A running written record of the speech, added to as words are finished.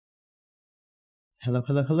Hello,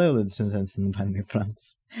 hello, hello, ladies and gentlemen, my new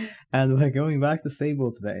friends. And we're going back to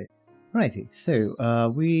Sable today. Righty, so, what are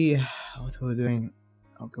we doing?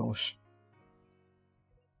 Oh gosh.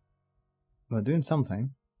 We're doing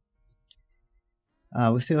something.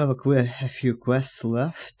 We still have a few quests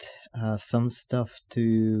left, some stuff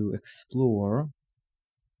to explore.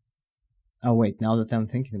 Oh wait, now that I'm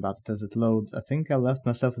thinking about it, as it loads, I think I left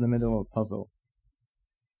myself in the middle of a puzzle.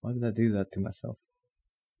 Why did I do that to myself?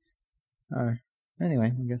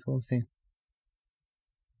 Anyway, I guess we'll see.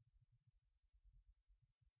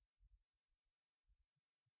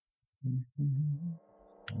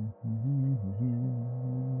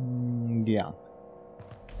 Yeah.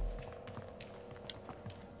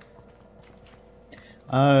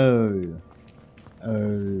 Oh.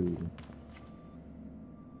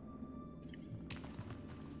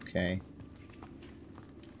 Okay.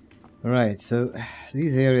 Right, so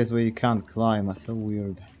these areas where you can't climb are so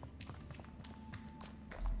weird.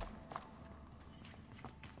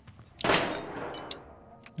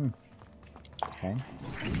 Okay.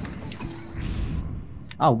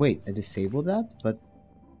 Oh wait, I disabled that? But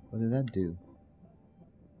what did that do?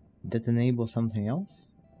 Did that enable something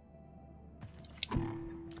else?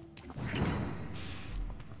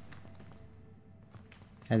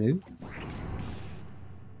 Hello?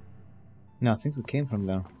 No, I think we came from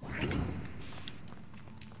there.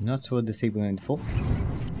 Not sure what disabling it for.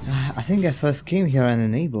 I think I first came here and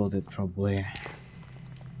enabled it, probably.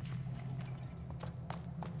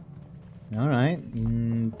 Alright.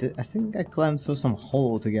 I think I climbed through some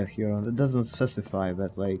hole to get here. It doesn't specify,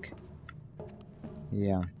 but like...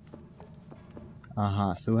 yeah.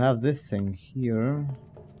 So we have this thing here.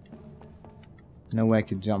 No way I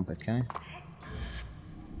could jump it, can I?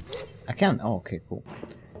 I can? Oh, okay, cool.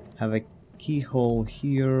 Have a keyhole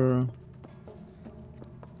here.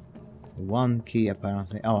 One key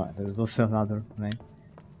apparently. Oh, there's also another, right?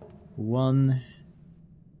 One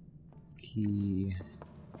key.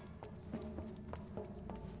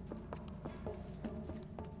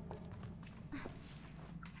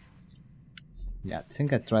 Yeah, I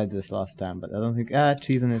think I tried this last time, but I don't think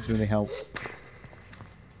cheesing it really helps.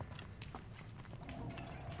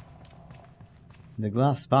 The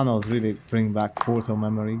glass panels really bring back Portal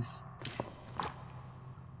memories.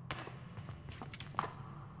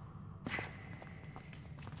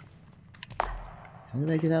 How did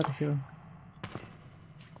I get out of here?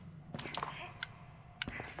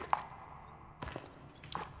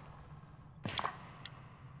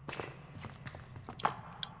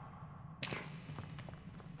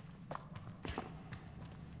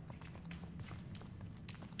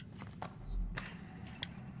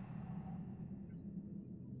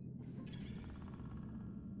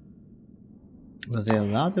 Was there a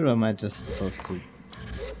ladder, or am I just supposed to...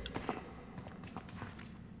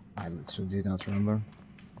 I literally do not remember.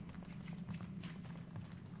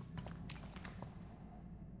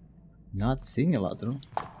 Not seeing a ladder.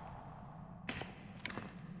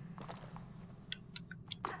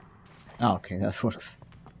 Oh, okay, that works.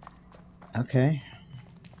 Okay.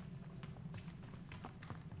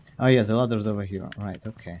 Oh yeah, the ladder's over here. Right,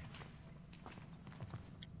 okay.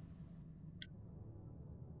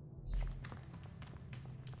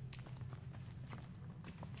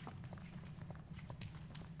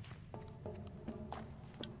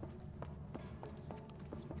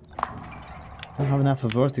 Don't have enough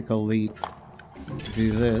of a vertical leap to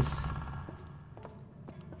do this.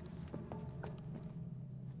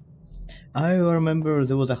 I remember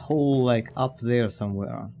there was a hole like up there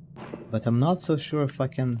somewhere, but I'm not so sure if I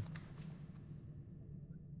can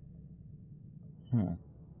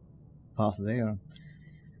pass there.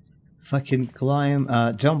 If I can climb,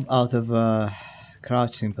 jump out of a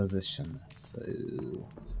crouching position. So,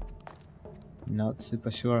 not super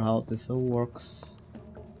sure how this all works.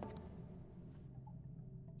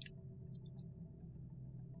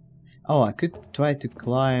 Oh, I could try to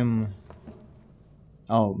climb.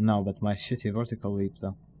 Oh no, but my shitty vertical leap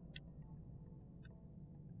though.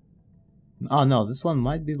 Oh no, this one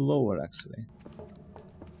might be lower actually.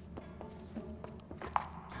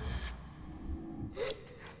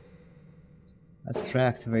 Let's try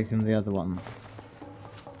activating the other one.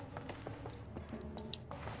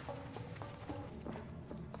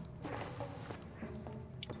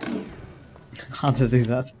 How to do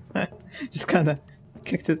that? Just kinda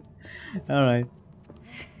kicked it. Alright.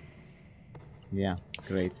 Yeah,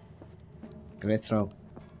 great. Great throw.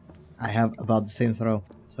 I have about the same throw,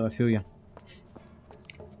 so I feel ya.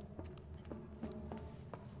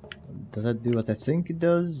 Does that do what I think it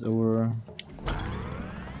does, or...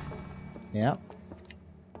 yeah.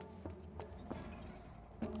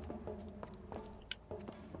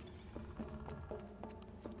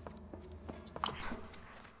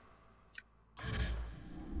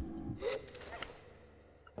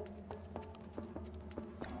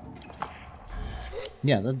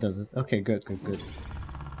 Yeah, that does it. Okay, good, good, good.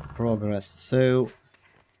 Progress. So,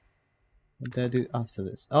 what do I do after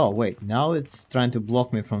this? Oh, wait, now it's trying to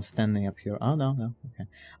block me from standing up here. Oh, no, no, okay.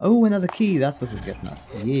 Oh, another key, that's what's getting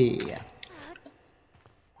us. Yeah.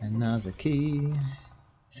 Another key.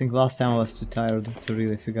 I think last time I was too tired to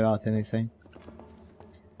really figure out anything.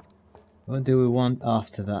 What do we want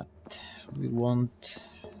after that? We want...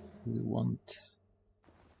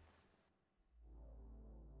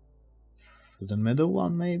 the middle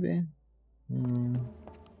one, maybe?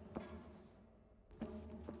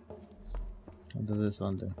 What does this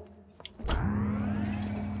one do?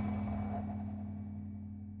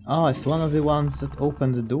 Oh, it's one of the ones that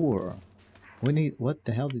opened the door. We need... What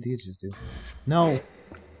the hell did he just do? No!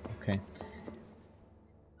 Okay.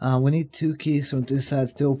 We need 2 keys from 2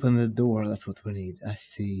 sides to open the door. That's what we need. I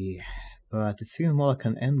see. But it seems more like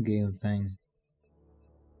an endgame thing.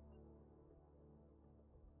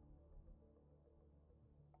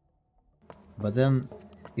 But then,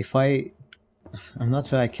 if I'm not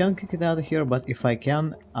sure I can kick it out of here, but if I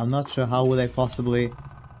can, I'm not sure how would I possibly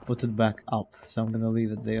put it back up. So I'm gonna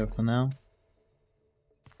leave it there for now.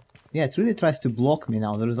 Yeah, it really tries to block me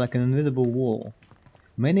now. There is like an invisible wall.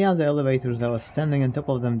 Many other elevators, I was standing on top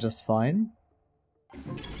of them just fine.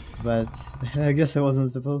 But I guess I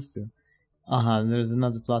wasn't supposed to. There's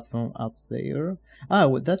another platform up there.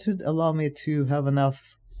 That should allow me to have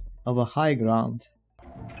enough of a high ground.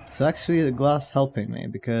 So actually the glass helping me,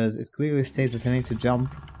 because it clearly states that I need to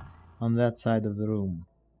jump on that side of the room.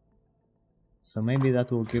 So maybe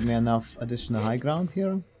that will give me enough additional high ground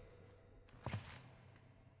here.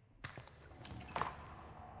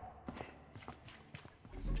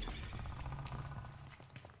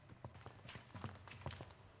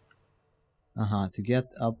 To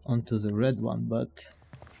get up onto the red one, but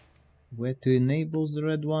where to enable the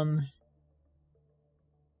red one?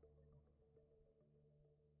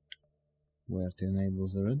 Where to enable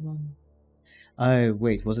the red one?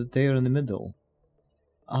 Wait, was it there in the middle?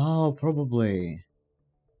 Oh, probably.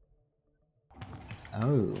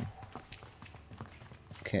 Oh.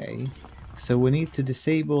 Okay. So we need to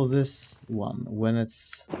disable this one when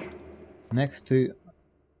it's next to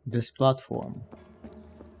this platform.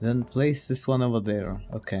 Then place this one over there.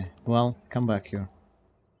 Okay, well, come back here.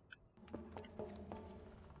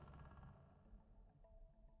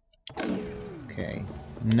 Okay,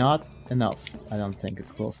 not enough. I don't think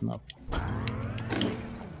it's close enough.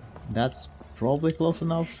 That's probably close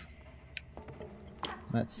enough.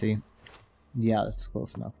 Let's see. Yeah, that's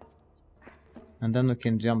close enough. And then we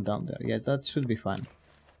can jump down there. Yeah, that should be fine.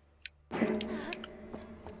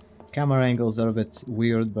 Camera angles are a bit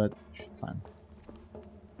weird, but fine.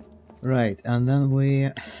 Right, and then we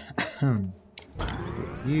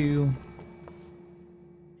put you.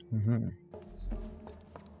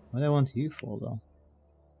 What do I want you for, though?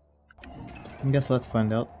 I guess let's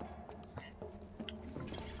find out.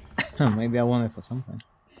 Maybe I want it for something.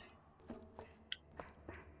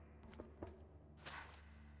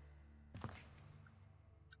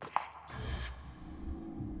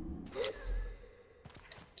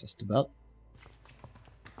 Just about.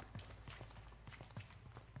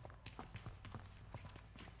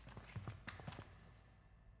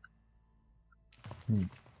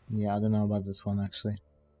 Yeah, I don't know about this one actually.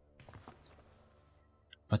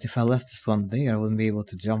 But if I left this one there, I wouldn't be able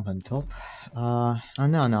to jump on top.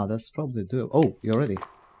 No, that's probably doable. Oh, you're already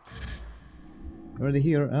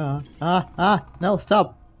here. No,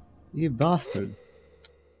 stop! You bastard.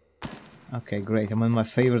 Okay, great. I'm in my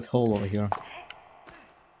favorite hole over here.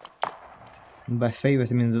 And by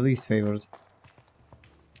favorite, I mean the least favorite.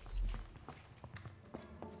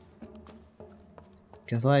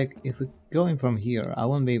 Because, like, if we're going from here, I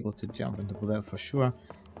won't be able to jump into there for sure.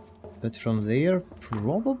 But from there,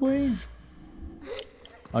 probably?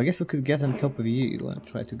 I guess we could get on top of you and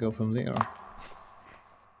try to go from there.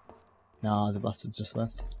 Nah, the bastard just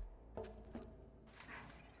left.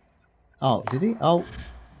 Oh, did he? Oh.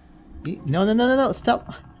 No,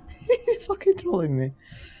 stop! He's fucking trolling me.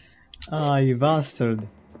 Ah, you bastard.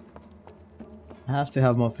 I have to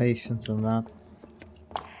have more patience than that.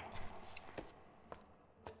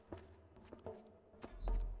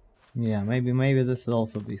 Yeah, maybe this will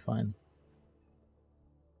also be fine.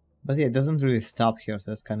 But yeah, it doesn't really stop here,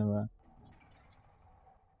 so that's kind of a...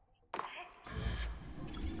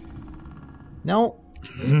 No!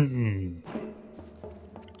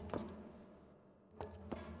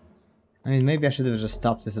 I mean, maybe I should have just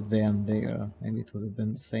stopped it at the end there. Maybe it would have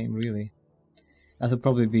been the same, really. That would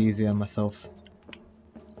probably be easier on myself.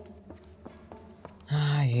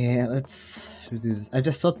 Yeah, let's reduce this. I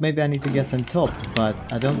just thought maybe I need to get on top, but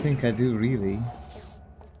I don't think I do, really.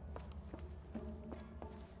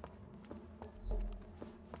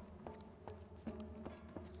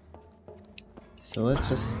 So let's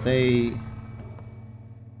just say...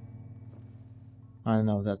 I don't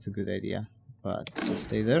know if that's a good idea, but just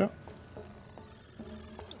stay there.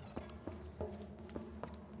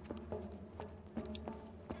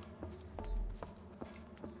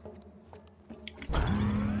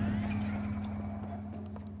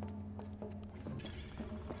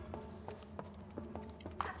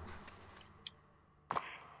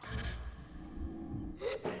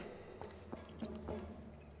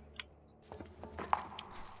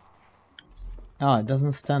 Ah, it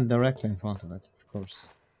doesn't stand directly in front of it, of course.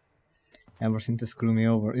 Ever seemed to screw me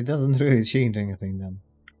over. It doesn't really change anything then.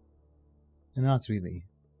 Not really.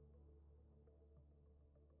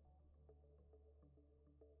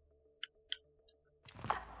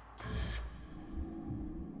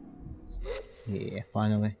 Yeah,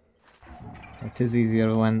 finally. It is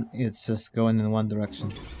easier when it's just going in one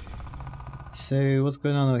direction. So, what's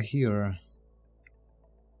going on over here?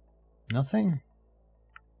 Nothing?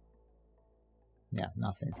 Yeah,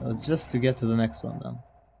 nothing. So it's just to get to the next one then.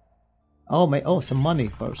 Oh, some money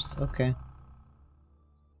first. Okay.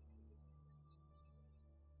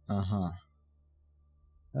 Uh-huh.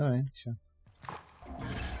 Alright, sure.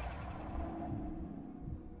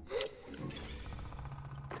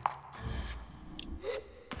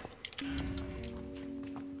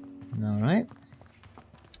 Alright.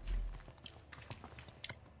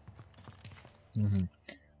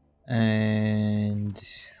 And...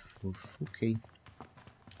 okay.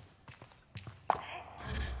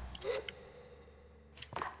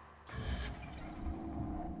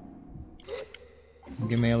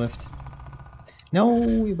 Give me a lift.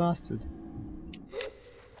 No, you bastard.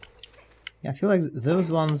 Yeah, I feel like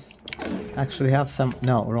those ones actually have some...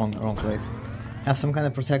 No, wrong place. Have some kind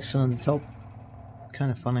of protection on the top.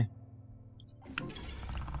 Kind of funny.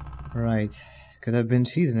 Right. Because I've been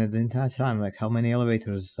cheesing it the entire time. Like, how many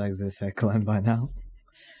elevators like this I climbed by now?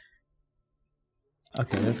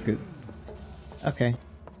 Okay, that's good. Okay.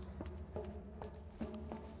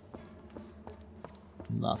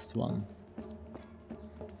 Last one.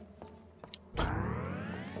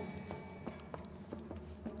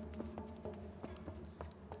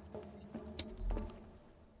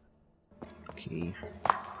 Okay.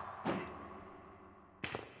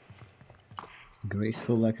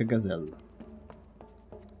 Graceful like a gazelle.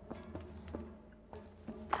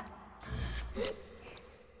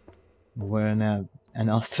 Wearing an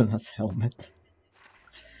astronaut's helmet.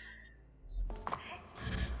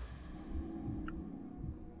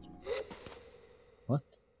 What?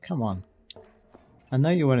 Come on. I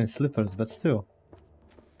know you're wearing slippers, but still.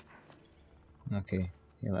 Okay,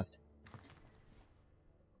 he left.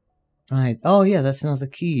 Right. Oh yeah, that's another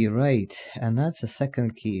key, right. And that's the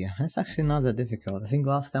second key. That's actually not that difficult. I think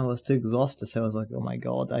last time I was too exhausted, so I was like, oh my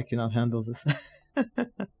god, I cannot handle this.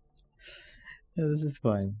 This is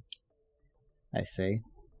fine. I say.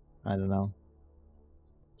 I don't know.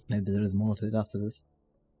 Maybe there is more to it after this.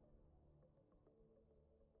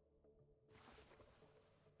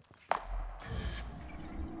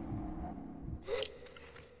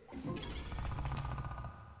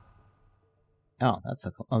 Oh, that's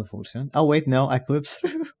unfortunate. Oh wait, no, I clipped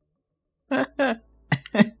through.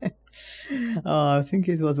 Oh, I think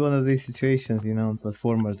it was one of these situations, you know,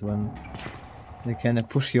 platformers when they kind of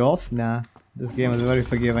push you off. Nah, this game is very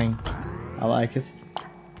forgiving. I like it.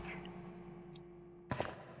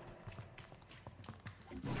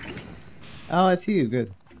 Oh, it's you,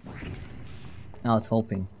 good. I was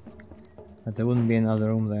hoping that there wouldn't be another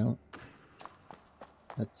room there.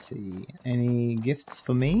 Let's see, any gifts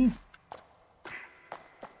for me?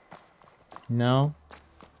 No?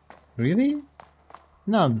 Really?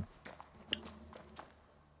 None.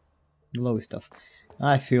 Low stuff.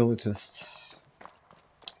 I feel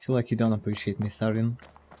like you don't appreciate me, Sarin.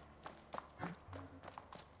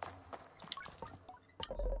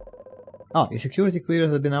 Oh, your security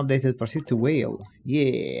clearance has been updated. Proceed to whale.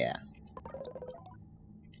 Yeah.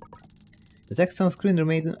 The text on screen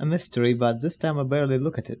remains a mystery, but this time I barely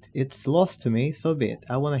look at it. It's lost to me, so be it.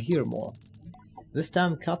 I want to hear more. This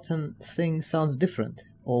time Captain Singh sounds different.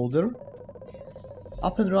 Older.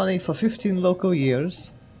 Up and running for 15 local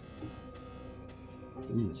years.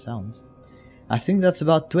 Ooh, sounds. I think that's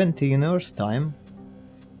about 20 in Earth time.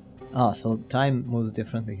 Ah, so time moves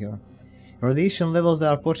differently here. Radiation levels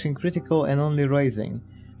are approaching critical and only rising.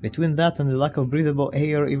 Between that and the lack of breathable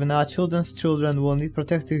air, even our children's children will need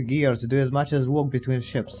protective gear to do as much as walk between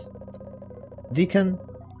ships. Deacon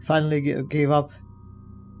finally gave up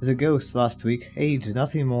the ghost last week. Age,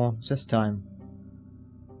 nothing more, just time.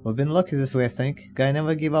 We've been lucky this way, I think. Guy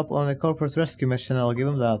never gave up on a corporate rescue mission, I'll give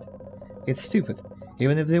him that. It's stupid.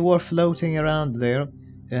 Even if they were floating around there,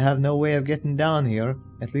 They have no way of getting down here,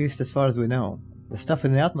 at least as far as we know. The stuff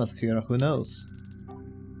in the atmosphere, who knows?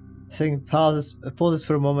 Sarin pauses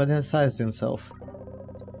for a moment and sighs to himself.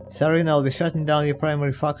 Sarin, I'll be shutting down your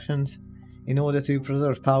primary functions in order to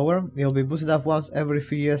preserve power. You'll be booted up once every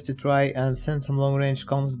few years to try and send some long-range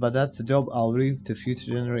comms, but that's a job I'll leave to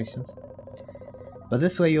future generations. But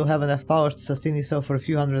this way you'll have enough power to sustain yourself for a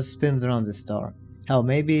few hundred spins around this star. Hell,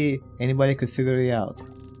 maybe anybody could figure it out.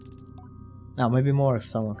 Ah, maybe more if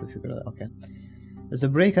someone could figure it out. Okay. There's a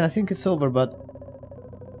break and I think it's over, but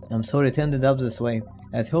I'm sorry it ended up this way.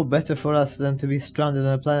 I'd hope better for us than to be stranded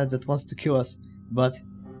on a planet that wants to kill us, but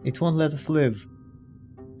it won't let us live.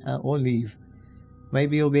 Or leave.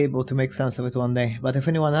 Maybe you'll be able to make sense of it one day, but if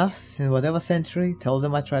anyone asks, in whatever century, tell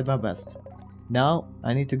them I tried my best. Now,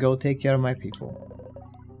 I need to go take care of my people.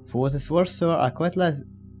 For what it's worth, sir, I quite like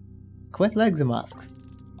the masks.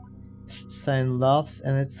 Sarin laughs,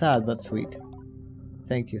 and it's sad but sweet.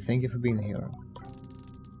 Thank you for being here.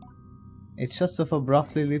 It shuts off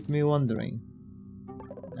abruptly, leaving me wondering.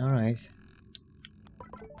 Alright.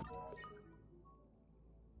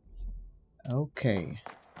 Okay.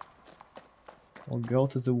 We'll go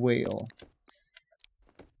to the whale.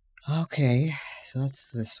 Okay, so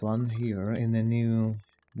that's this one here in the new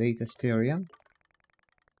latest area.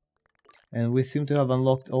 And we seem to have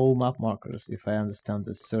unlocked all map markers, if I understand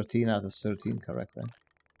this 13 out of 13 correctly.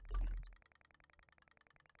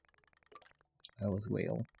 That was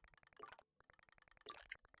whale.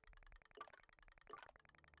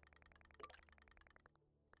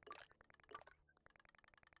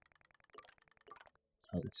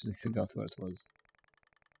 I literally forgot where it was.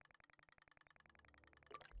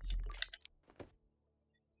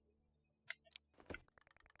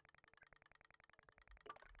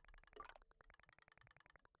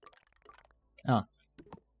 Ah,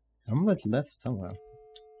 I remember it left somewhere.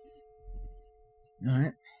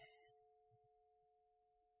 Alright.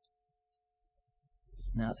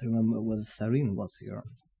 Now to remember what Sarin was here.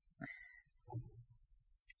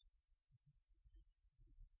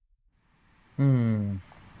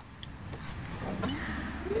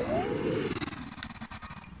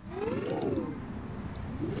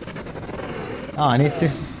 Ah, I need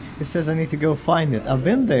to... It says I need to go find it. I've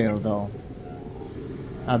been there though.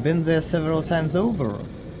 I've been there several times over.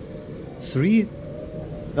 2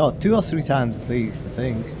 or 3 times at least, I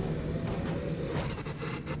think.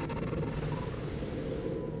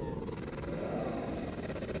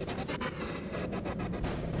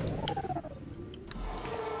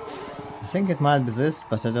 I think it might be this,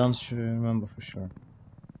 but I don't remember for sure.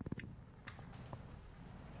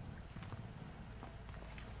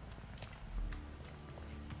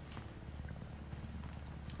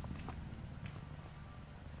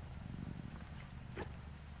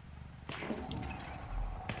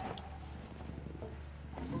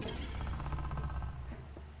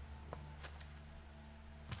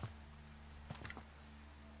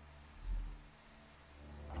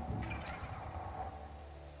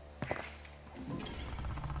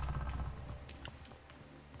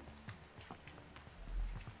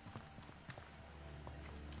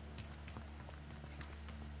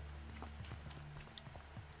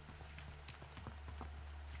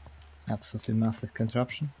 Absolutely massive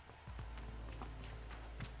contraption.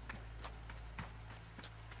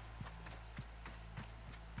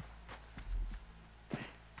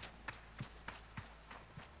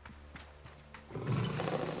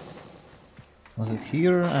 Was it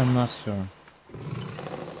here? I'm not sure.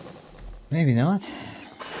 Maybe not.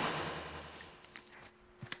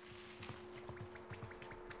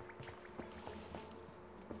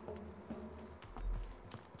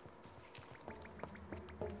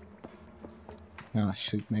 Oh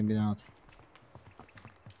shoot, maybe not.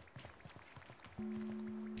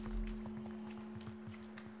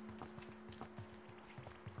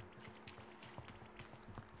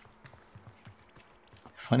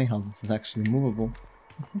 Funny how this is actually movable.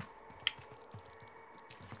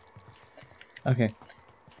 Okay.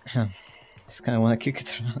 Just kinda wanna kick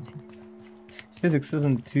it around. Physics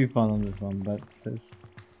isn't too fun on this one, but there's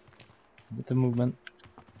a bit of movement.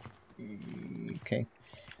 Okay.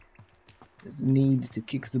 There's a need to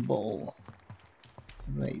kick the ball.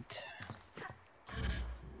 Right.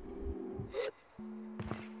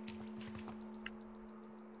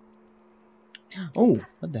 Oh,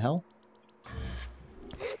 what the hell?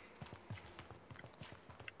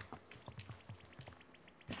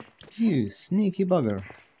 You sneaky bugger.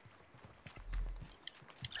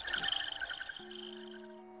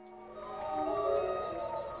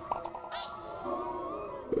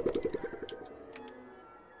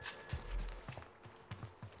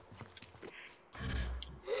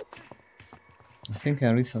 I think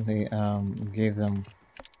I recently gave them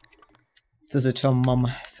to the chum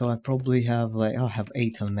mum, so I probably have like, oh, I have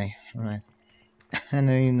 8 on me, alright. And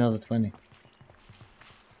I need another 20.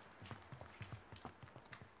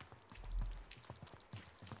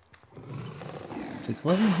 So it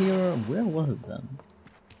wasn't here, where was it then?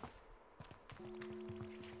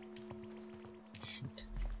 Shoot.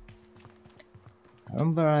 I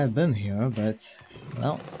remember I've been here, but,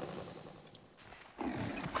 well.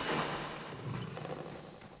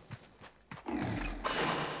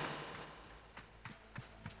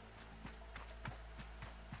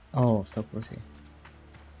 Oh, so pretty.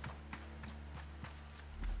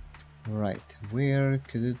 Right, where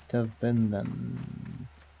could it have been then?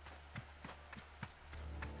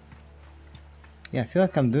 Yeah, I feel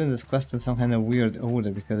like I'm doing this quest in some kind of weird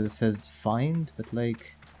order because it says find, but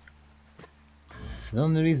like... The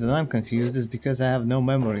only reason I'm confused is because I have no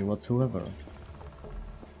memory whatsoever.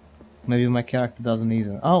 Maybe my character doesn't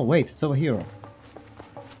either. Oh wait, it's over here.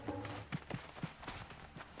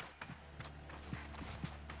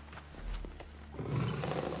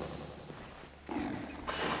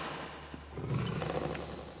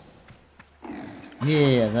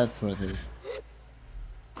 Yeah, that's what it is.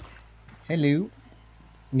 Hello.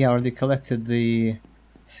 Yeah, I already collected the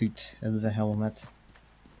suit as a helmet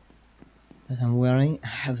that I'm wearing. I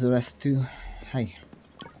have the rest too. Hi.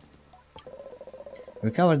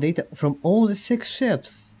 Recover data from all the 6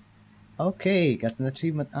 ships. Okay, got an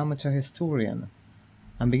achievement, amateur historian.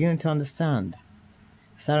 I'm beginning to understand.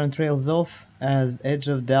 Sarin trails off as Edge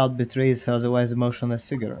of Doubt betrays her otherwise emotionless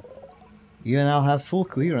figure. You now have full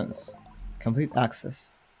clearance. Complete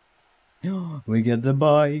access. We get the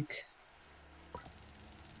bike.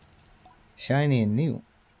 Shiny and new.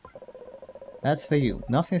 That's for you.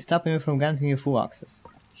 Nothing stopping me from granting you full access.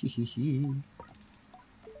 Hehehe.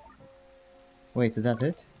 Wait, is that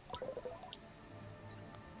it?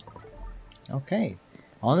 Okay.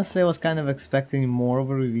 Honestly, I was kind of expecting more of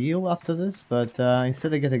a reveal after this, but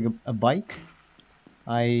instead of getting a bike,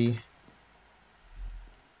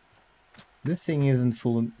 This thing isn't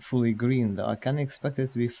fully green though. I kind of expect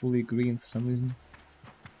it to be fully green for some reason.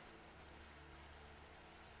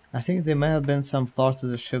 I think there may have been some parts of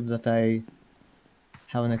the ship that I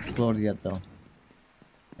haven't explored yet though.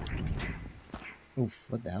 Oof,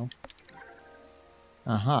 what the hell?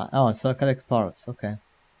 Aha, oh, so I collect parts, okay.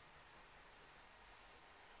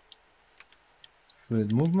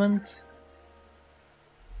 Fluid movement.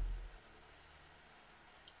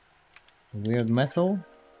 Weird metal.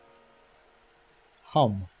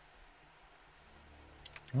 Hum.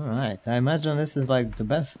 Alright, I imagine this is like the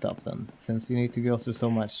best stuff then, since you need to go through so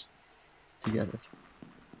much to get it.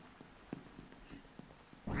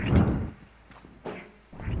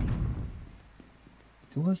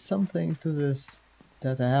 There was something to this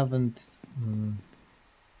that I haven't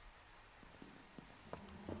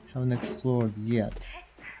explored yet.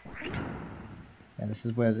 Yeah, this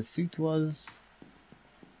is where the suit was.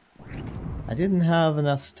 I didn't have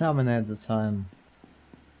enough stamina at the time,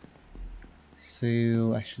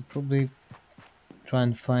 so I should probably try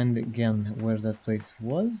and find again where that place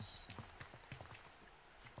was.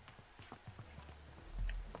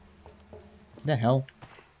 The hell?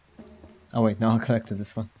 Oh wait, no, I collected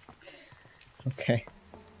this one. Okay.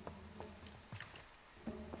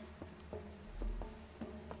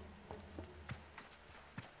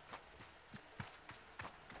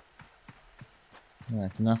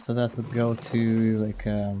 Right, and after that we'd go to like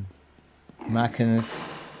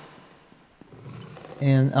Machinist.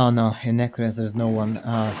 And oh no, in Necres there's no one.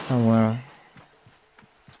 Somewhere.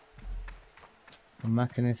 A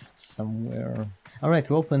Machinist somewhere. Alright,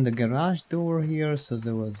 we opened the garage door here, so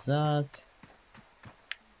there was that.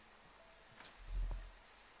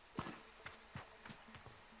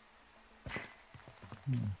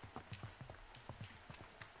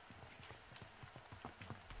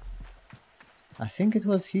 I think it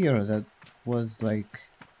was here that was like...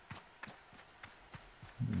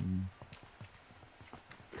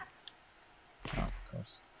 Oh, of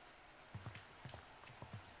course.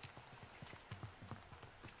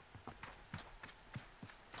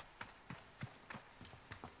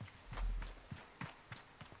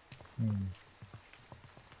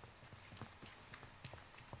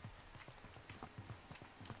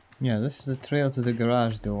 Yeah, this is a trail to the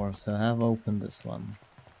garage door, so I have opened this one.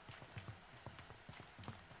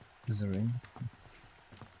 The rings.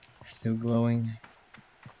 Still glowing.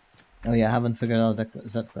 Oh yeah, I haven't figured out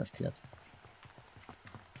that quest yet.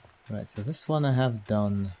 Right, so this one I have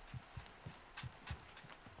done.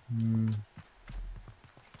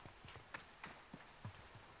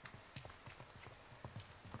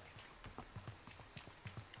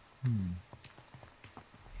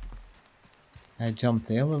 I jumped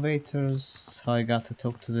the elevators, how I got to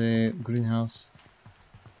talk to the greenhouse.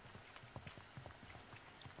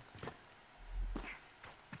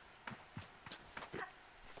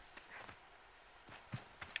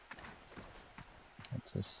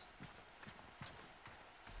 What's this?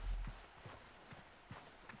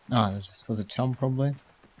 Ah, that just was a chum probably.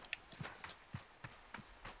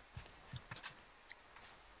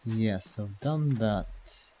 Yes, I've done that.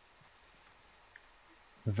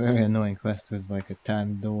 A very annoying quest was like a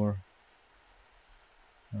timed door.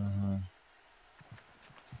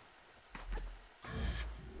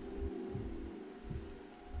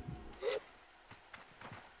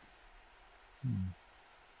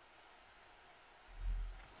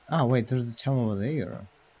 Ah, wait, there's a chum over there.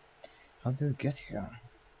 How did it get here?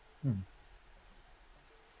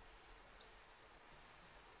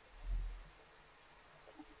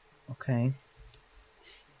 Okay.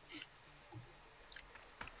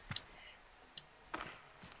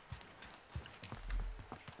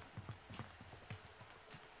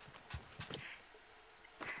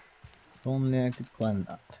 If only I could climb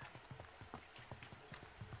that.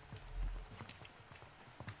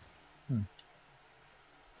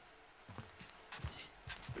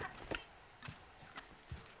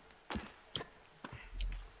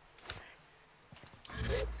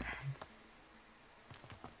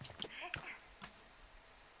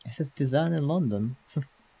 It says design in London.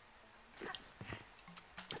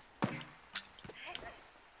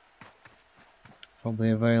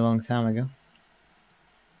 Probably a very long time ago.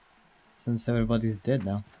 Since everybody's dead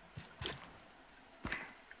now.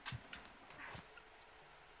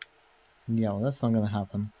 Yeah, well that's not gonna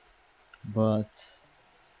happen. But...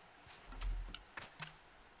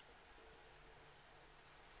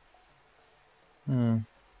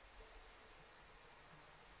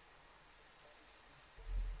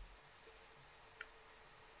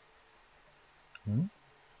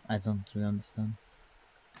 I don't really understand.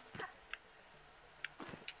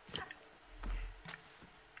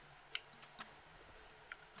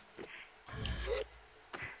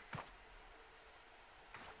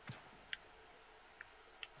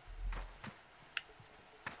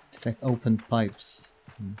 It's like open pipes.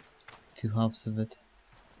 Two halves of it.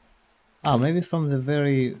 Ah, maybe from the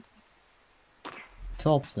very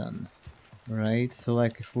top then. Right? So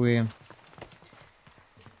like if we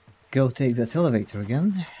go take that elevator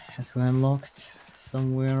again, as we unlocked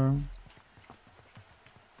somewhere.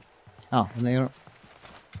 Oh, there.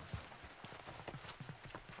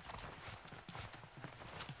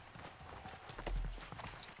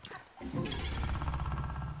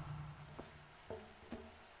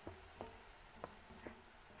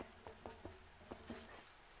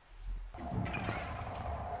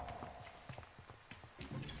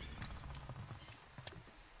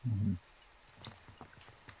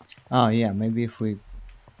 Oh yeah, maybe if we,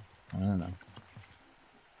 I don't know,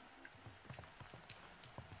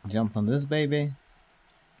 jump on this baby,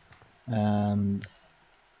 and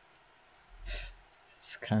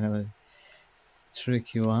it's kind of a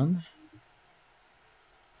tricky one.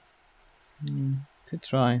 Could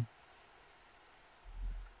try.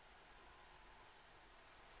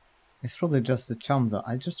 It's probably just a chum though.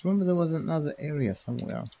 I just remember there was another area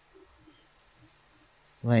somewhere.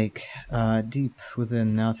 Like, deep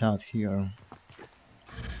within, not out here.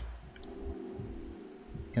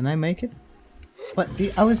 Can I make it? But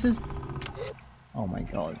I was just... Oh my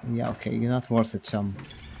god. Yeah, okay, you're not worth it, chum.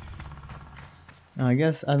 I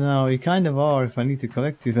guess, I don't know, you kind of are if I need to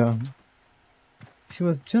collect you though. She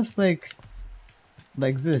was just like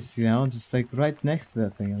this, you know, just like right next to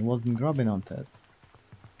that thing and wasn't grabbing onto it.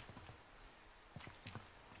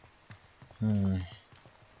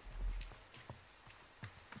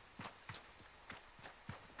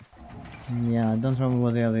 Yeah, I don't remember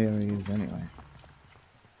what the other area is anyway.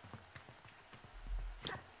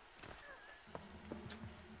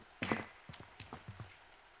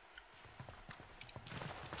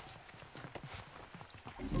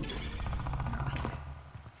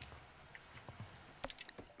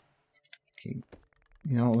 Okay,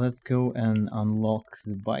 you know, let's go and unlock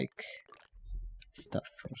the bike stuff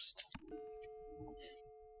first.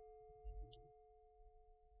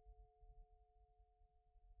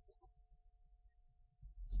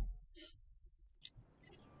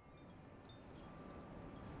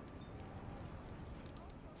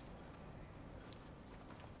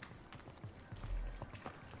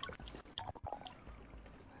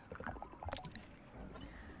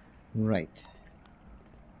 Right.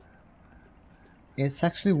 It's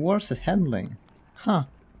actually worse at handling. Huh.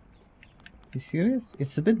 You serious?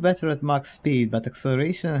 It's a bit better at max speed, but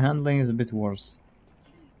acceleration and handling is a bit worse.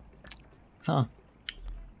 Huh.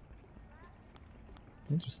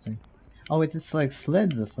 Interesting. Oh, it's like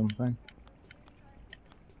sleds or something.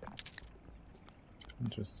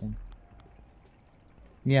 Interesting.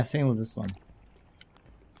 Yeah, same with this one.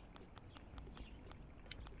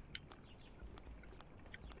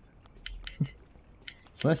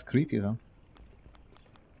 It's less creepy though.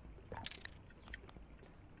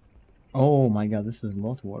 Oh my god, this is a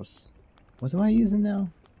lot worse. What am I using now?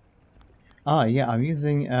 Ah, yeah, I'm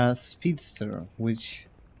using a Speedster, which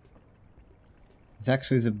is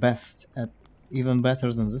actually the best at, even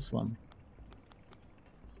better than this one.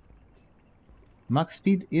 Max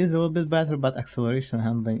speed is a little bit better, but acceleration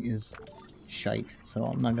handling is shite, so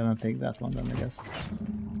I'm not gonna take that one then, I guess.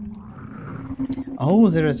 Oh,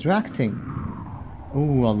 they're retracting.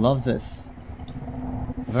 Oh, I love this.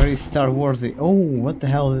 Very Star Warsy. Oh, what the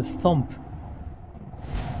hell is thump?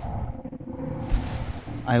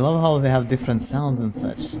 I love how they have different sounds and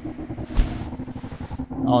such.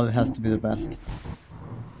 Oh, it has to be the best.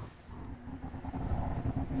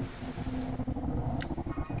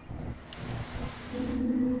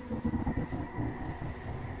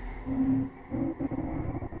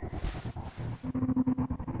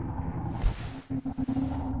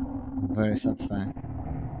 Very satisfying.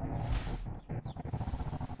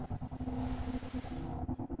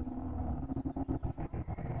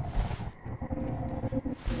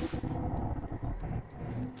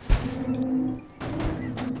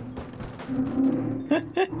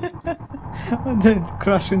 Did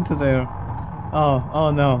crash into there.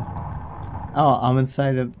 Oh no. Oh, I'm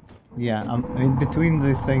inside the... Yeah, I'm in between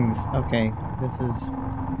these things. Okay, this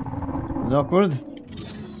is awkward.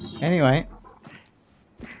 Anyway.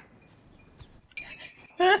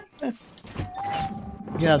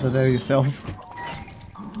 Get out of there yourself.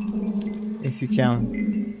 If you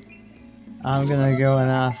can. I'm gonna go and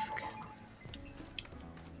ask.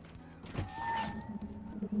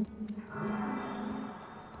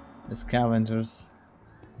 The scavengers.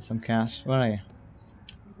 Some cash. Where are you?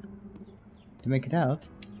 To make it out?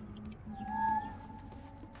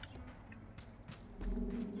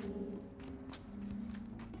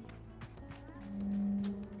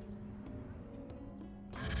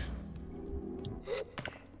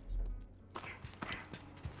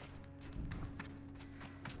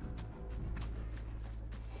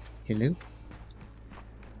 Hello?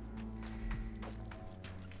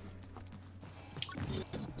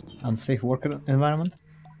 Unsafe worker environment?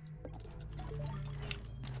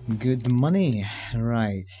 Good money.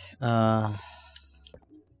 Right. I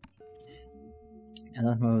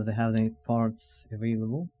don't know if they have any parts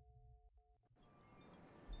available.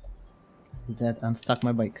 Did that unstuck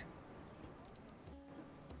my bike?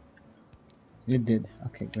 It did.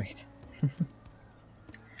 Okay, great.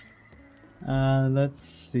 Let's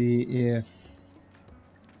see if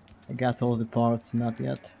I got all the parts. Not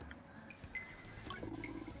yet.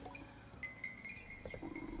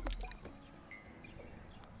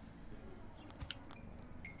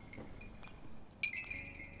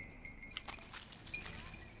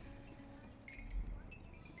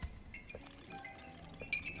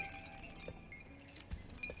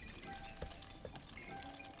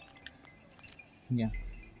 Yeah.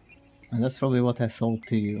 And that's probably what I sold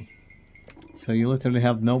to you. So you literally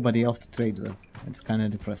have nobody else to trade with. It's kind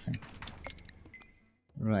of depressing.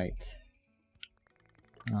 Right.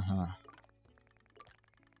 Uh-huh.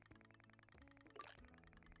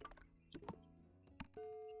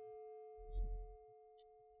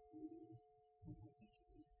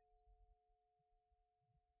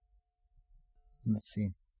 Let's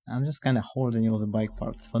see. I'm just kind of hoarding all the bike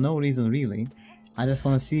parts for no reason really. I just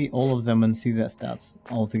want to see all of them and see their stats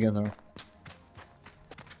all together.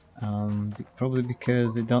 Probably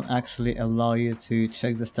because they don't actually allow you to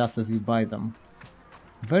check the stats as you buy them.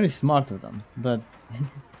 Very smart of them, but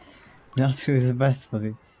not really the best for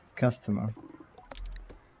the customer.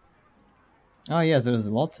 Oh yeah, there's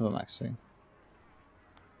lots of them actually.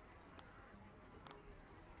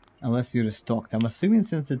 Unless you're restocked. I'm assuming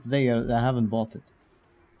since it's there, I haven't bought it.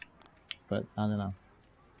 But I don't know.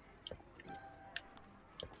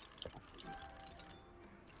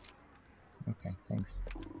 Okay, thanks.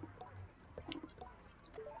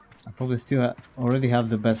 I probably still already have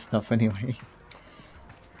the best stuff anyway.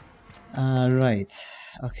 Right.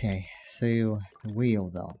 Okay, so the wheel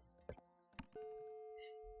though.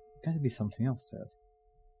 Gotta be something else to it.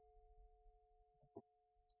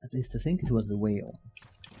 At least I think it was the whale.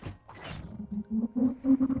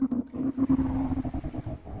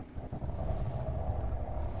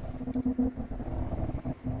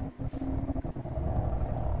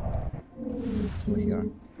 It's over here.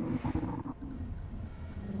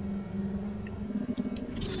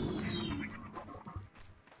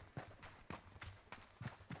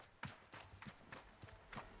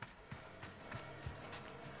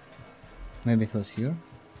 Maybe it was here.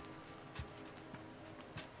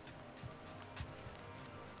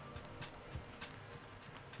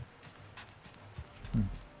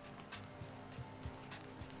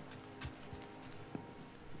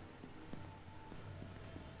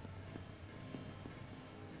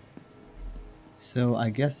 So I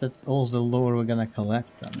guess that's all the lore we're gonna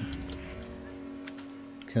collect then.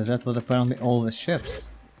 Because that was apparently all the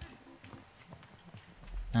ships.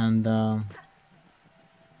 And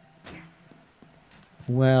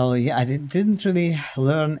well, yeah, I didn't really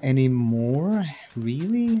learn any more,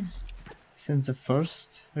 really, since the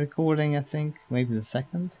first recording, I think, maybe the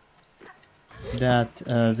second. That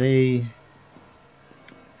they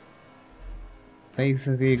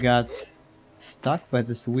basically got stuck by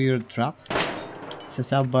this weird trap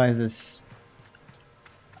set up by this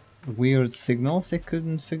weird signals they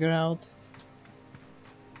couldn't figure out.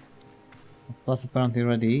 Plus apparently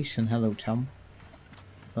radiation, hello chum.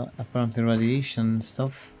 But apparently radiation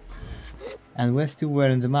stuff. And we're still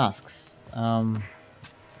wearing the masks. Not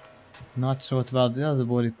sure what about the other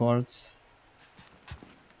body parts.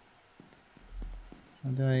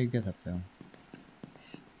 How do I get up there?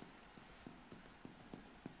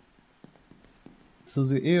 So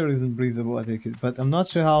the air isn't breathable, I take it, but I'm not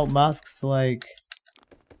sure how masks like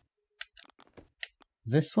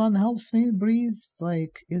this one helps me breathe.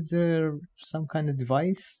 Like, is there some kind of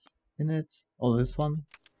device in it? Or this one?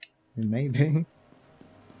 Maybe.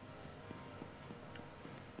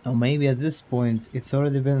 Or maybe at this point it's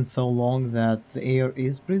already been so long that the air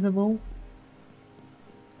is breathable?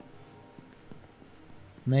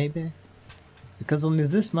 Maybe? Because only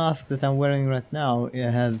this mask that I'm wearing right now, it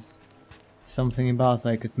has something about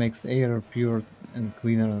like it makes air pure and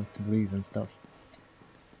cleaner to breathe and stuff.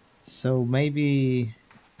 So maybe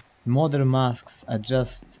modern masks are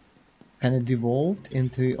just kind of devolved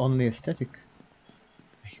into only aesthetic.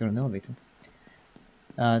 I hear an elevator.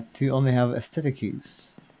 To only have aesthetic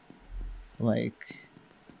use. Like,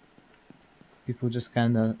 people just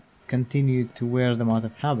kind of continue to wear them out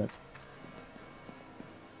of habit.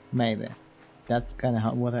 Maybe. That's kind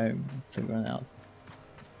of what I'm figuring out.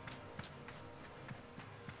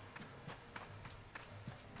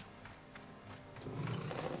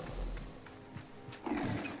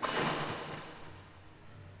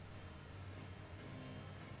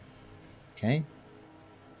 Okay.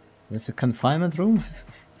 There's a confinement room?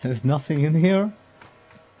 There's nothing in here?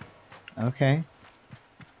 Okay.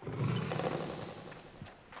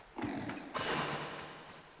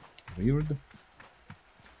 Weird.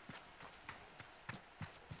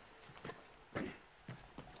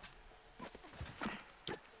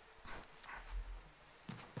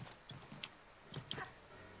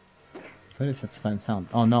 Very satisfying sound.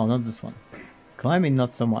 Oh no, not this one. Climbing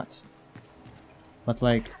not so much. But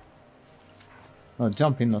like... well,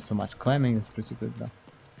 jumping not so much. Climbing is pretty good though.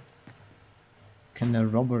 Kinda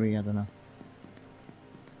robbery, I don't know.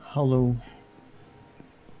 Hello.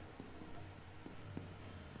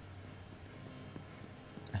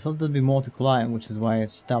 I thought there'd be more to climb, which is why I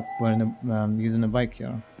stopped wearing using a bike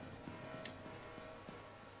here.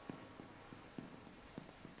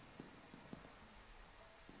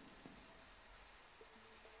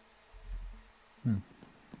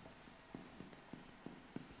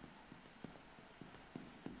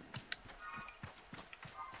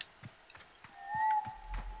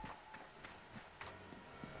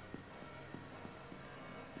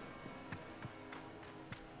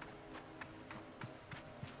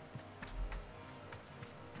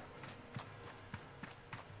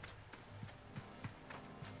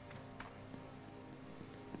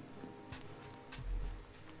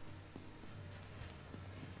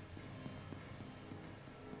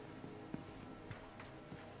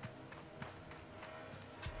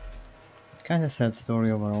 Kinda sad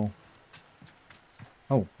story overall.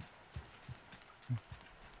 Oh.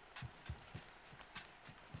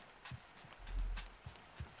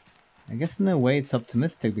 I guess in a way it's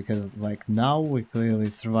optimistic because like now we're clearly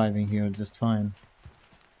surviving here just fine.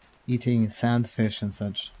 Eating sandfish and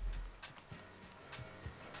such.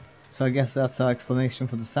 So I guess that's our explanation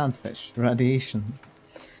for the sandfish. Radiation.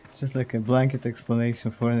 Just like a blanket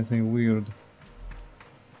explanation for anything weird.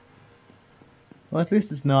 Well, at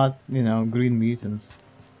least it's not, you know, green mutants.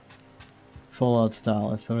 Fallout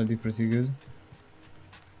style, it's already pretty good.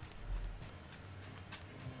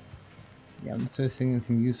 Yeah, I'm not really seeing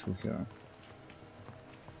anything useful here.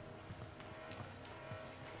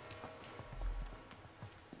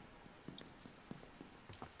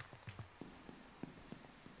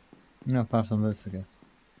 No, apart from this, I guess.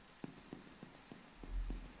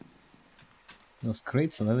 Those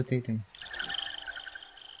crates are levitating.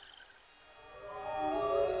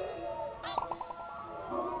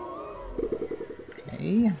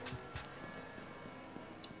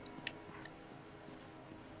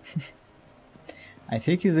 I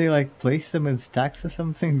think they like place them in stacks or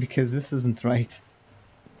something because this isn't right.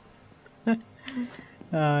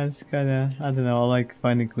 It's kinda, I don't know, I like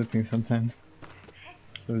finding clippings sometimes.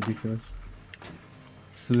 It's so ridiculous.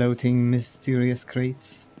 Floating mysterious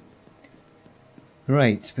crates.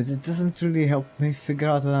 Right, but it doesn't really help me figure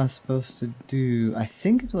out what I'm supposed to do. I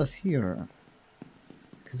think it was here.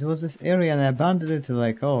 Because it was this area and I abandoned it to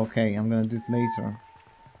like, oh okay, I'm gonna do it later.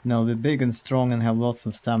 No, be big and strong and have lots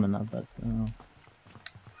of stamina, but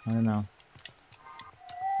I don't know.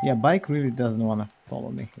 Yeah, bike really doesn't want to follow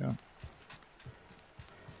me here.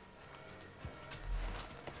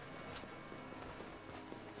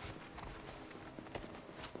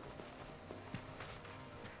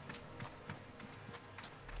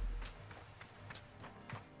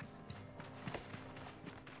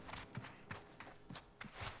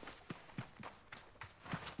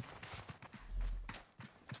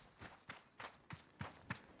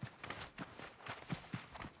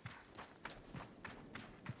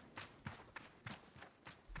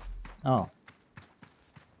 Oh.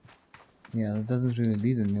 Yeah, that doesn't really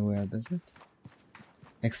lead anywhere, does it?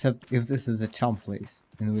 Except if this is a chump place,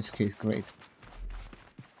 in which case great.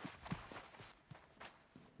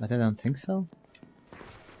 But I don't think so.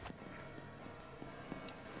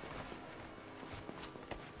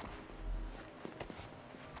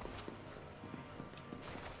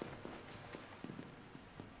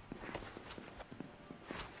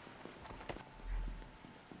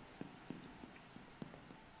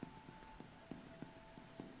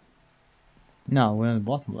 No, we're on the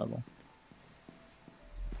bottom level.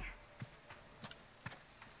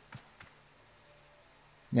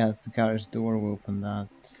 Yeah, it's the garage door, we open that.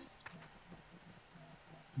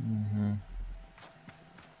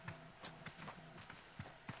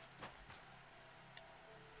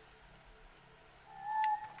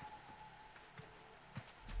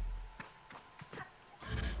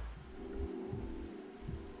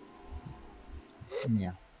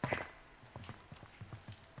 Yeah.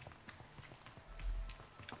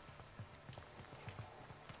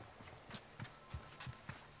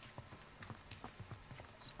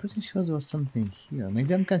 I'm pretty sure there was something here.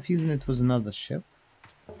 Maybe I'm confusing it with another ship.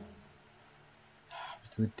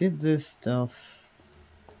 But we did this stuff.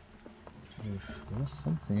 Oof, there was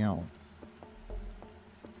something else.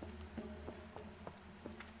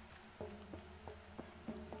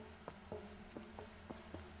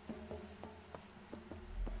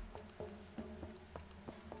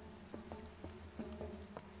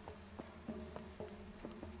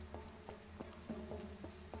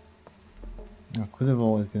 Could have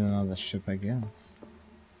always been another ship, I guess.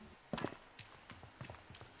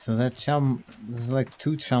 So that chum, there's like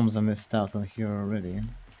 2 chums I missed out on here already.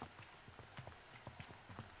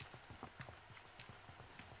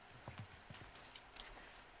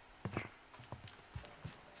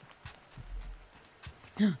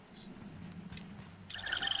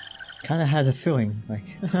 Kinda had a feeling, like,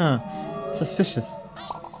 suspicious.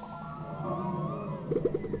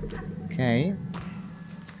 Okay.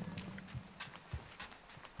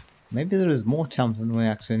 Maybe there is more chums than we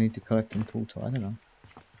actually need to collect in total, I don't know.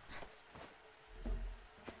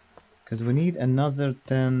 Because we need another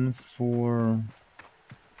 10 for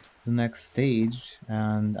the next stage,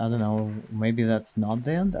 and I don't know, maybe that's not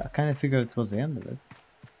the end? I kind of figured it was the end of it.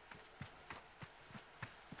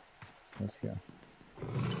 What's here?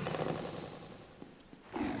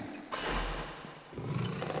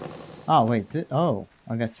 Oh, wait, oh,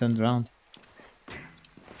 I got turned around.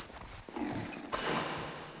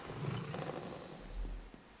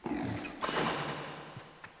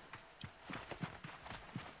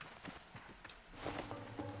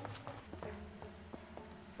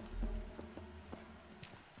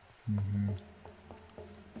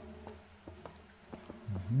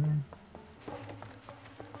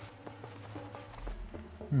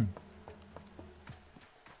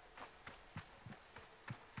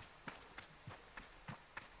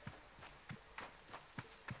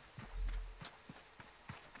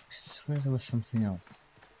 I swear there was something else.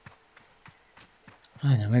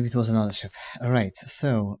 I know, maybe it was another ship. Alright,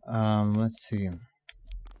 so, let's see.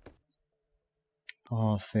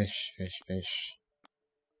 Oh, fish, fish, fish.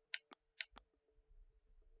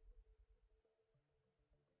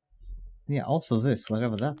 Yeah, also this,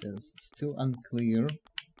 whatever that is, still unclear.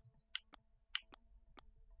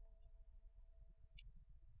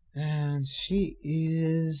 And she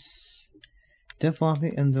is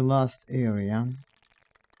definitely in the last area.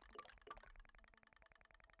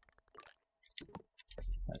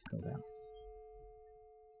 Let's go down.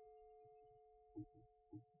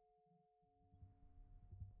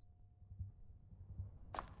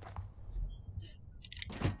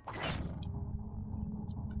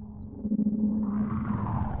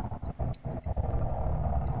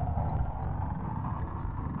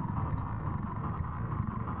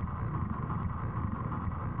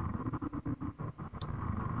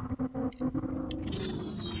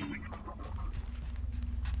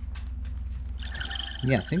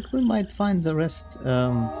 Yeah, I think we might find the rest,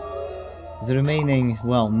 the remaining,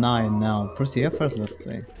 well, 9 now, pretty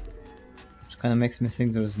effortlessly. Which kind of makes me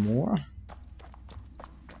think there's more.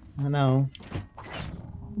 I know.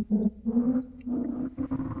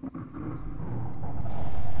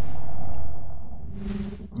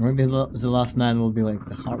 Maybe the last 9 will be like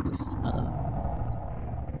the hardest, I don't know.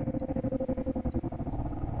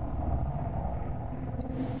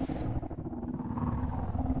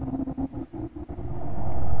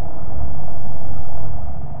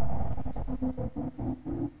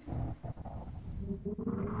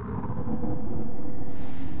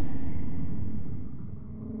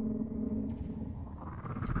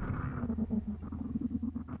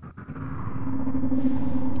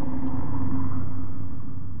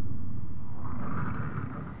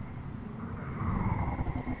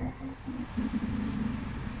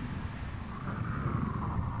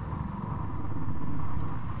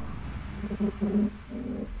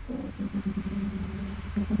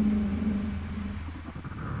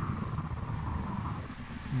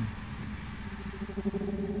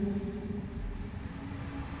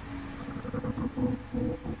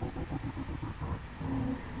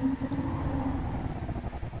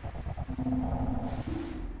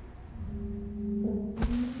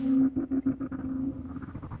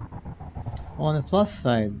 On the plus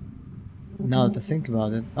side, now that I think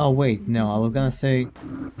about it... Oh wait, no, I was gonna say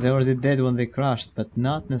they were already dead when they crashed, but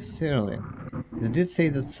not necessarily. They did say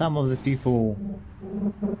that some of the people...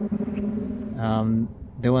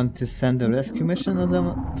 they want to send a rescue mission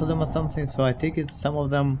for them or something, so I take it some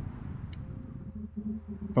of them,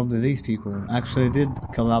 probably these people, actually did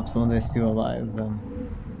collapse when they're still alive then.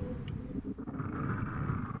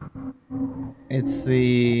 It's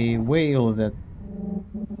the whale that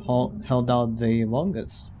held out the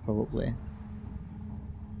longest, probably.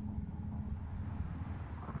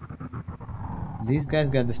 These guys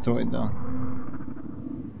got destroyed though.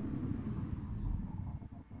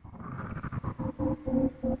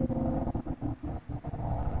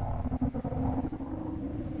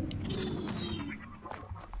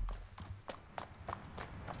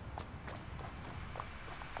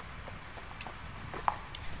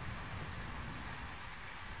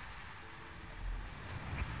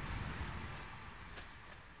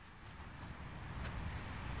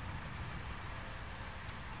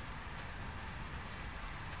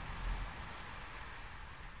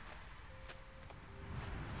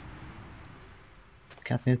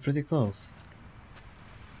 Got me pretty close.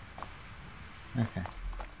 Okay.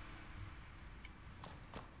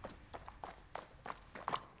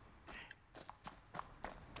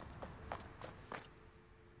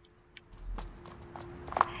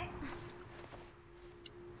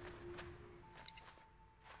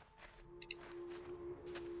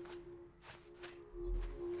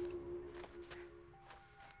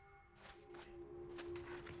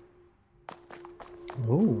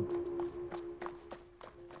 Oh.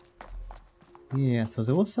 Yeah, so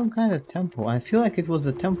there was some kind of temple. I feel like it was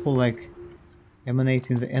a temple, like,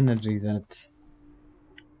 emanating the energy that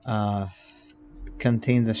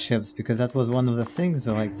contained the ships, because that was one of the things,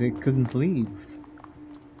 like, they couldn't leave.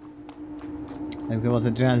 Like, there was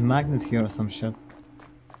a giant magnet here or some shit.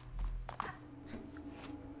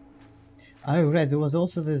 Oh, right, there was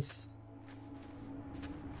also this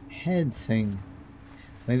head thing.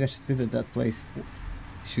 Maybe I should visit that place.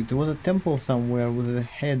 Shoot, there was a temple somewhere with a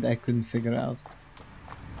head I couldn't figure out.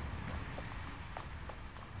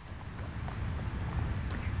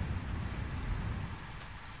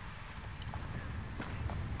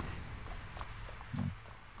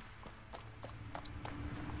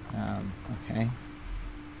 Okay.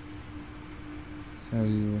 So,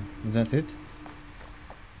 is that it?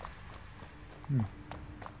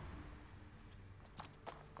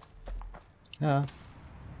 Yeah.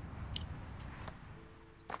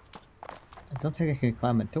 I don't think I can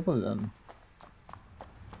climb on top of them.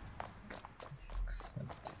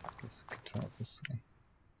 Except, I guess we could try it this way.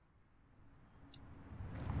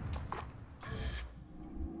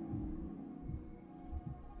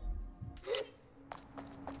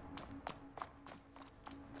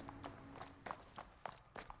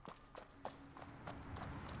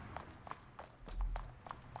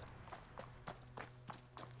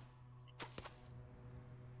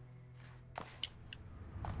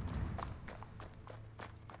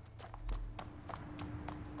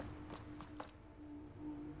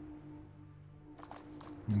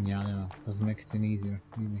 Yeah, no, doesn't make it any easier,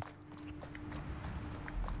 really.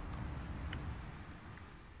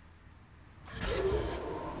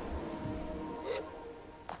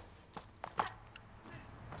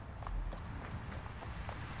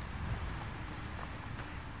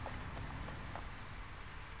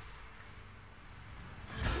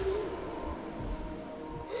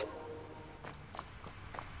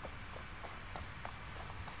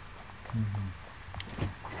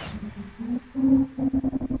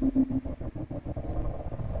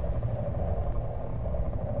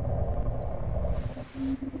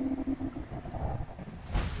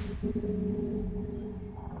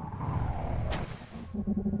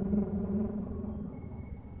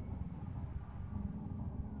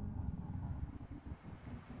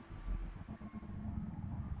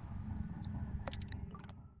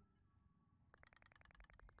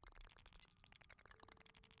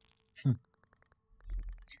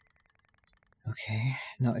 Okay,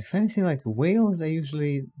 now if anything like whales are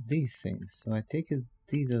usually these things, so I take it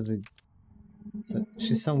these as a... So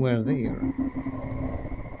she's somewhere there.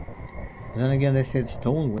 But then again they said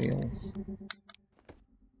stone whales.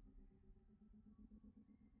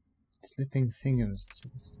 Sleeping singers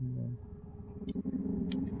instead of stone whales.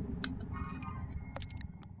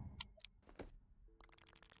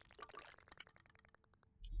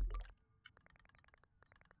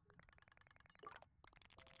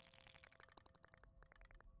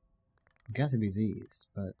 Gotta be these,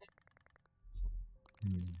 but...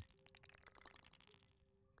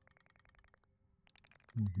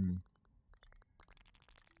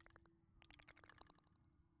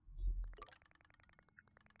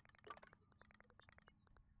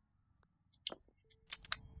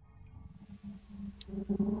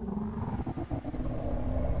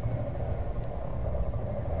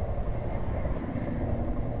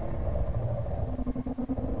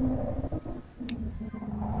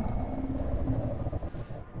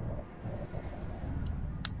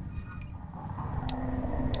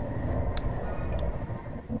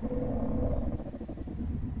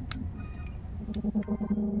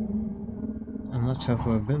 I'm not sure if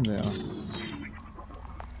we've been there.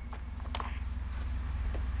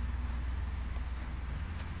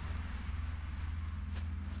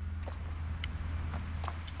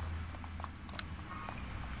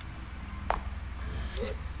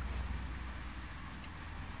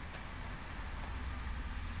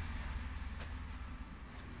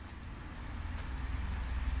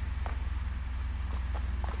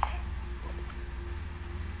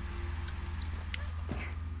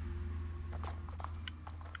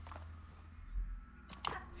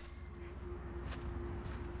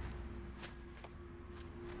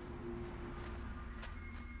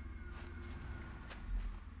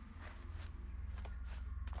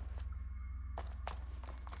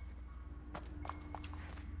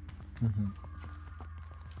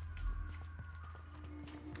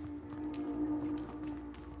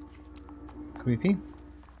 Creepy.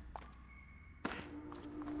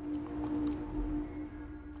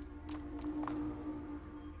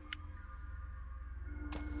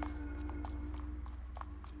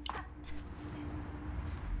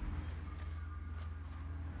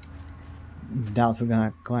 Doubt we're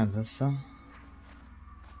gonna climb this, so...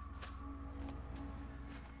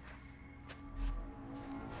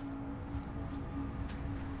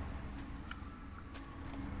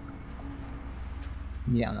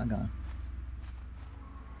 Yeah, I'm not gonna.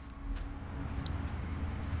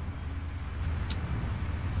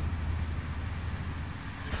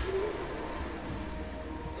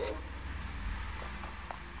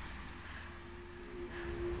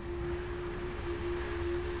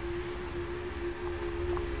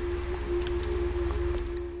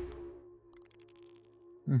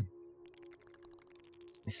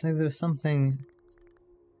 It's like there's something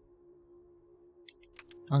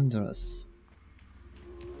under us.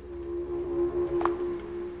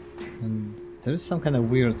 And there's some kind of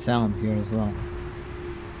weird sound here as well.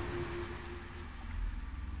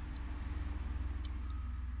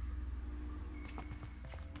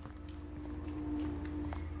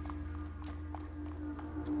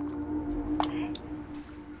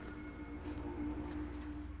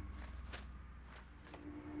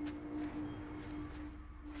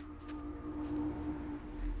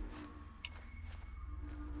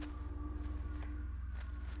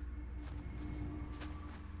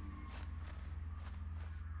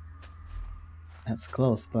 That's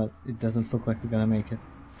close, but it doesn't look like we're gonna make it.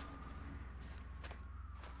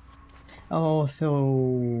 Oh,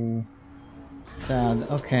 so sad.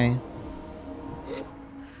 Okay.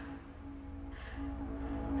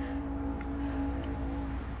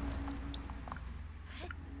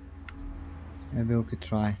 Maybe we could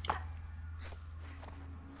try.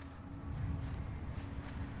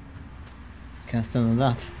 Can't stand on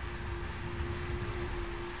that.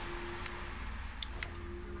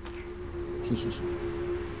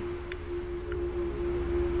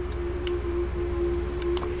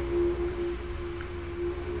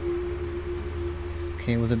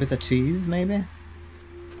 Okay, it was a bit of cheese, maybe?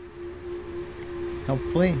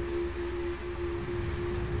 Hopefully.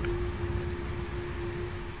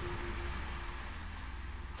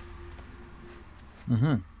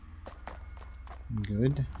 Mm-hmm.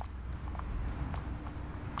 Good.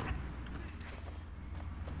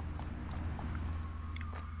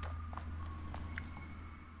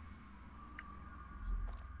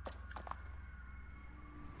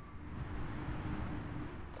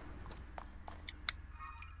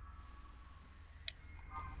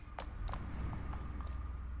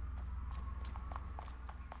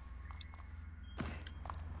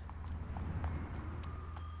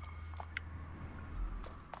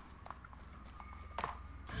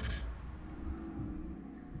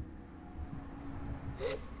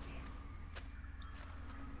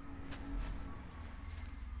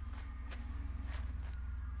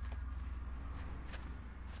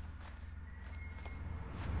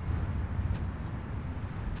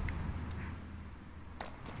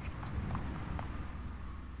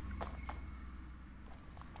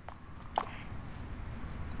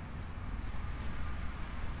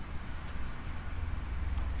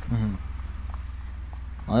 Mm-hmm.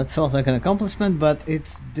 Well, that felt like an accomplishment, but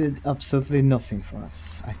it did absolutely nothing for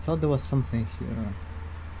us. I thought there was something here.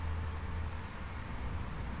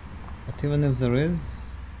 But even if there is,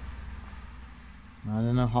 I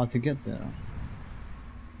don't know how to get there.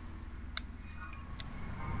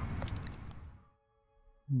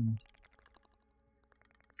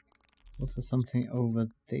 Also something over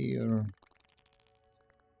there.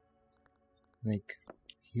 Like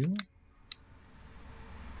here?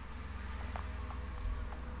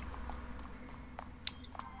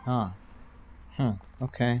 Ah.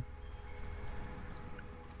 Okay.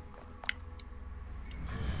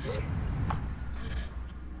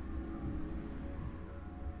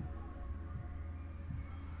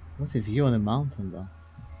 What's a view on the mountain though?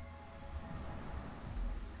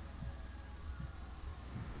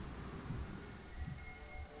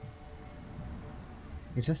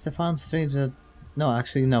 It's just I found strange that... No,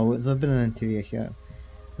 actually no, there's been an interior here.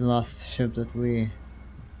 The last ship that we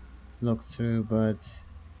looked through, but...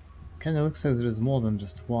 Kinda looks like there's more than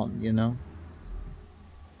just one, you know?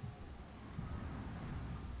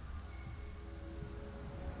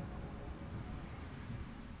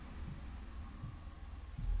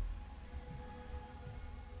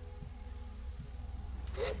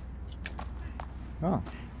 Oh.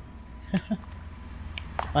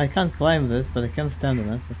 I can't climb this, but I can stand on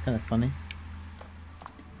it. That's kind of funny.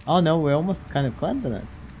 Oh no, we almost kind of climbed on it.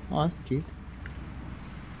 Oh, that's cute.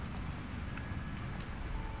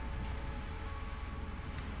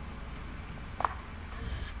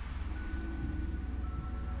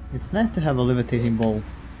 It's nice to have a levitating ball.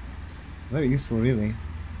 Very useful, really.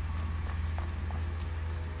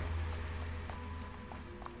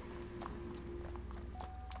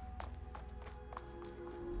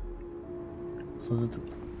 So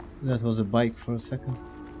that was a bike for a second.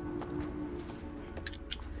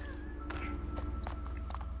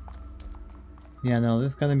 Yeah, no,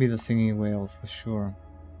 this is gonna be the singing whales for sure.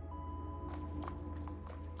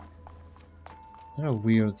 There are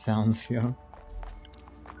weird sounds here.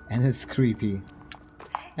 And it's creepy.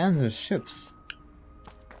 And there's ships.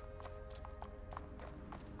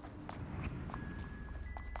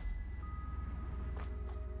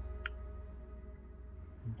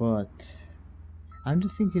 But I'm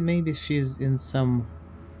just thinking maybe she's in some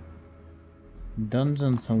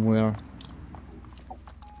dungeon somewhere.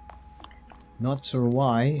 Not sure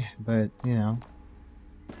why, but you know,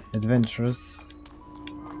 adventurous.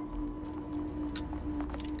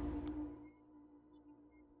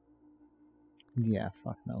 Yeah,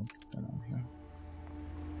 fuck knows what's going on here.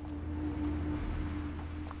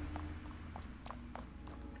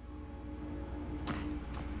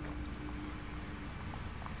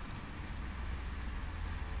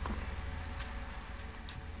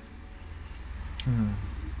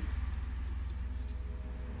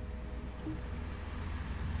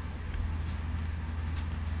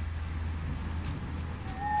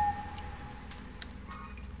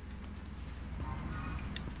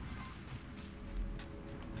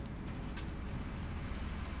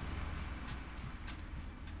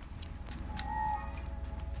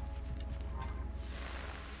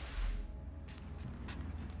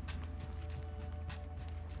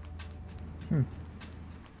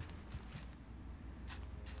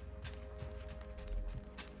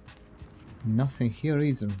 Nothing here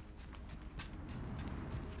either.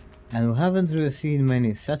 And we haven't really seen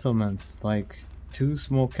many settlements, like 2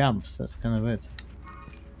 small camps, that's kind of it.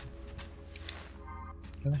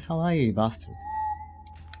 Where the hell are you, bastard?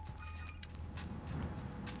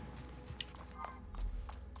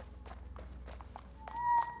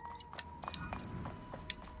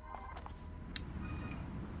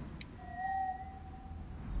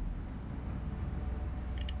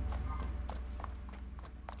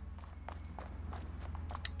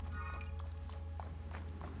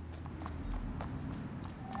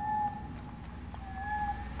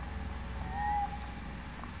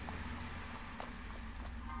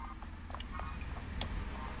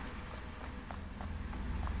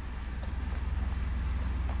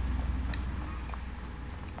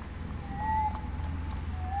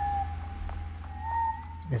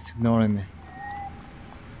 It's ignoring me.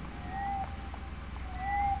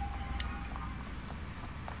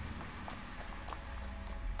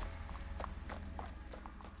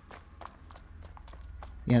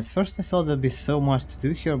 Yeah, at first I thought there'd be so much to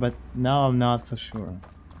do here, but now I'm not so sure.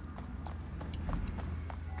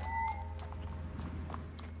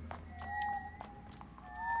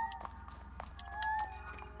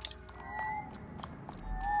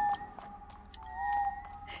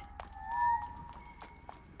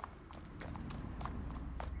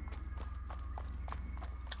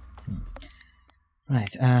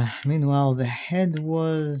 Right, meanwhile the head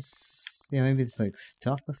was... yeah, maybe it's like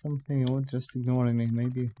stuck or something, or just ignoring me,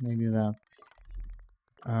 maybe that.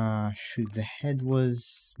 Shoot, the head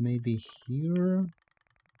was maybe here?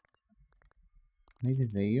 Maybe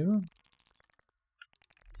there?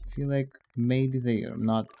 I feel like maybe there, I'm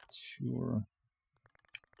not sure.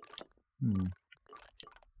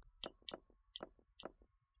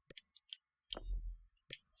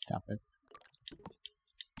 Stop it.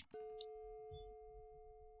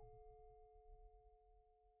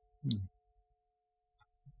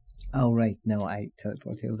 Oh right, no, I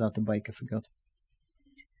teleported without the bike, I forgot.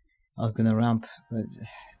 I was gonna ramp, but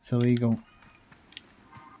it's illegal.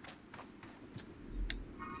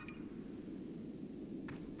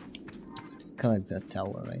 Collect that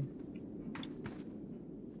tower, right?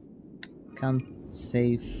 Can't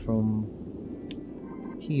save from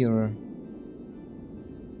here.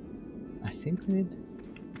 I think we did.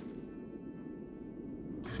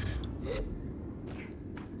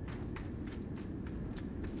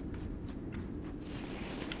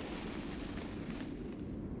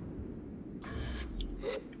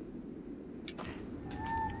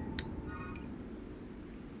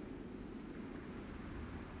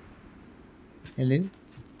 Hello?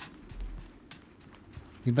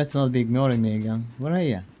 You better not be ignoring me again. Where are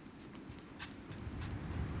you?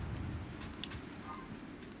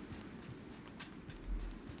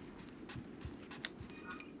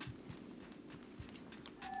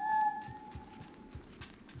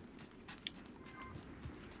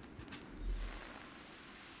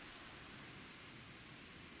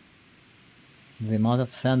 The amount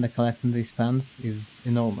of sand I collect in these pans is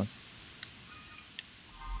enormous.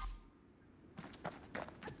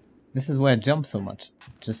 This is why I jump so much,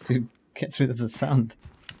 just to get rid of the sand.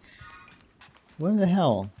 Where the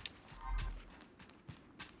hell?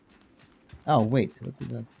 Oh wait, what did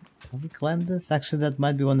that... have we climbed this? Actually that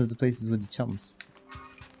might be one of the places with the chumps.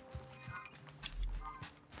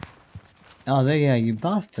 Oh there, yeah, you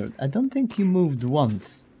bastard. I don't think you moved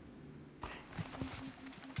once.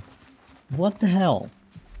 What the hell?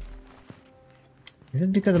 Is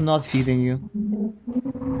it because I'm not feeding you?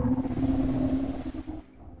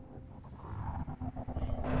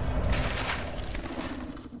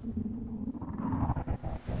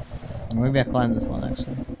 Maybe I climbed this one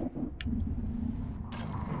actually.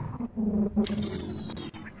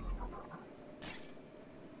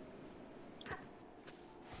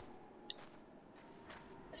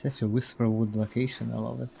 It's such a Whisperwood location, I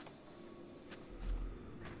love it.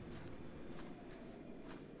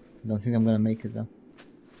 I don't think I'm gonna make it though.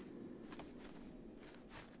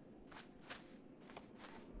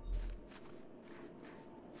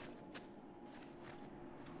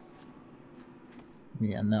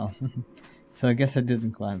 Yeah, no. So I guess I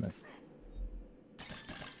didn't climb it.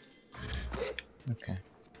 Okay.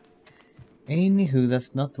 Anywho,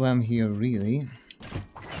 that's not why I'm here really.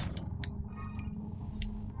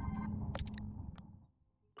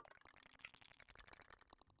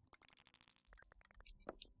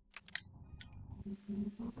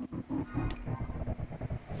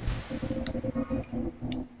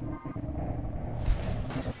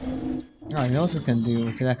 Oh, you know what we can do?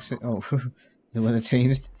 We can actually... oh, the weather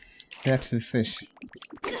changed. We can actually fish.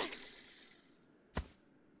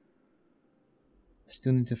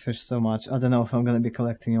 Still need to fish so much. I don't know if I'm gonna be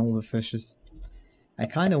collecting all the fishes. I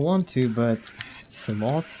kinda want to, but it's a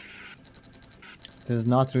lot. There's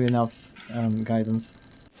not really enough guidance.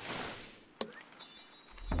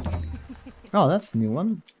 Oh, that's a new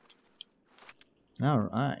one.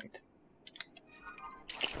 Alright.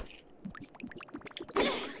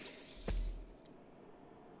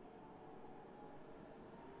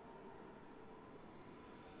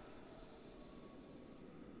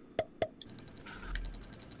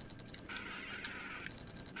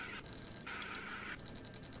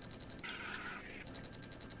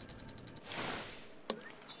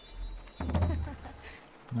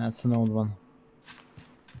 That's an old one.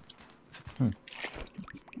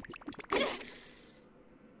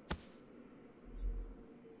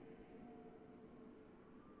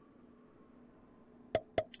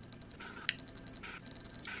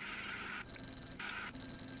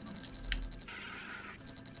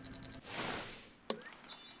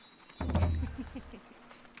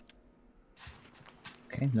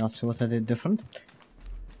 Okay, not sure what I did different.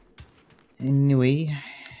 Anyway.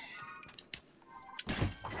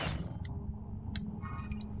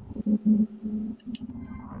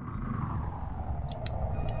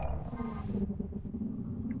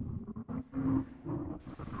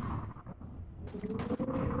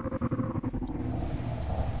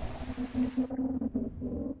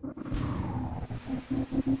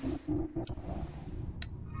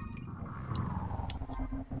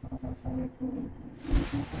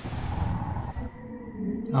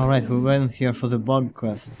 Alright, we went here for the bug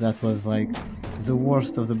quest. That was like the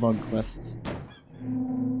worst of the bug quests.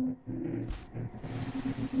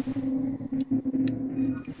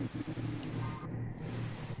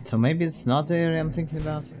 So maybe it's not the area I'm thinking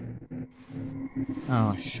about?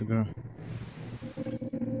 Oh, sugar.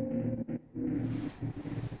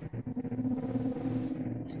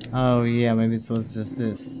 Oh yeah, maybe it was just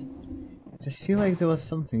this. I just feel like there was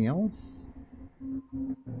something else.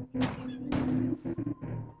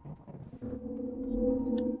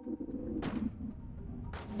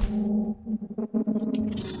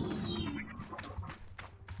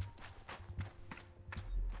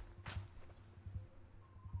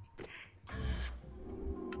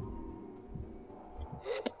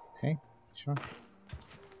 Okay, sure.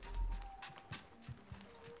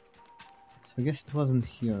 So I guess it wasn't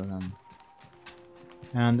here then.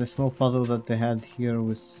 And the small puzzle that they had here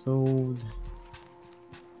was solved.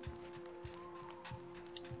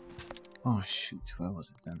 Oh shoot, where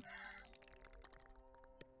was it then?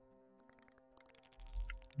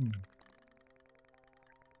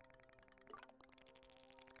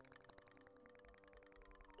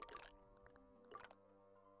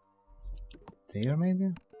 There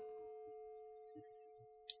maybe?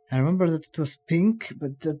 I remember that it was pink,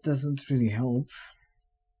 but that doesn't really help.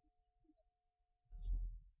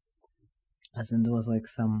 As in there was like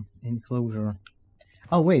some enclosure.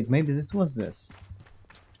 Oh wait, maybe this was this.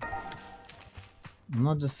 I'm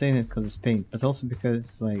not just saying it because it's pink, but also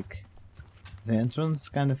because like the entrance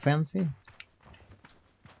kind of fancy.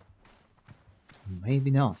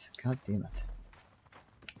 Maybe not. God damn it.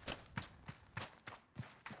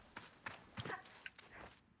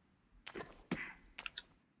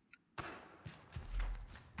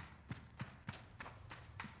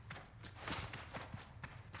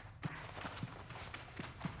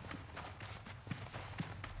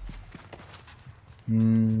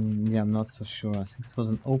 Yeah, I'm not so sure. I think it was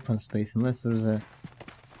an open space, unless there's an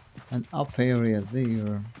up area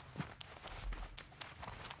there.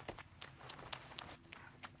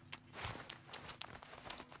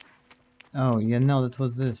 Oh, yeah, no, that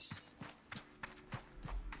was this.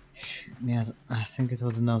 Yeah, I think it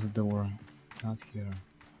was another door. Not here.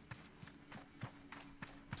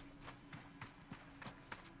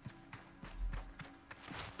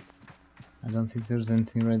 I don't think there's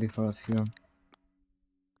anything ready for us here.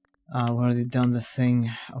 We already done the thing.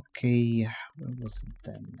 Okay, where was it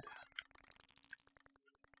then?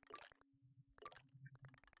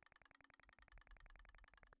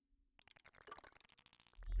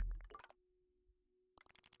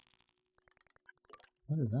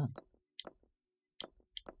 What is that?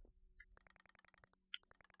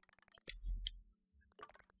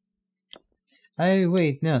 Hey,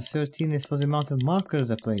 wait, no, 13 is for the amount of markers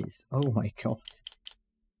I place. Oh my god.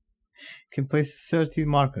 Can place 13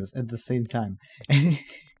 markers at the same time. I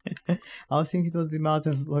was thinking it was the amount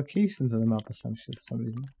of locations on the map or some shit for some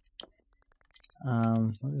reason.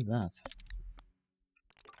 What is that?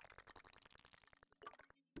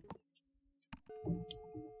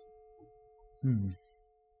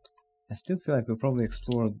 I still feel like we'll probably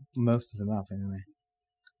explore most of the map anyway.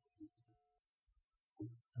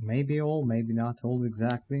 Maybe all, maybe not all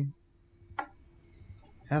exactly.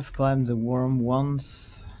 Have climbed the worm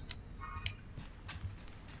once.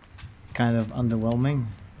 Kind of underwhelming.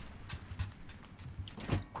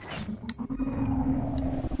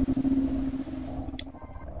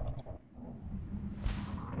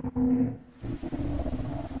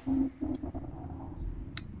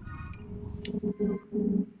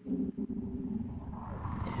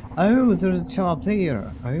 Oh, there's a chum up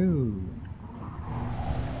there. Oh.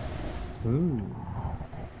 Ooh.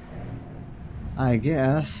 I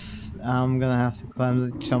guess I'm gonna have to climb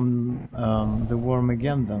the chum, the worm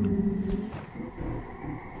again then.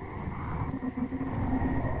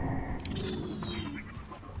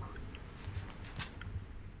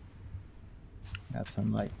 That's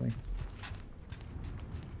unlikely.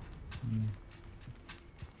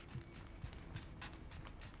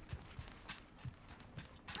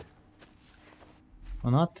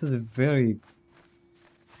 Well, not to the very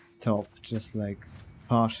top, just like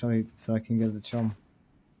partially so I can get the chum.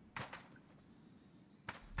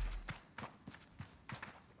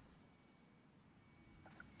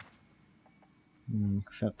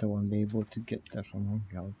 except I won't be able to get there from home.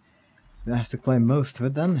 God. I have to climb most of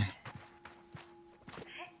it then.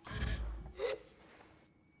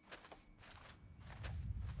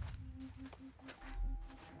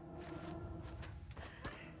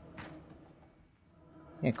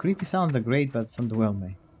 Yeah, creepy sounds are great, but it's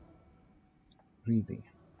underwhelming. Really.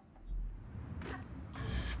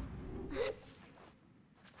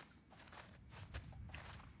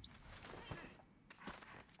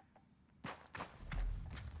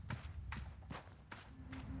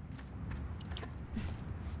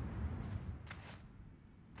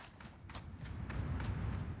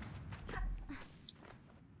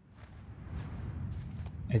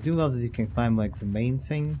 I do love that you can climb like the main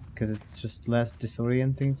thing, because it's just less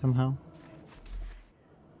disorienting somehow.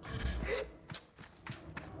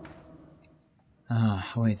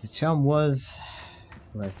 Ah, wait, the charm was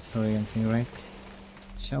less disorienting, right?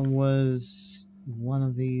 Charm was one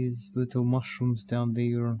of these little mushrooms down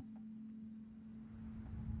there.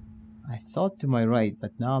 I thought to my right,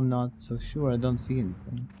 but now I'm not so sure. I don't see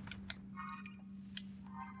anything.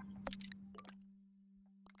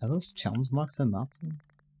 Are those charms marked on the map then?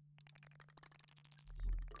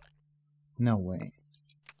 No way.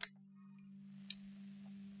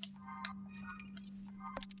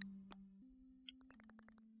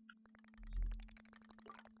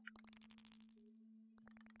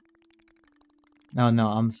 No, no,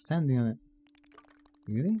 I'm standing on it.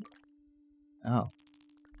 Really? Oh.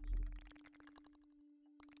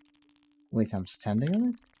 Wait, I'm standing on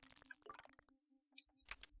it?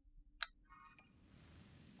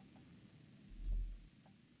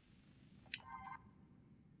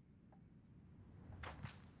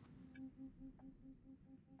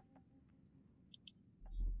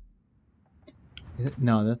 Is it?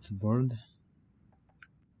 No, that's a bird.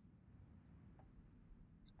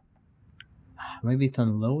 Maybe it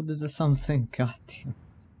unloaded or something? God damn.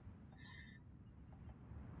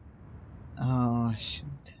 Oh, shit.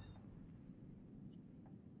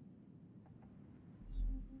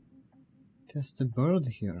 Just a bird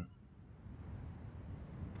here.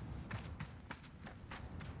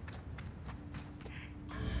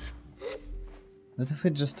 What if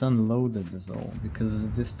it just unloaded us all because of the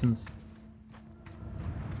distance?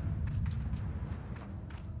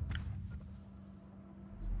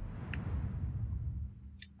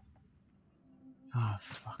 Ah,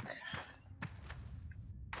 fuck.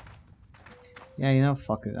 Yeah, you know,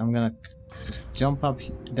 fuck it. I'm gonna just jump up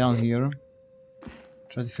down here.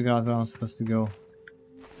 Try to figure out where I'm supposed to go.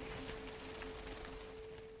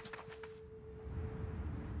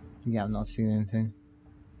 Yeah, I'm not seeing anything.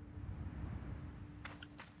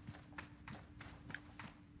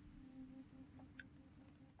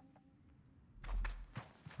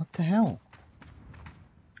 What the hell?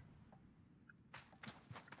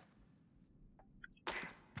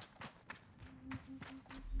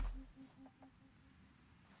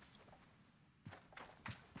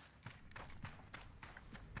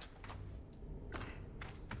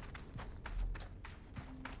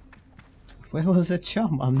 Where was the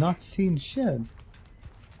chum? I'm not seeing shit.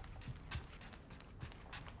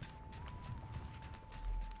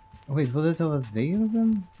 Wait, was it over there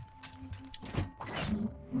then?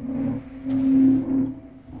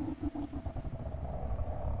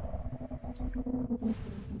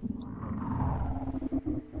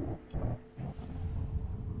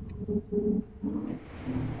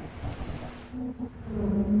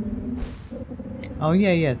 Oh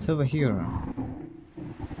yeah, yeah, it's over here.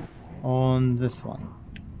 On this one.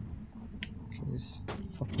 Okay, just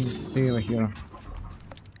fucking stay over here.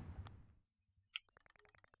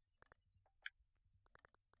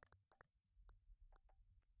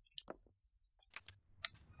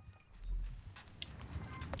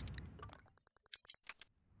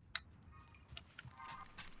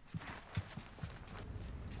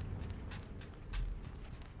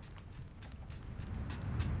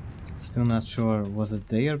 Still not sure, was it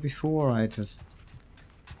there before?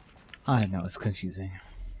 I don't know, it's confusing.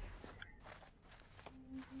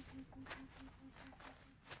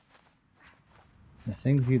 The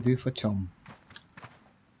things you do for chum.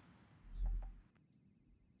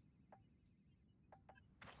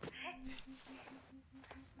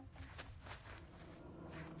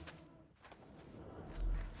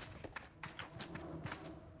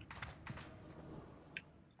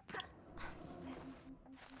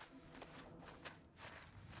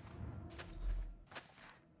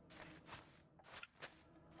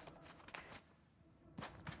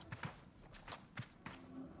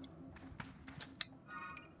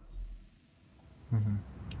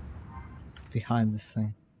 Behind this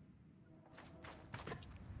thing.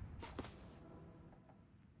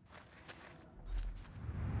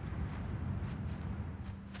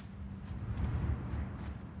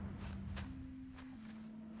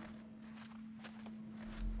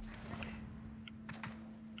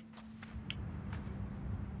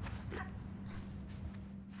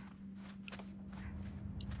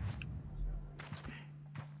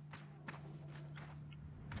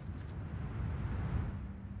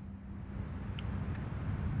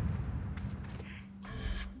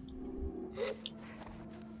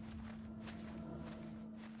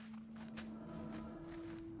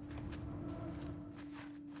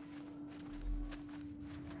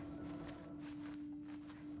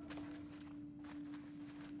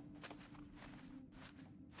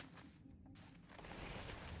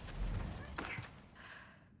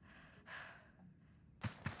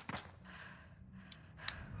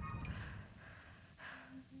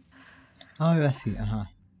 Oh, I see.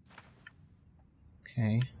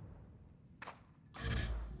 Okay.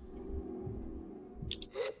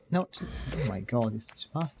 No, oh my god, he's such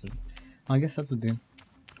a bastard. I guess that would do.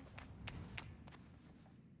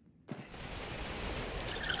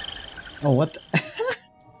 Oh, what the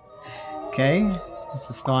Okay, this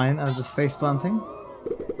is fine. I'm just face planting.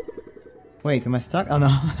 Wait, am I stuck? Oh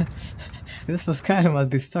no. This was Skyrim, I'd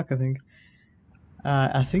be stuck, I think.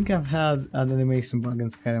 I think I've had an animation bug in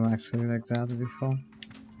Skyrim actually like that before.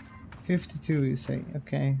 52 you say,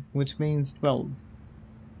 okay. Which means 12.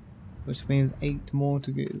 Which means 8 more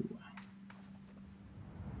to go.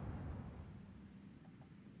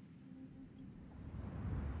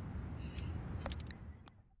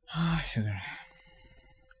 Ah, sugar.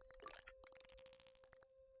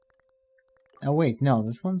 Oh wait, no,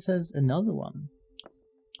 this one says another one.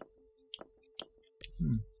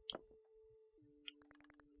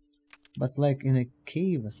 But like in a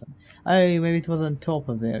cave or something. Oh, maybe it was on top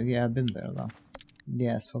of there. Yeah, I've been there though.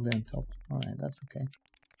 Yeah, it's probably on top. Alright, that's okay.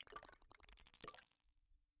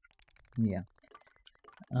 Yeah.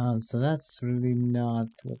 So that's really not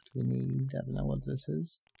what we need. I don't know what this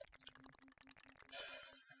is.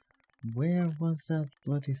 Where was that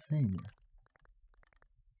bloody thing?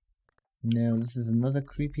 No, this is another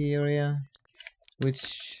creepy area.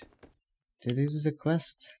 Which... Did I do the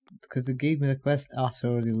quest? Because it gave me the quest after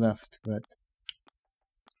I already left, but...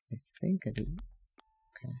 I think I did.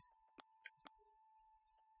 Okay.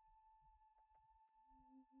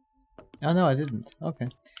 Oh no, I didn't. Okay.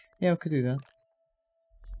 Yeah, we could do that.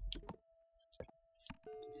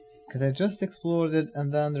 Because I just explored it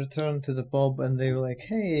and then returned to the pub and they were like,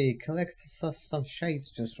 hey, collect some shite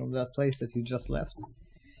just from that place that you just left.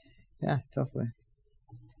 Yeah, totally.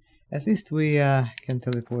 At least we can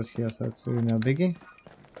teleport here, so it's really no biggie.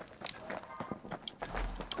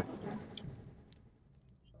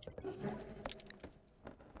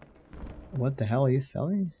 What the hell are you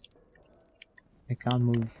selling? I can't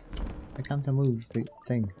move. I can't move the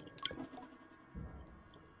thing.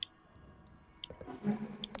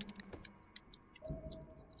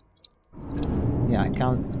 Yeah, I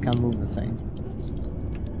can't move the thing.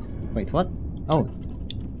 Wait, what? Oh.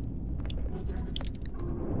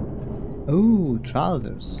 Oh,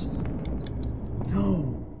 trousers.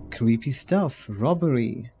 Oh, creepy stuff.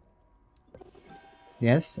 Robbery.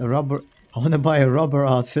 Yes, a robber. I want to buy a robber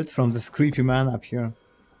outfit from this creepy man up here.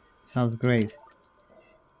 Sounds great.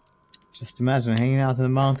 Just imagine hanging out in the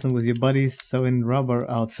mountain with your buddies sewing rubber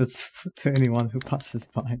outfits to anyone who passes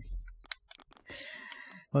by.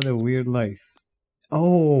 What a weird life.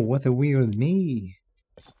 Oh, what a weird me.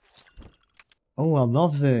 Oh, I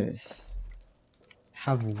love this.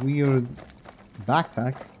 Have a weird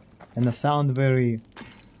backpack and a sound very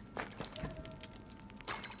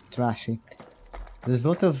trashy. There's a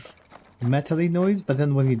lot of metally noise, but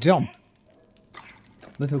then when you jump,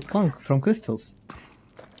 little clunk from crystals.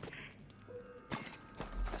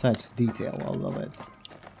 Such detail, I love it.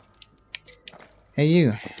 Hey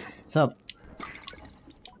you, what's up?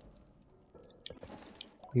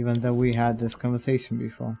 Even though we had this conversation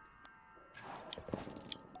before.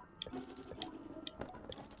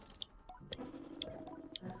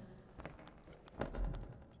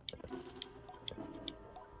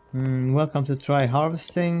 Welcome to try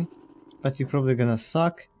harvesting, but you're probably gonna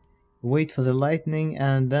suck. Wait for the lightning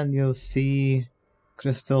and then you'll see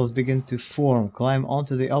crystals begin to form. Climb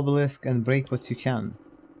onto the obelisk and break what you can.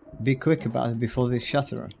 Be quick about it before they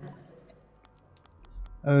shatter.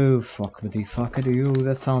 Oh, fuckity fuckity,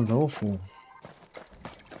 that sounds awful.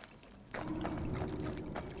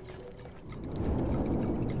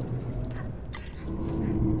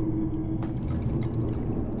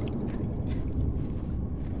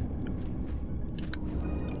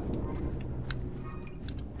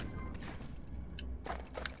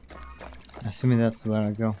 Assuming that's where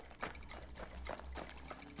I go.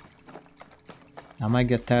 I might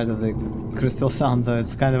get tired of the crystal sound though,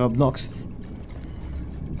 it's kind of obnoxious.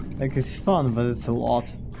 Like it's fun, but it's a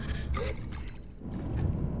lot.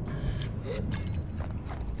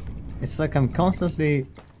 It's like I'm constantly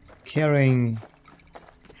carrying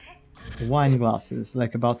wine glasses,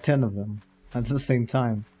 like about 10 of them, at the same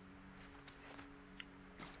time.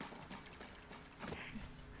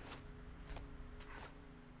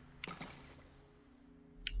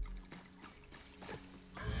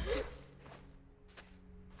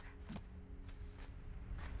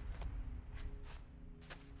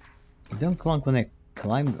 Don't clunk when I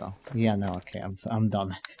climb though. Yeah, no, okay, I'm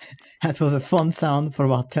done. That was a fun sound for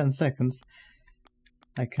about 10 seconds.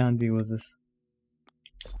 I can't deal with this.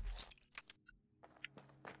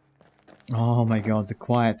 Oh my god, the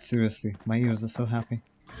quiet, seriously. My ears are so happy.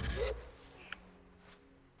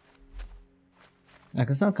 Like,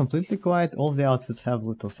 it's not completely quiet, all the outfits have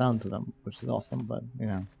little sound to them, which is awesome, but, you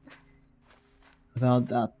know. Without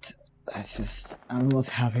that, that's just... I'm a lot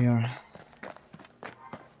happier.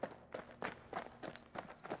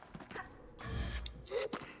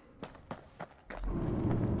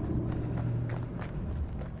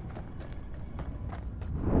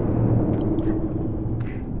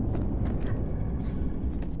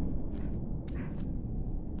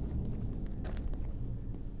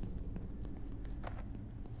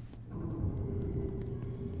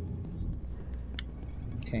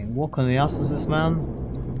 Okay, walk on the ass of this man,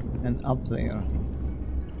 and up there.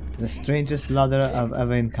 The strangest ladder I've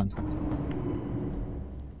ever encountered.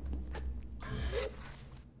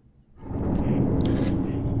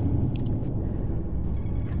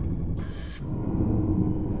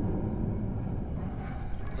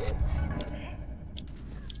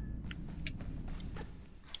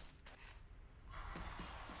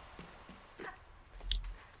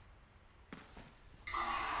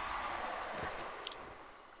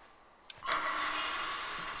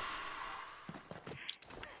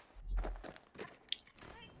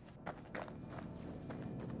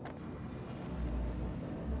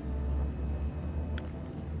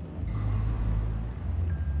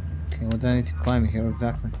 Okay, what do I need to climb here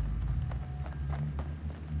exactly?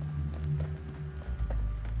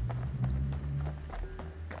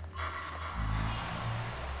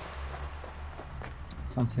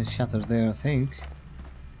 Something shattered there, I think.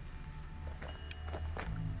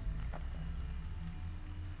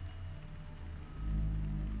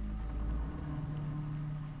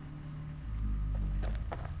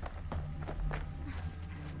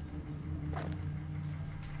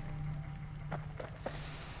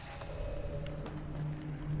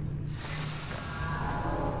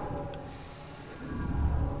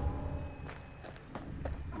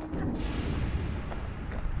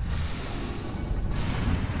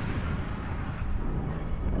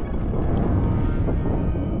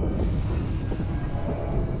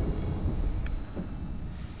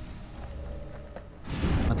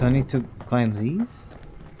 Do I need to climb these?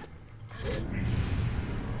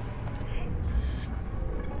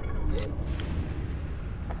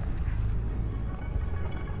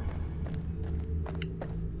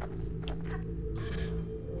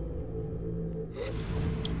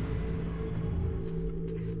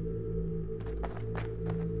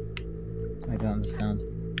 I don't understand.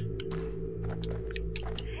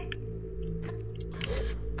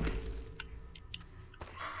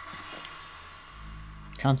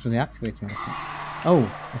 Can't really activate anything. Oh,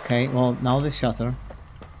 okay, well now they shutter.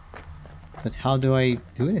 But how do I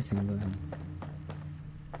do anything with them?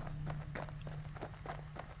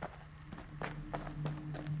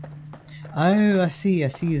 Oh, I see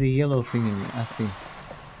the yellow thingy, I see.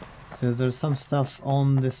 So there's some stuff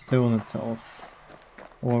on the stone itself.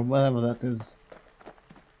 Or whatever that is.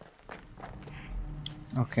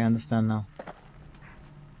 Okay, I understand now.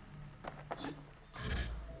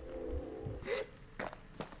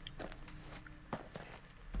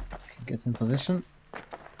 Get in position.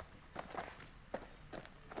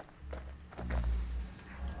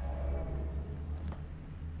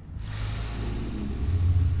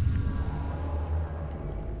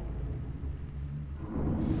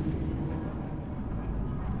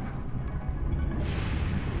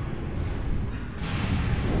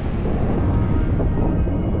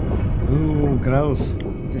 Ooh, gross.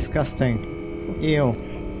 Disgusting. Ew.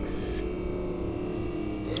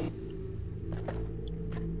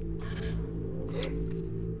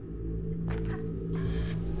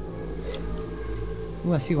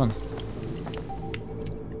 Ooh, I see one.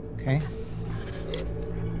 Okay.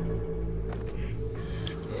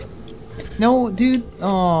 No, dude.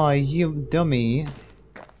 Oh, you dummy.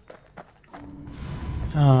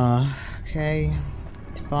 Okay.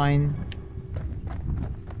 It's fine.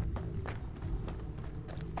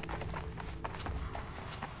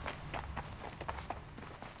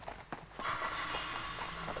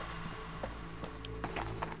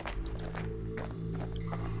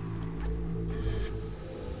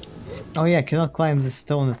 Oh yeah, cannot climb the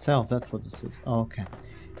stone itself, that's what this is. Oh, okay.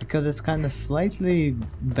 Because it's kind of slightly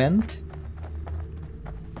bent.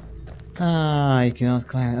 Ah, you cannot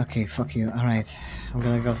climb. Okay, fuck you. Alright, I'm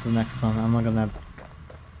gonna go to the next one. I'm not gonna...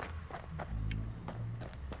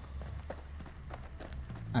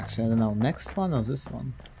 Actually, I don't know. Next one or this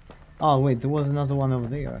one? Oh wait, there was another one over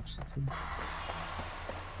there actually too.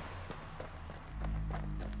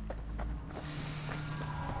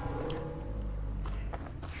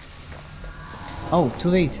 Oh, too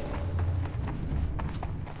late.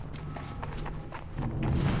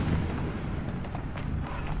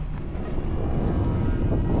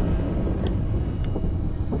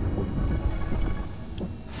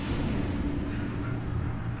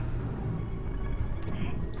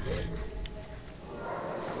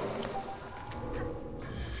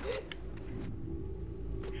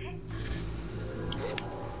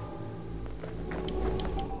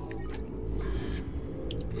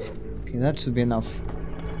 that should be enough.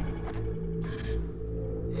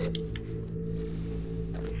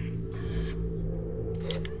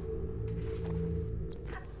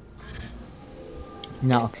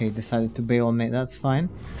 No, okay, decided to bail on me, that's fine.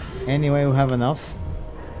 Anyway, we have enough.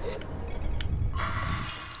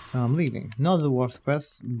 So I'm leaving. Not the worst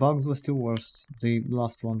quest. Bugs was still worse. The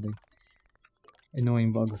last one, the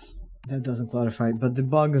annoying bugs. That doesn't clarify it, but the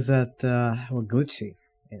bugs that were glitchy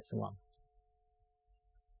is one.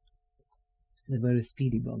 The very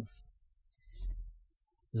speedy bugs.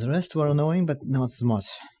 The rest were annoying, but not as much.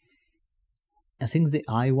 I think the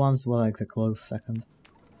eye ones were like the close second.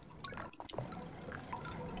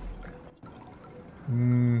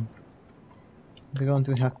 They're going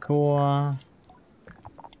to Hakoa.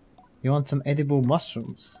 You want some edible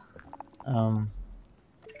mushrooms?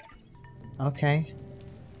 Okay.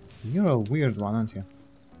 You're a weird one, aren't you?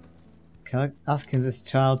 Asking this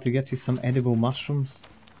child to get you some edible mushrooms?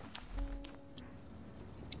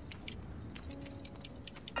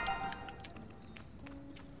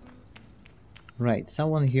 Right,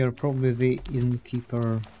 someone here, probably the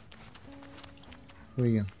innkeeper. Who are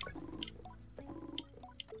you?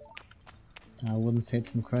 I wouldn't say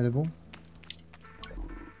it's incredible.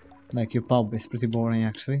 Like, your pub is pretty boring,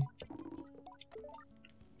 actually.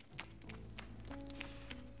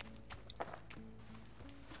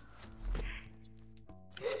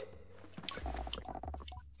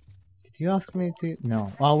 Did you ask me to...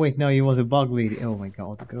 No. Oh, wait, no, he was a bug lady. Oh my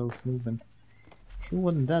god, the gross movement. Who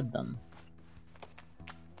wasn't that done?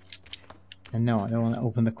 And no, I don't want to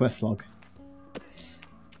open the quest log.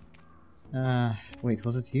 Wait,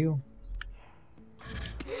 was it you?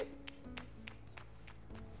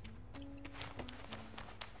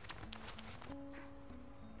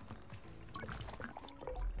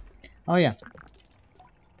 Oh yeah.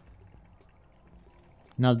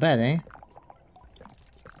 Not bad, eh?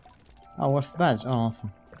 Oh, what's the badge? Oh,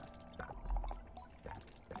 awesome.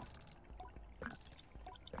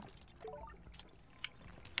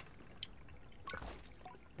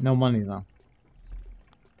 No money though.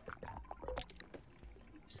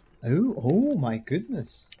 Oh my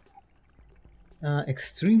goodness.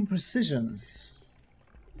 Extreme precision.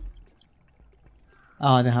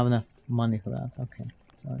 Oh, I don't have enough money for that. Okay,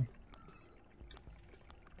 sorry.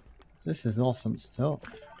 This is awesome stuff.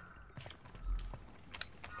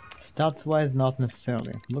 Stats wise, not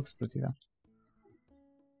necessarily. Looks pretty though.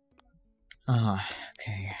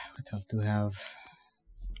 Okay. What else do we have?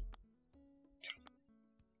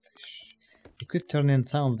 Fish. We could turn in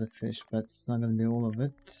some of the fish, but it's not gonna be all of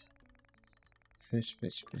it. Fish,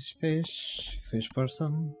 fish, fish, fish. Fish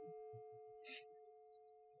person.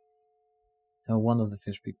 Oh, one of the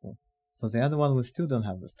fish people. For the other one, we still don't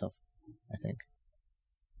have the stuff, I think.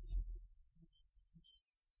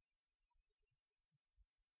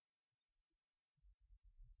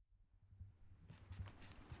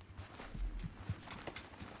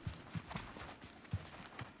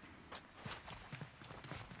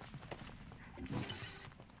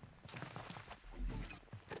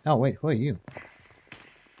 Oh wait, who are you?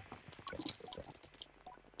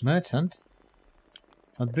 Merchant?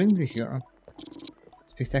 What brings you here?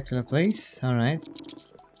 Spectacular place, alright.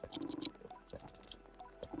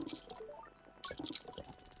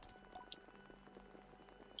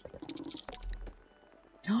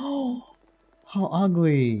 Oh, how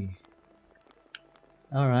ugly!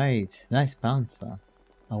 Alright, nice pants though.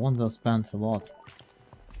 I want those pants a lot.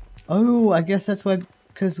 Oh, I guess that's why,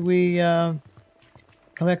 because we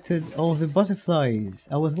collected all the butterflies.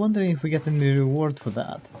 I was wondering if we get any reward for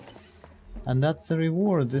that. And that's the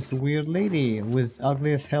reward, this weird lady with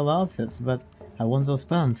ugly as hell outfits, but I want those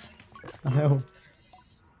pants. Oh.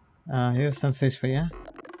 Here's some fish for you.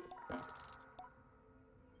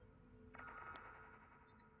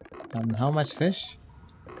 And how much fish?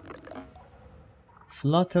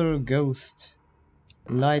 Flutter ghost,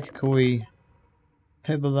 light koi,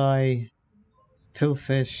 pebble eye,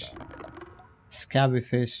 pillfish, scabby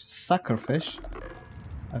fish, sucker fish.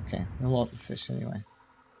 Okay, a lot of fish anyway.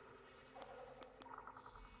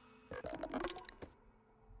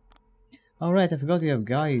 Alright, I forgot you have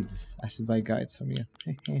guides. I should buy guides from you.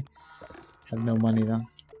 Have no money though.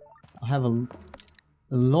 I have a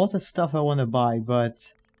lot of stuff I want to buy,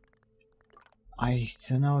 but I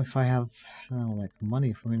don't know if I have like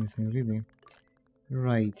money for anything really.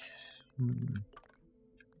 Right.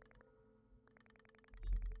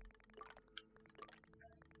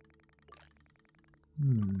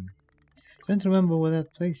 Trying to remember what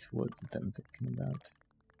that place was that I'm thinking about.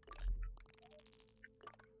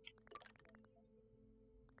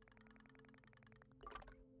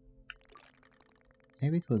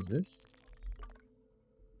 Maybe it was this?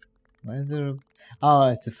 Why is there? Oh,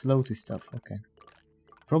 it's a floaty stuff. Okay,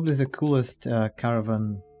 probably the coolest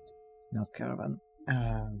caravan, not caravan,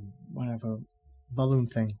 whatever, balloon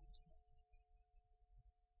thing.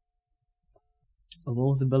 Of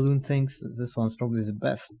all the balloon things, this one's probably the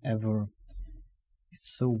best ever. It's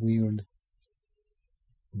so weird.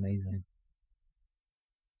 Amazing.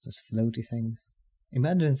 Those floaty things.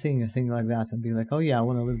 Imagine seeing a thing like that and being like, oh yeah, I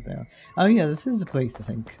want to live there. Oh yeah, this is a place, I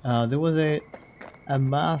think. There was a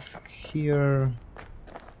mask here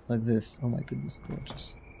like this. Oh my goodness,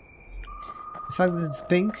 gorgeous. The fact that it's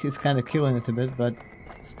pink is kind of killing it a bit, but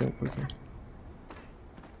still pretty.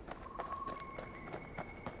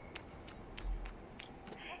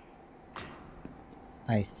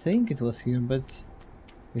 I think it was here, but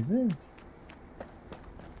is it?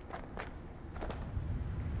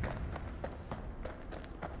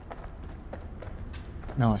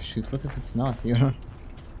 No, shoot, what if it's not here?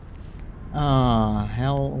 Ah,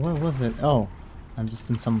 hell, where was it? Oh, I'm just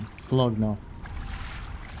in some slug now.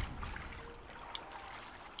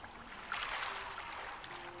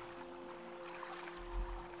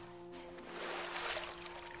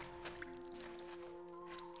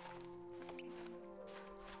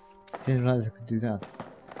 Didn't realize I could do that.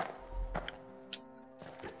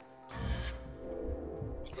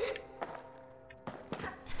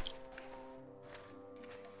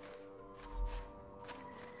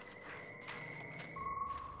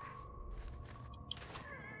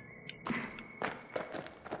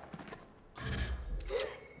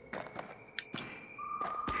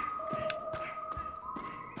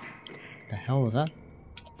 The hell was that?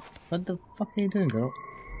 What the fuck are you doing, girl?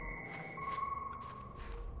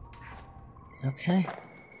 Okay.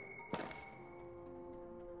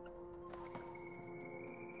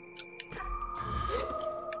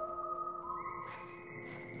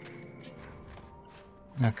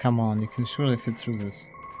 Now come on, you can surely fit through this.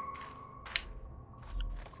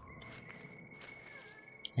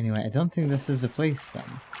 Anyway, I don't think this is the place then.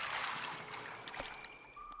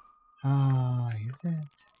 Ah, is it?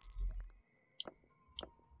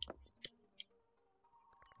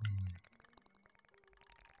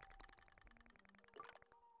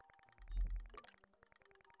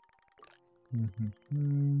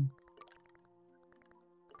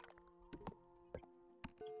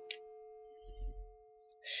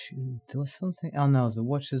 Shoot, there was something. Oh no, the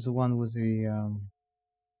watch is the one with the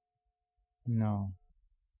no.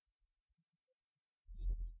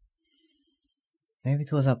 Maybe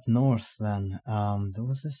it was up north then. There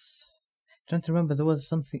was this. I'm trying to remember, there was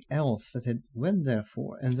something else that it went there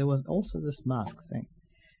for, and there was also this mask thing.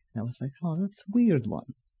 And I was like, oh, that's a weird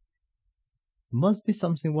one. Must be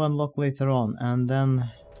something we'll unlock later on, and then,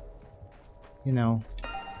 you know,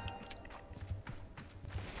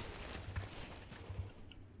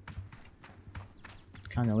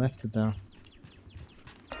 kind of left it there.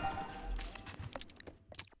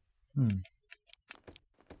 Because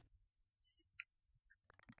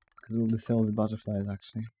we'll sell the butterflies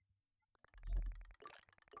actually.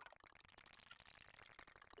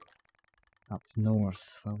 Up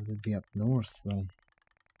north. Why would it be up north though?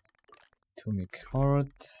 Atomic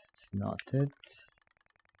heart. It's not it.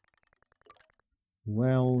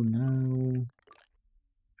 Well, no.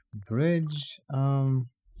 Bridge.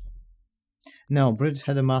 No, bridge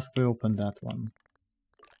had a mask. We opened that one.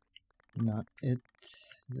 Not it.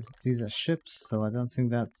 These are ships, so I don't think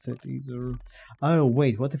that's it either. Oh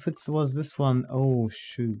wait, what if it was this one? Oh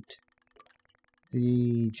shoot.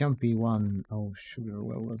 The jumpy one. Oh sugar,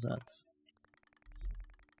 where was that?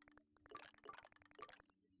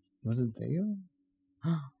 Was it there?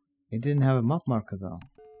 It didn't have a map marker though.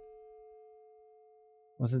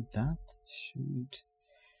 Was it that? Shoot.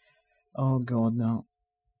 Oh god, no.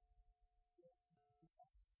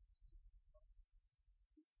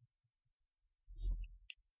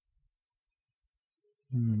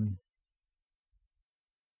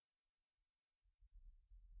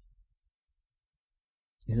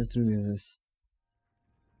 Is it really this?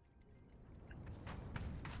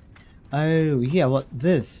 Oh yeah, what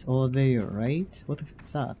this? Or there, right? What if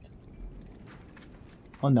it's that?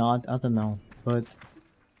 Oh no, I don't know, but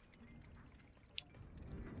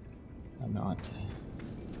I'm not.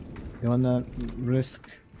 You wanna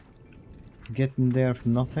risk getting there for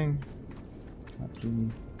nothing? Not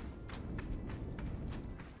really.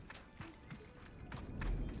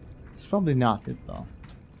 It's probably not it though.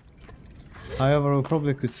 However, we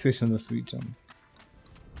probably could fish in this region.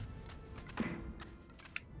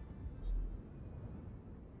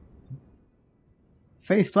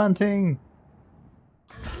 Face planting!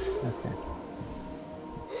 Okay.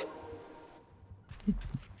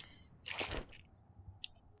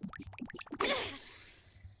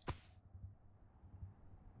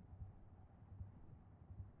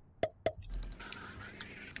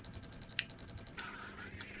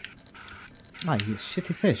 Ah, you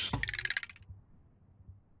shitty fish.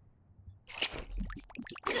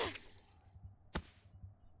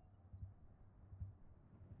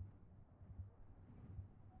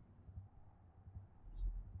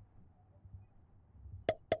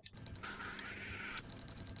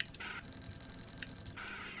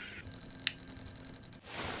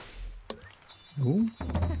 Ooh.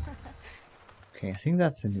 Okay, I think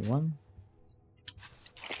that's a new one.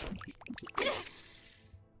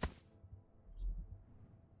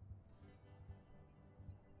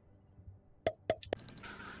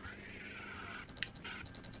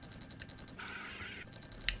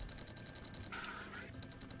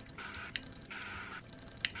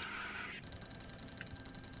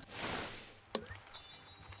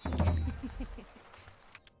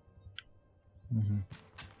 Mm-hmm.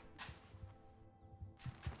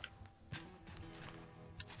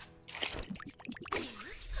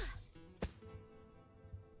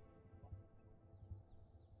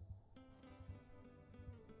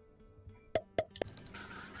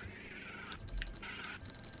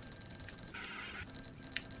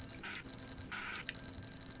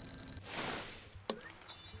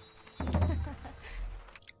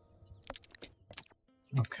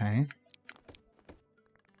 Okay.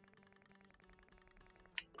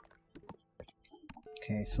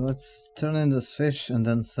 Okay, so let's turn in this fish and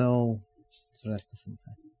then sell the rest of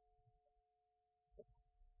something.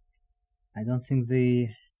 I don't think we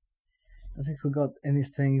got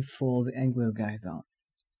anything for the angler guy though.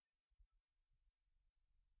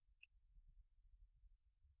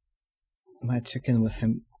 Might check in with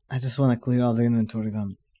him. I just want to clear out the inventory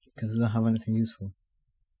then, because we don't have anything useful.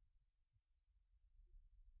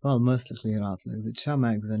 Well, mostly clear out, like the charm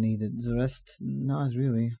eggs I needed. The rest, not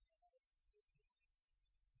really.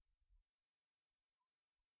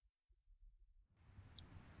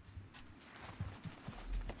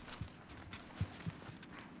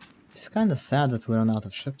 It's kind of sad that we run out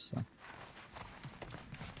of ships though.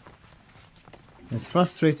 As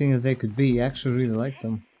frustrating as they could be, I actually really like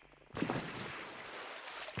them.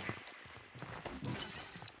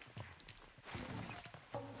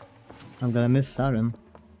 I'm gonna miss Sarin.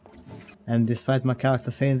 And despite my character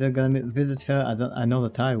saying they're gonna visit her, I know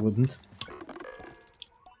that I wouldn't.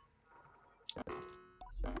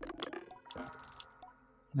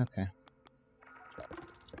 Okay.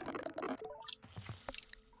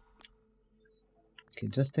 Okay,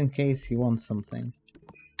 just in case he wants something,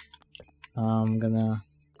 I'm gonna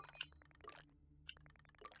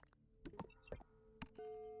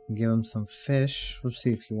give him some fish. We'll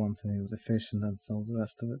see if he wants any of the fish and then sell the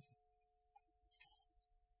rest of it.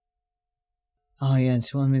 Oh yeah, and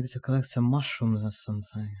she wanted me to collect some mushrooms or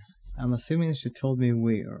something. I'm assuming she told me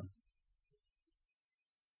where.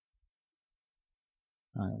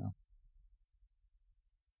 I don't know.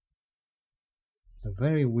 A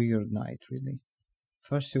very weird night, really.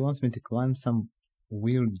 First she wants me to climb some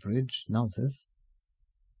weird bridge, now this.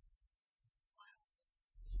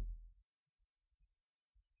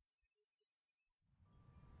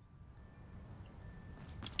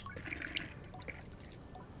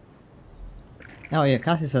 Oh yeah,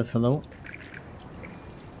 Cassie says hello.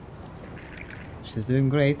 She's doing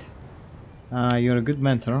great. You're a good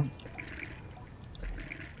mentor.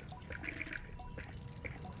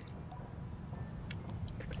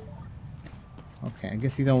 Okay, I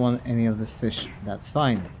guess you don't want any of this fish. That's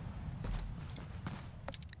fine.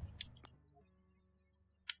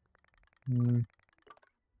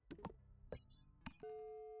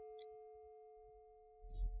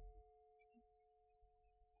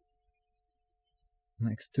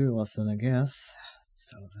 Next to us, then I guess. Let's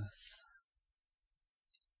sell this.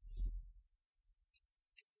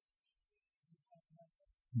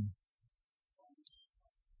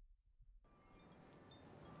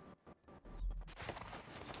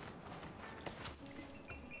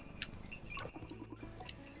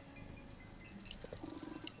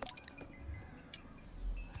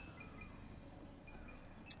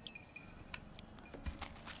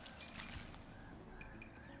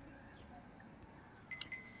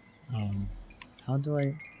 How do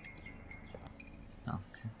I... Oh,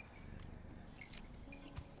 okay.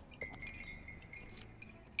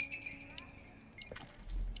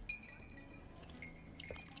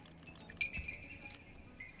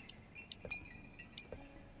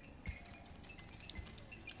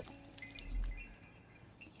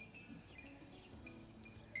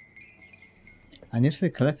 I initially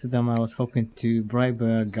collected them, I was hoping to bribe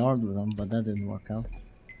a guard with them, but that didn't work out.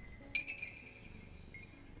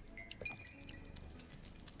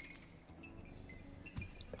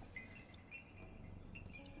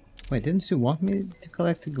 Wait, didn't you want me to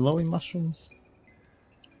collect the glowing mushrooms?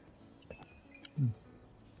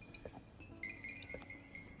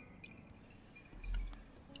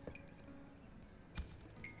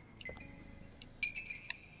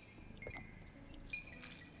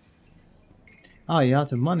 Oh, you're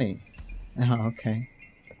out of money. Oh, okay.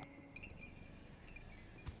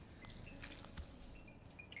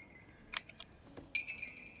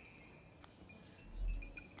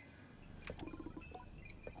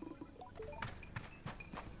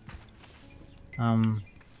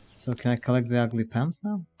 So can I collect the ugly pants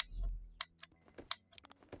now?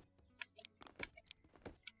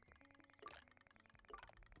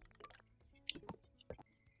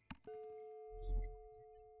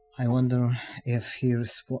 I wonder if he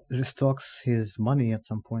restocks his money at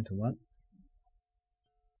some point or what.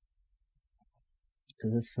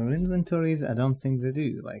 Because as for inventories, I don't think they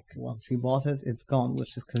do. Like, once you bought it, it's gone,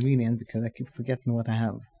 which is convenient because I keep forgetting what I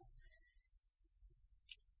have.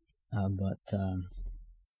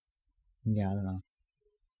 Yeah, I don't know.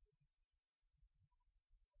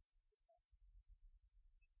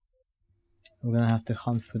 We're gonna have to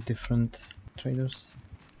hunt for different traders.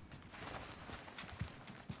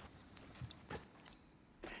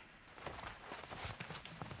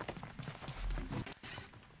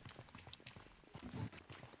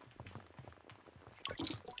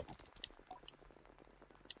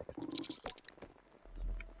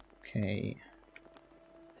 Okay.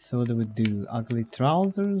 So what do we do? Ugly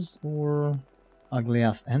trousers or ugly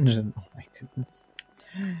ass engine? Oh my goodness.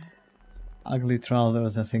 Ugly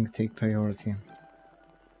trousers, I think, take priority.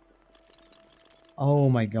 Oh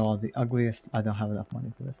my god, the ugliest. I don't have enough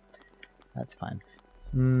money for this. That's fine.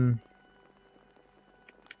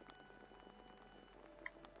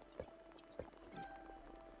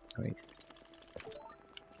 Great.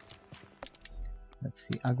 Let's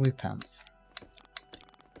see. Ugly pants.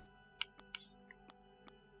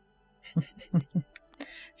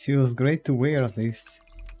 Feels great to wear at least.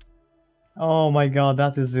 Oh my god,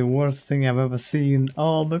 that is the worst thing I've ever seen.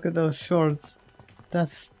 Oh, look at those shorts.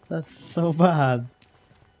 That's so bad.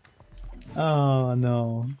 Oh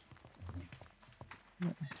no.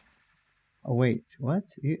 Oh wait, what?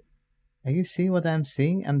 Are you seeing what I'm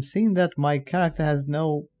seeing? I'm seeing that my character has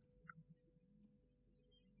no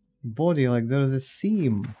body, like there's a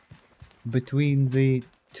seam between the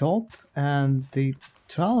top and the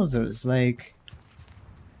trousers, like...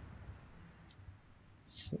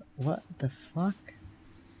 what the fuck?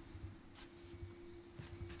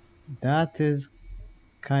 That is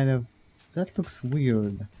kind of... that looks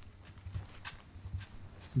weird.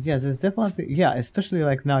 Yeah, there's definitely... yeah, especially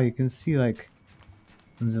like now you can see like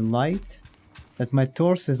in the light that my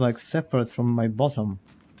torso is like separate from my bottom.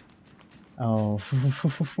 Oh.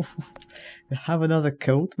 Have another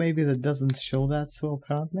coat maybe that doesn't show that so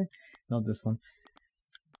apparently? Not this one.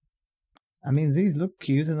 I mean, these look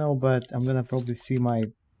cute and all, but I'm gonna probably see my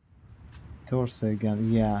torso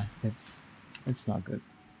again. Yeah, it's not good.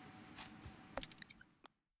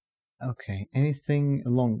 Okay, anything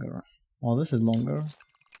longer? Oh, this is longer.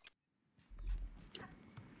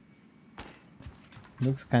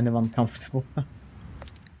 Looks kind of uncomfortable.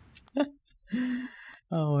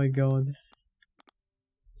 Oh my god.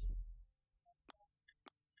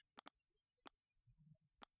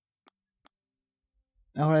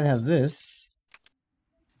 I already have this,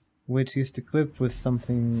 which used to clip with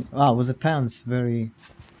something... ah, with the pants very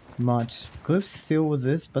much. Clips still with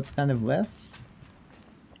this, but kind of less.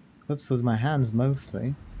 Clips with my hands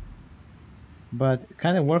mostly. But it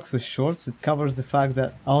kind of works with shorts. It covers the fact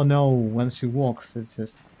that... oh no, when she walks, it's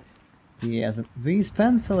just... yeah, these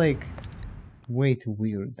pants are like way too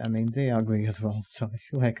weird. I mean, they're ugly as well, so I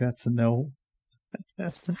feel like that's a no.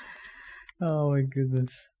 Oh my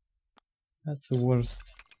goodness. That's the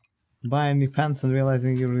worst. Buying new pants and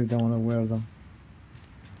realizing you really don't want to wear them.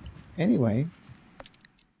 Anyway.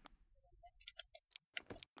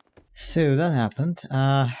 So that happened.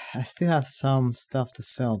 I still have some stuff to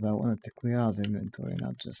sell that I wanted to clear out the inventory,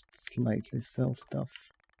 not just slightly sell stuff.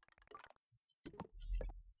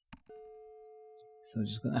 So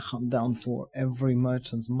just gonna hunt down for every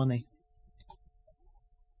merchant's money.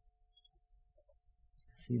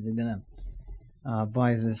 See if they're gonna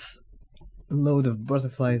buy this load of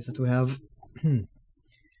butterflies that we have.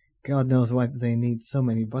 God knows why they need so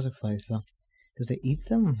many butterflies. So, do they eat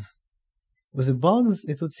them? With the bugs,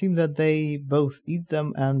 it would seem that they both eat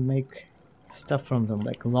them and make stuff from them,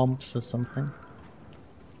 like lumps or something.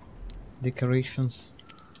 Decorations.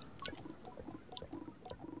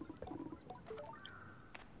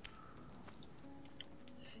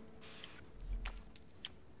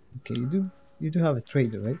 Okay, you do have a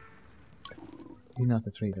trader, right? You're not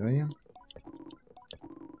a trader, are you?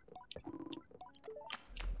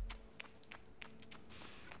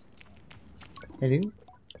 Hello?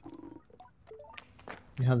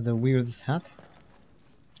 You have the weirdest hat.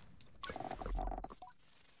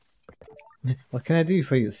 What can I do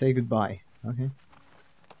for you? Say goodbye. Okay.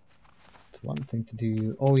 It's one thing to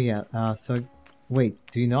do. Oh yeah, so... Wait,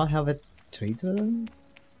 do you not have a trade with them?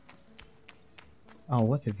 Oh,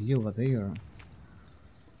 what a view over there.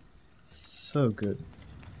 So good.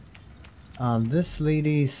 This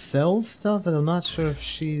lady sells stuff, but I'm not sure if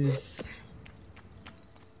she's...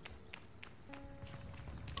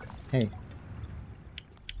 Hey.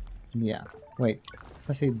 Yeah. Wait. If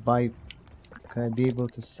I say buy... Can I be able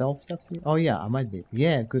to sell stuff to you? Oh yeah, I might be.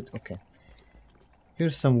 Yeah, good, okay.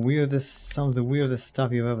 Here's some of the weirdest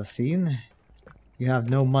stuff you've ever seen. You have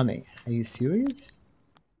no money. Are you serious?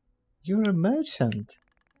 You're a merchant.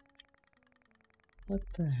 What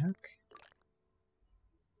the heck?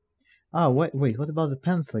 Ah, wait, what about the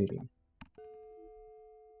pants lady?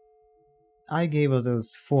 I gave her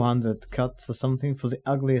those 400 cuts or something for the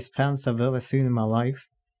ugliest pants I've ever seen in my life.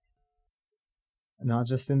 Not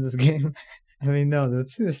just in this game. I mean, no,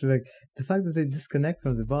 that's seriously, like, the fact that they disconnect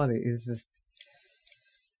from the body is just...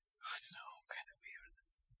 I don't know, kind of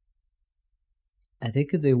weird. I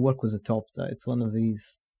think they work with the top, though. It's one of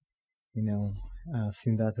these, you know, I've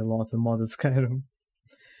seen that a lot in modern Skyrim.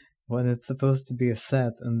 When it's supposed to be a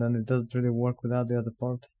set, and then it doesn't really work without the other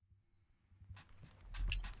part.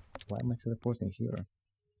 Why am I teleporting here?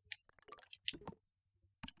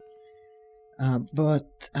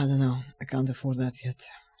 But, I don't know, I can't afford that yet.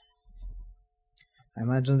 I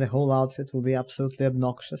imagine the whole outfit will be absolutely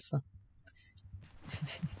obnoxious.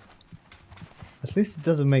 At least it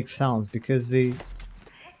doesn't make sounds, because the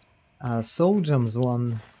soul gems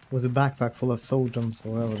one with a backpack full of soul gems,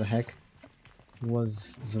 or whatever the heck,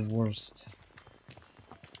 was the worst.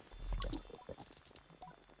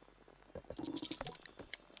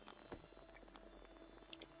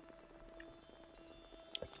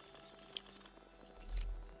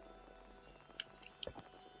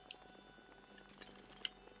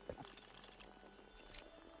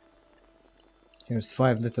 Here's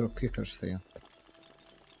 5 little kickers for you.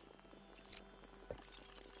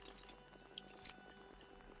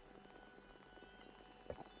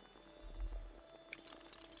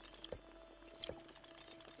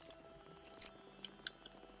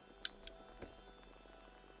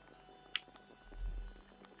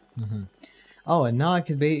 Oh, and now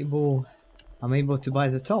I'm able to buy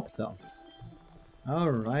the top though.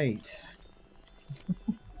 Alright.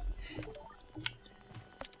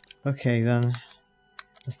 Okay then.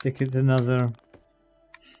 Let's take it another...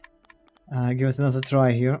 give it another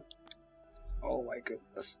try here. Oh my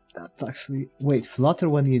goodness. That's actually... Wait, flutter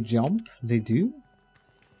when you jump? They do?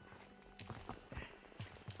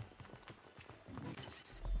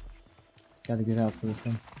 Gotta get out for this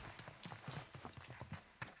one.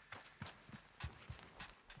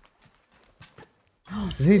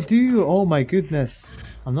 They do! Oh my goodness!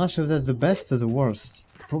 I'm not sure if that's the best or the worst.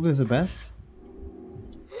 Probably the best.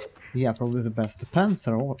 Yeah, probably the best. The pants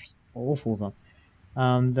are awful though.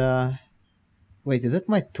 And wait, is it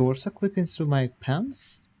my torso clipping through my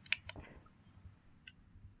pants?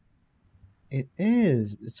 It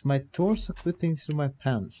is! It's my torso clipping through my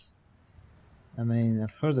pants. I mean,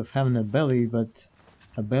 I've heard of having a belly, but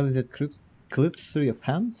a belly that clips through your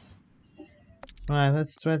pants? Right,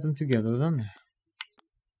 let's try them together then.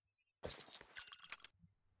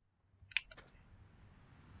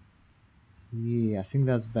 Yeah, I think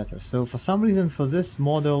that's better. So for some reason, for this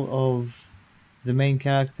model of the main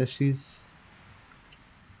character, she's...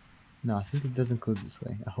 No, I think it doesn't clip this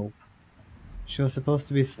way, I hope. She was supposed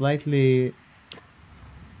to be slightly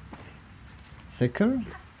thicker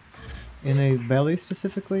in a belly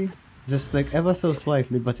specifically. Just like ever so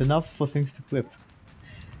slightly, but enough for things to clip.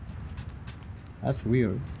 That's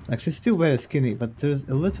weird. Like, she's still very skinny, but there's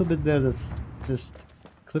a little bit there that's just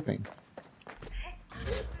clipping.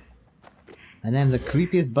 And I'm the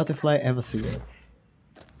creepiest butterfly ever seen.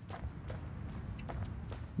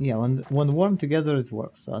 Yeah, when worn together it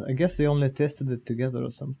works. So I guess they only tested it together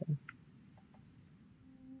or something.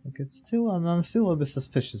 Like, it's still, I'm still a little bit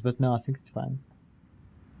suspicious, but no, I think it's fine.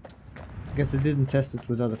 I guess they didn't test it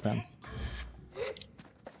with other pants.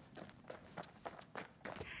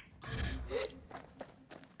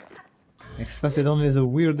 Expected only the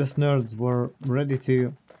weirdest nerds were ready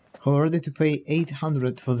to pay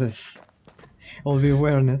 800 for this. I'll be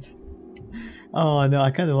wearing it. Oh no, I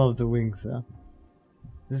kinda love the wings though.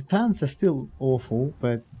 The pants are still awful,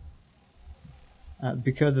 but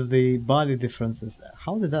because of the body differences.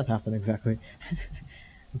 How did that happen exactly?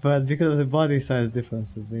 But because of the body size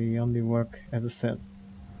differences, they only work as a set.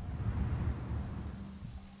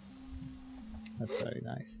 That's very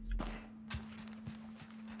nice.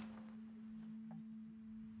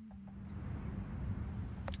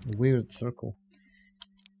 Weird circle.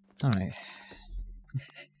 Alright.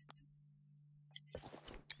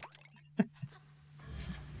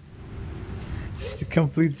 Just to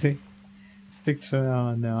complete the picture.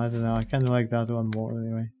 Oh no, I don't know. I kind of like that one more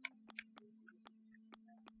anyway.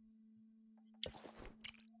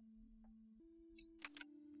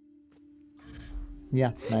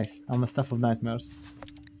 Yeah, nice. I'm a stuff of nightmares.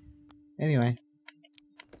 Anyway.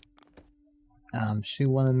 She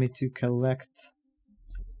wanted me to collect...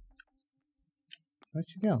 Where'd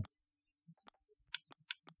you go?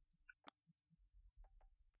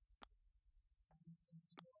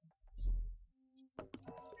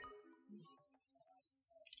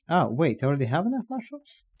 Oh, wait, I already have enough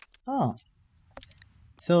mushrooms? Oh.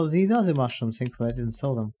 So these are the mushrooms, thankfully I didn't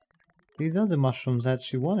sell them. These are the mushrooms that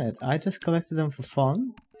she wanted. I just collected them for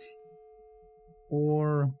fun.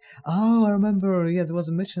 Or... Oh, I remember, yeah, there was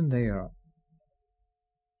a mission there.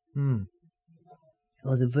 It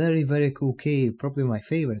was a very, very cool cave, probably my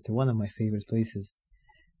favorite, one of my favorite places.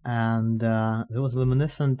 And there was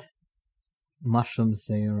luminescent mushrooms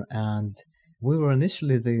there, and we were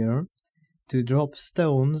initially there to drop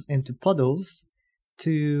stones into puddles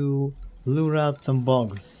to lure out some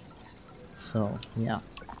bugs. So, yeah.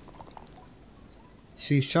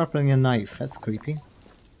 She's sharpening a knife, that's creepy.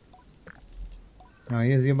 Now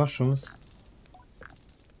here's your mushrooms.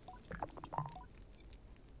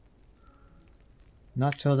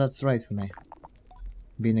 Not sure that's right for me,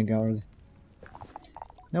 being a guard.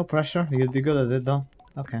 No pressure, you'd be good at it though.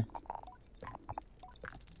 Okay.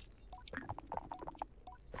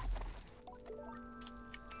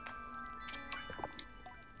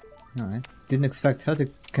 Alright. Didn't expect her to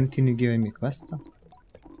continue giving me quests though.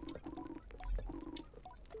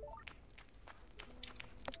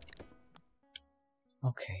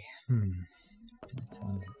 Okay, this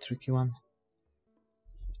one's a tricky one.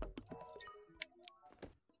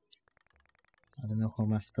 I don't know how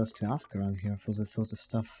am I supposed to ask around here for this sort of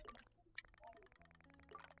stuff.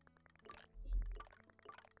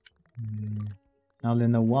 I only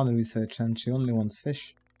know one research and she only wants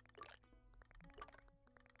fish.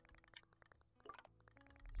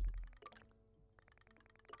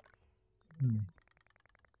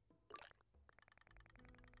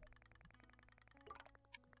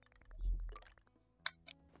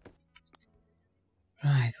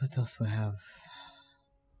 Right, what else we have?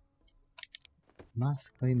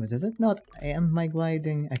 Mask claimer. Does it not end my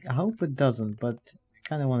gliding? I hope it doesn't, but I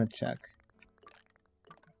kind of want to check.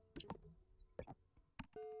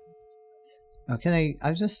 Okay,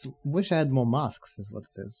 I just wish I had more masks is what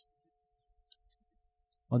it is.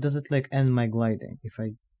 Or does it like end my gliding if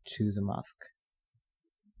I choose a mask?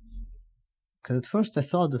 Because at first I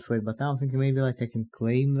saw it this way, but now I'm thinking maybe like I can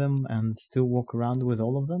claim them and still walk around with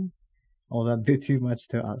all of them? Or that'd be too much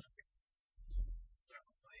to ask.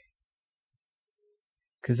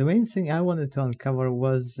 Because the main thing I wanted to uncover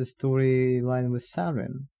was the storyline with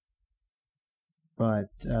Sarin. But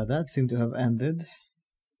that seemed to have ended.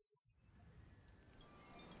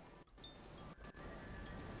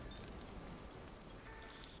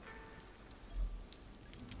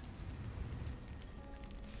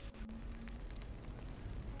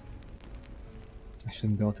 I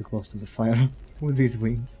shouldn't go too close to the fire with these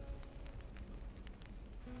wings.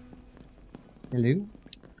 Hello?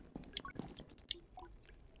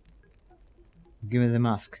 Give me the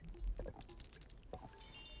mask.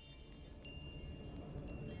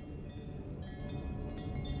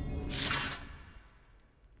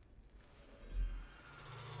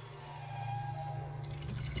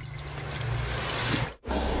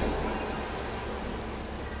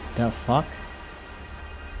 The fuck?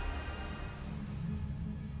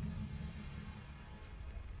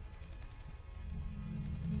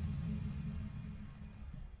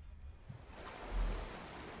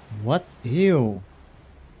 What? Ew.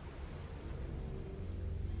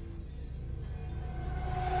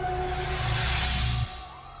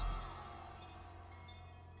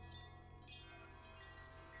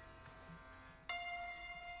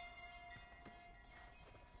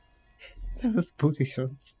 That was booty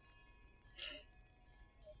shorts.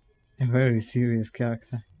 A very serious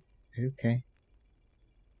character. Okay.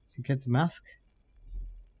 Does he get the mask?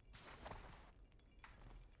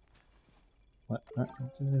 What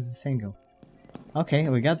does the saying go? Okay,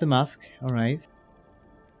 we got the mask. Alright.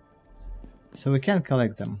 So we can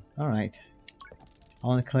collect them. Alright. I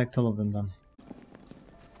want to collect all of them then.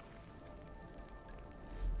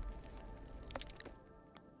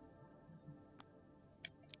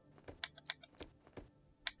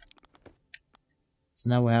 So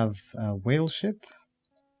now we have a whale ship.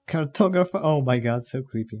 Cartographer. Oh my god, so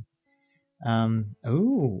creepy.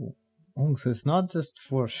 Oh, so it's not just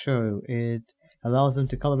for show. It allows them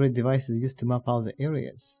to calibrate devices used to map out the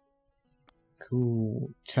areas. Cool.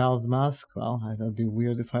 Child mask. Well, that'd be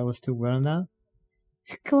weird if I was still wearing that.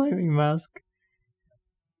 Climbing mask.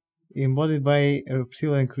 Embodied by a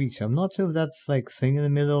reptilian creature. I'm not sure if that's like thing in the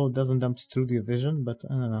middle doesn't obstruct your vision, but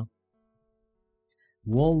I don't know.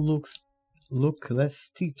 Wall look less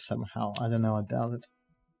steep somehow. I don't know, I doubt it.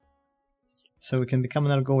 So we can become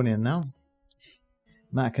an Argonian now.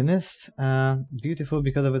 Machinist, beautiful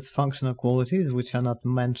because of its functional qualities, which are not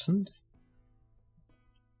mentioned.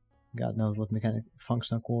 God knows what mechanic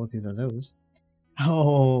functional qualities are those.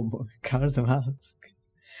 Oh, card mask.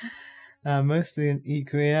 Mostly in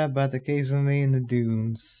Equia, but occasionally in the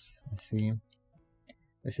dunes. I see.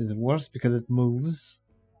 This is worse because it moves.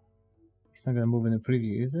 It's not gonna move in the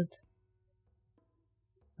preview, is it?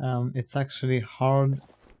 It's actually hard,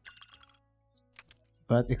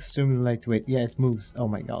 but extremely lightweight. Yeah, it moves. Oh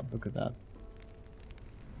my god, look at that.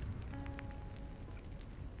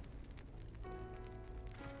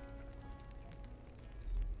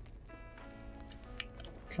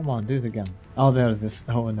 Come on, do it again. Oh, there's this.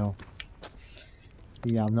 Oh no.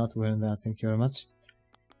 Yeah, I'm not wearing that, thank you very much.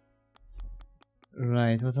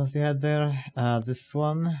 Right, what else you had there? This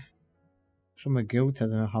one. From a goat, I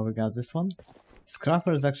don't know how we got this one.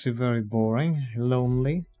 Scrapper is actually very boring,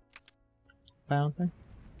 lonely. Apparently.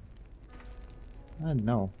 I don't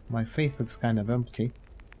know, my face looks kind of empty.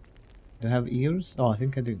 Do I have ears? Oh, I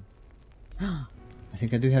think I do. I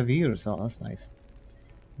think I do have ears, oh that's nice.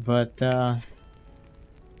 But, I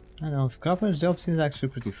don't know, Scrapper's job seems actually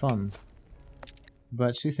pretty fun.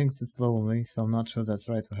 But she thinks it's lonely, so I'm not sure that's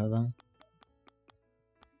right for her then.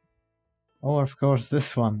 Or of course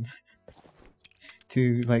this one.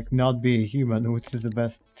 To like not be a human, which is the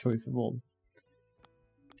best choice of all.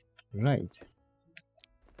 Right.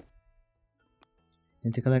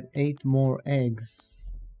 Need to collect 8 more eggs.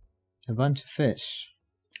 A bunch of fish.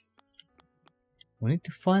 We need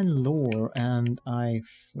to find lore and like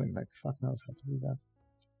fuck knows how to do that.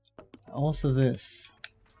 Also this.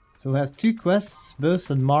 So we have 2 quests, both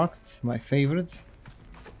unmarked, my favorite.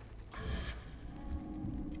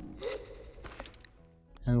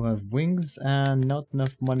 And we have wings and not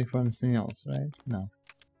enough money for anything else, right? No.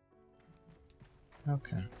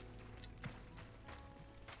 Okay.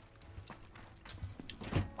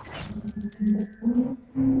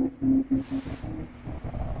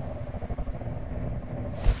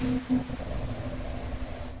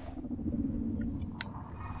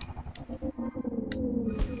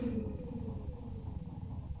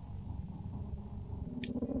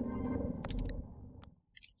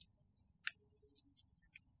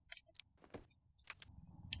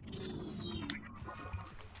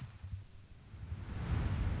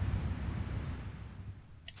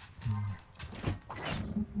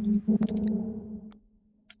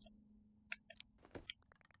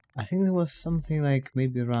 I think there was something like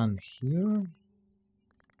maybe around here.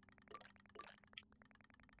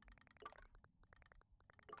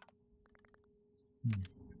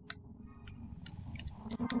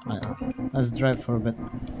 I don't know. Let's drive for a bit.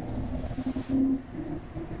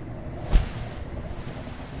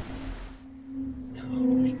 Oh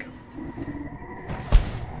my god.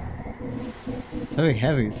 It's very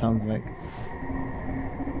heavy, it sounds like.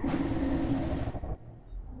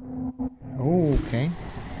 Oh, okay.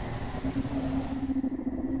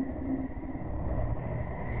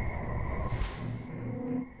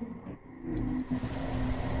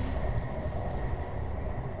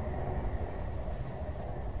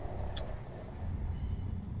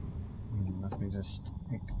 Let me just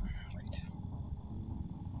wait.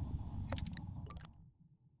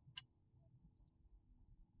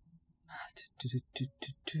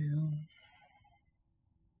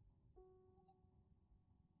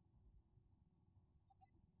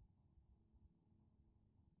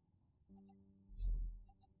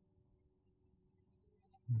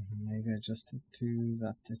 Maybe I just need to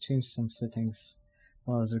that. I changed some settings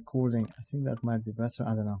while I was recording. I think that might be better.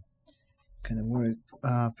 I don't know. Kind of worried.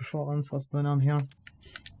 Performance, what's going on here?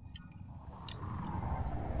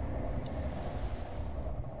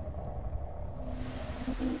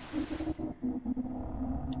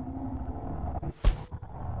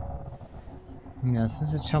 Yes,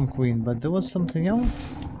 this is a Chum Queen, but there was something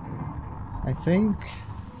else, I think.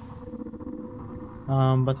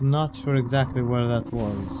 But I'm not sure exactly where that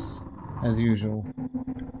was, as usual.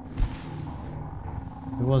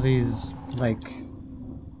 There was these, like,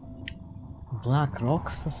 black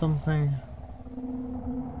rocks or something.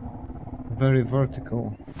 Very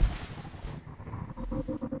vertical.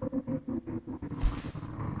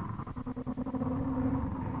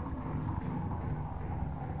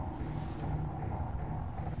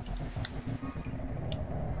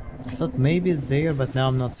 I thought maybe it's there, but now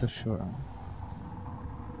I'm not so sure.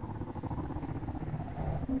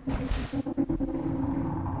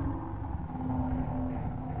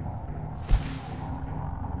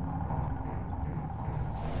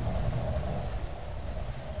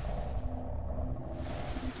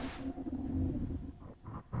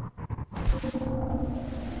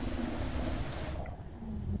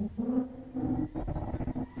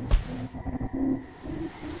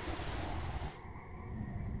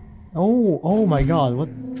 Oh my god,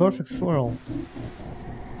 what perfect swirl.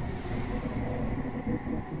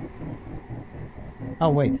 Oh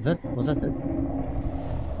wait, was that it?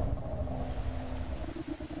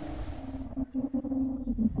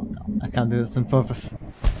 Oh no, I can't do this on purpose.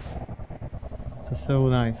 It's so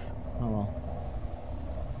nice. Oh well.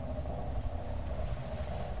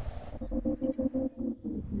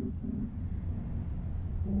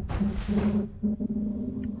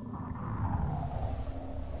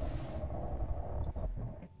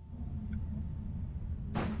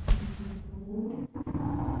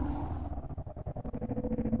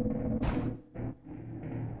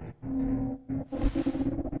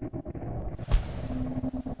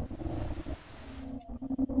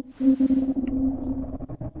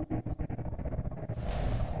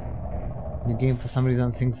 The game for some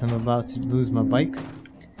reason thinks I'm about to lose my bike.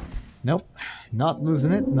 Nope, not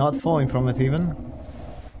losing it, not falling from it even.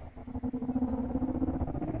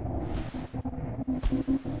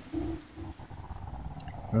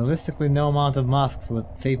 Realistically, no amount of masks would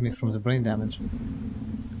save me from the brain damage.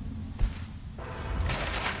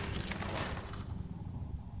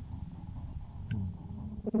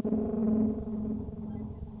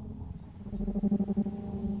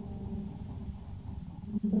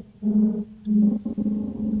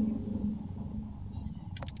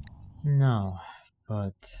 No,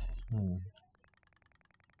 but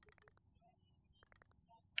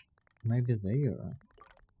maybe there.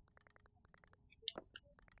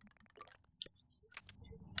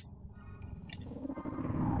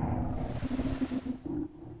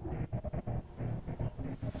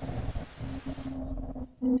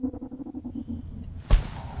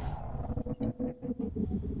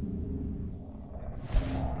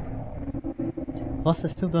 Plus, I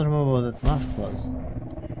still don't remember what that mask was.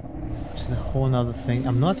 Which is a whole nother thing.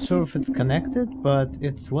 I'm not sure if it's connected, but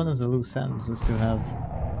it's one of the loose ends we still have.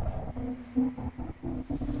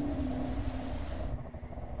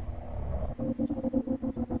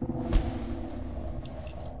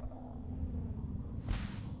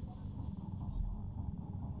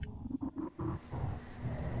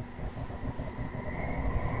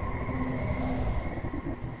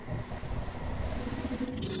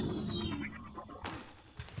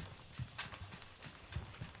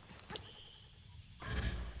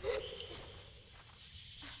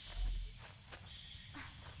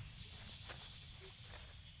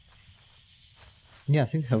 Yeah, I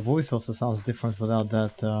think her voice also sounds different without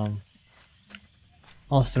that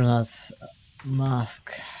astronaut's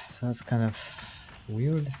mask, so that's kind of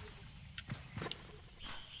weird.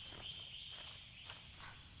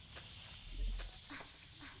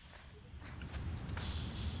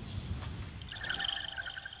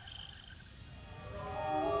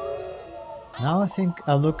 Now I think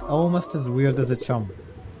I look almost as weird as a chum.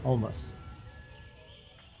 Almost.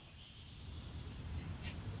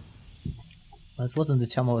 That wasn't the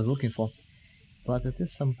chum I was looking for, but it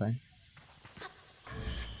is something.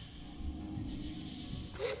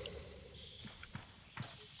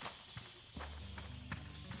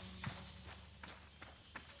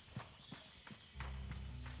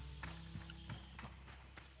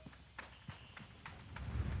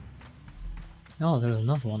 Oh, there's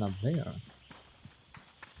another one up there.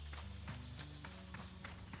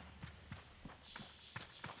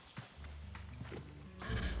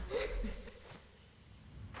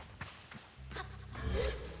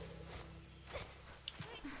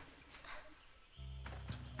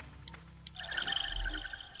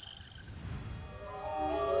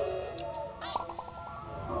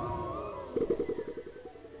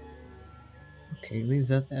 Okay,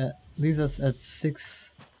 leaves us at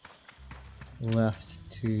 6 left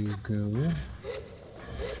to go.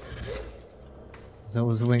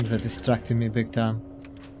 Those wings are distracting me big time.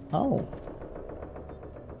 Oh!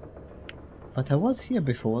 But I was here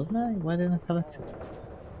before, wasn't I? Why didn't I collect it?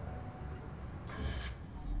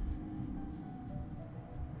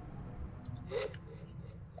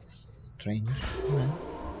 Strange. Alright.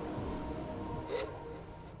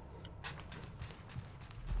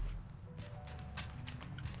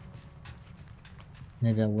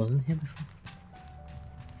 Maybe I wasn't here before?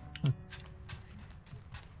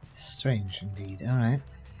 Strange indeed, alright.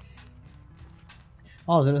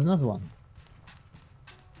 Oh, there is another one.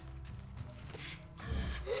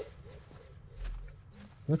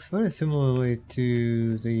 Looks very similarly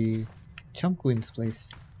to the Chum Queen's place.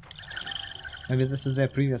 Maybe this is their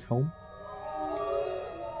previous home.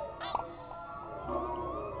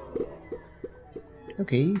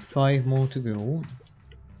 Okay, 5 more to go.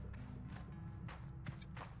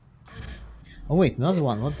 Oh wait, another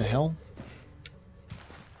one, what the hell?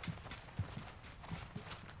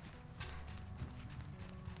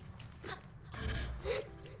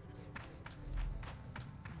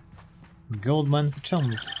 Gold mine for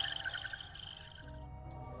chums.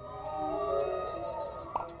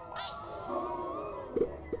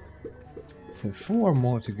 So 4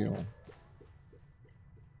 more to go.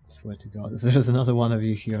 Swear to God, if there's another one of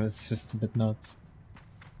you here, it's just a bit nuts.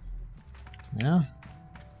 Yeah?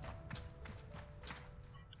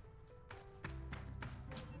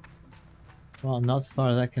 Well, not as far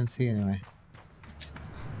as I can see anyway.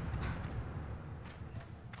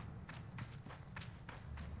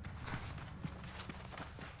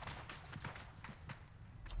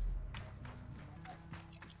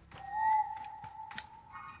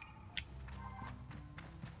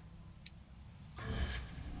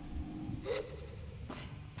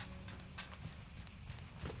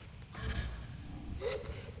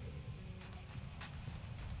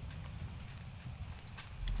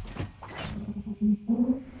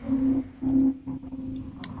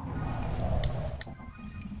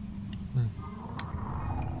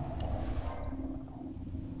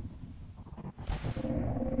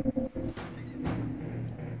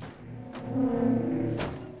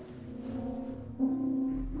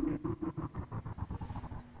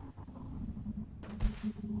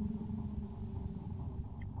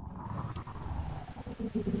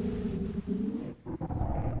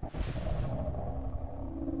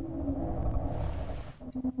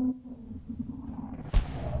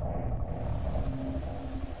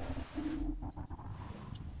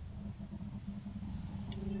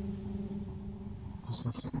 What's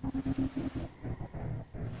this?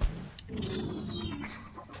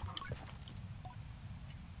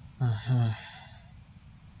 Uh-huh.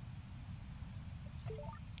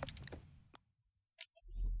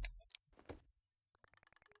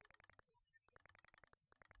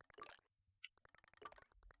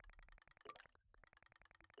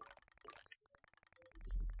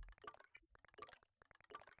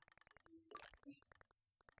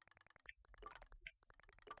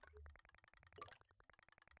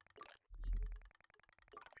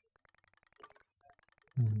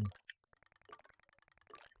 Hmm.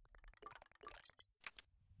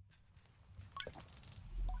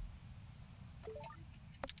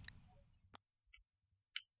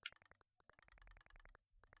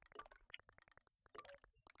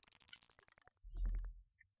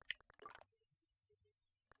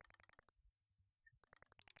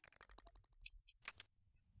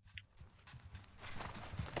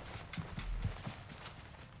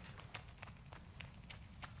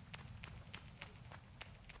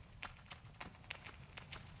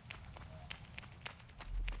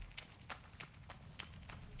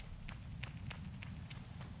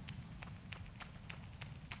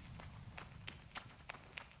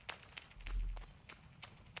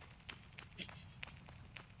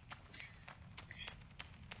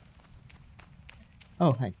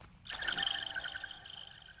 Oh, hey.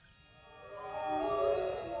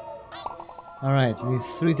 Alright, leaves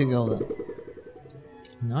 3 to go then.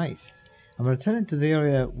 Nice. I'm returning to the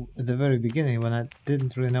area at the very beginning when I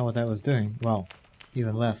didn't really know what I was doing. Well,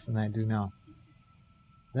 even less than I do now.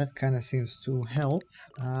 That kind of seems to help.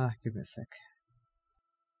 Give me a sec.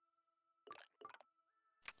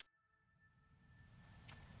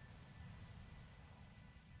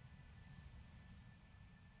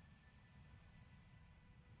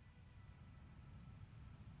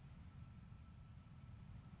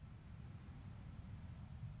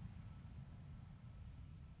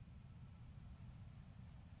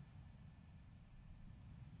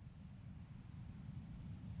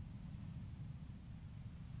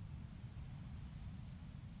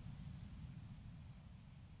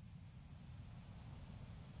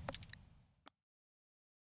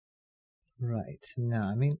 Right, now,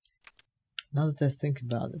 I mean, now that I think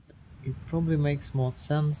about it, it probably makes more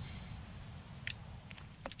sense.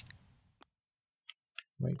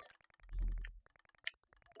 Wait.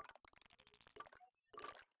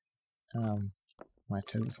 Might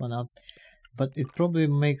try this one out. But it probably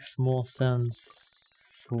makes more sense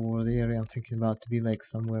for the area I'm thinking about to be like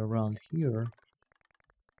somewhere around here.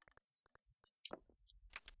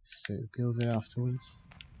 So go there afterwards.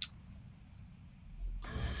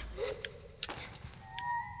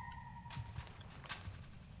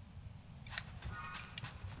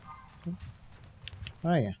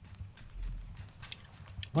 Oh yeah.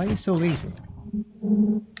 Why are you so lazy?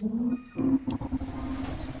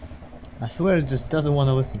 I swear it just doesn't want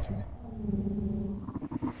to listen to me.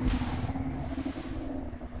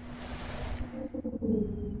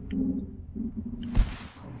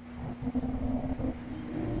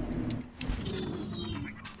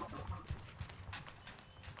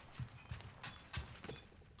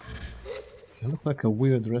 You look like a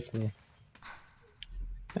weird wrestler.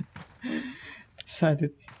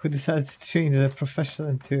 decided to change their profession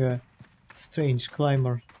into a strange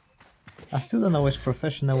climber. I still don't know which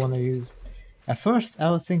profession I want to use. At first,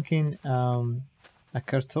 I was thinking a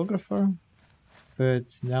cartographer,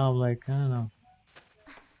 but now I'm like, I don't know.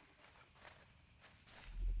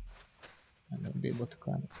 I'm gonna be able to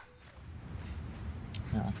climb it.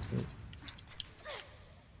 No, that's good.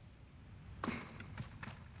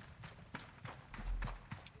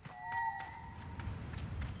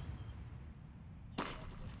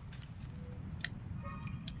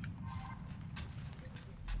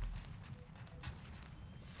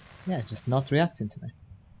 Yeah, just not reacting to me.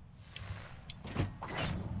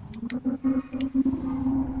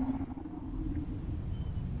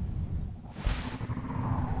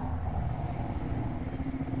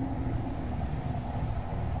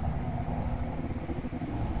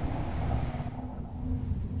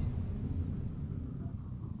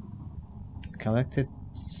 Collected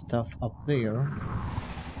stuff up there.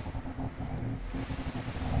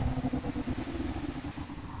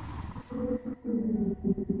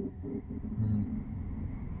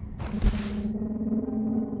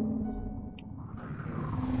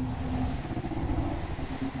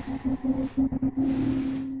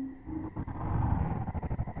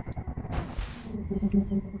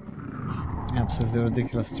 Absolutely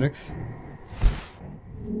ridiculous tricks.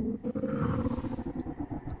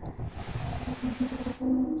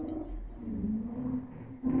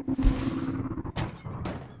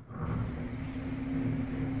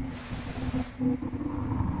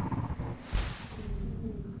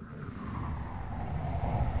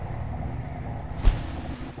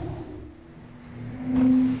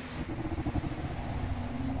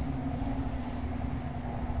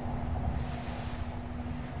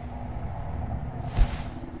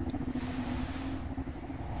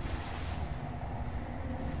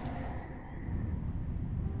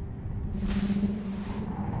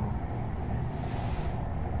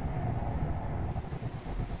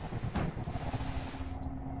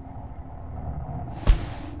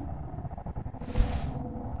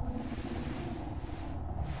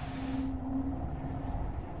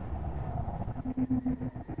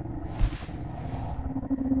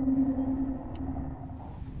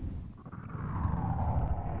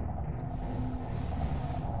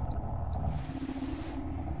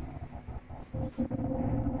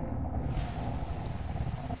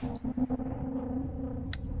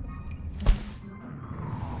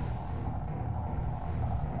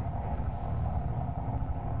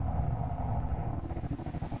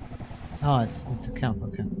 Oh, it's a camp,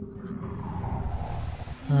 okay.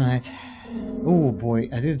 Alright. Oh boy,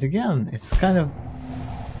 I did it again. It's kind of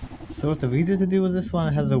sort of easy to do with this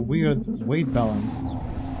one. It has a weird weight balance.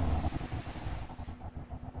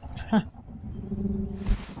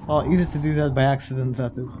 Oh, easy to do that by accident,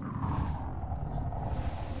 that is.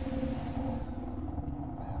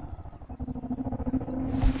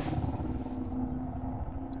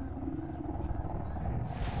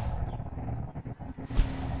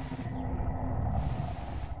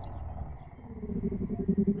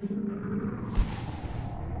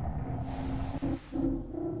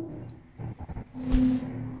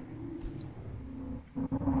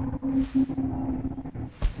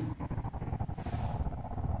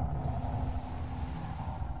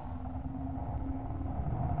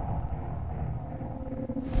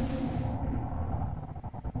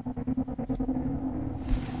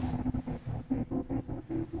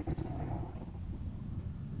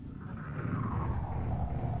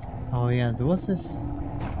 Oh yeah, there was this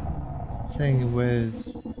thing with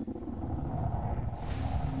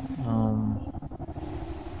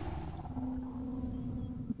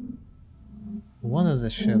one of the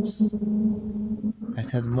ships. It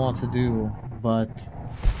had more to do, but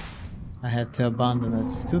I had to abandon it.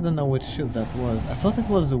 Still don't know which ship that was. I thought it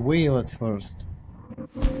was a whale at first,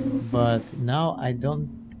 but now I don't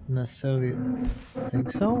necessarily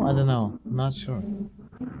think so. I don't know. I'm not sure.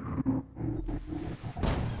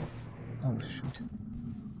 Oh shoot.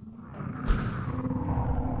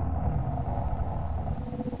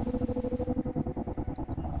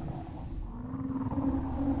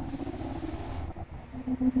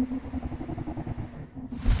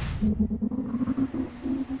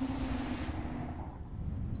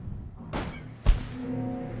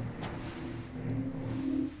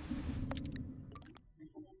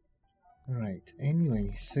 Right,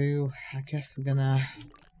 anyway, so I guess we're gonna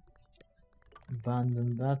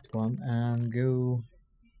abandon that one and go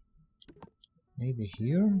maybe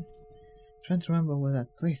here? Trying to remember where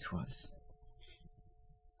that place was.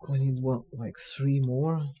 We need what, like 3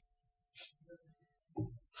 more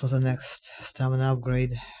for the next stamina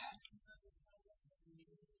upgrade.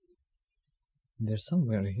 There's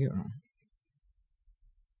somewhere here.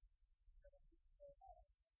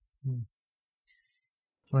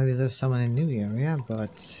 Maybe there's someone in a new area,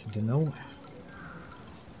 but I don't know.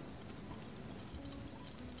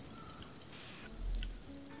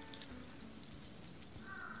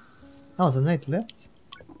 Oh, the knight left?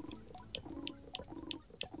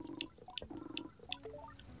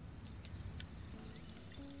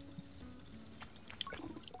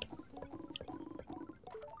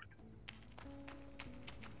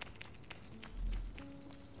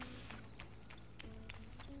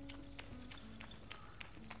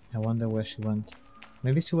 I wonder where she went.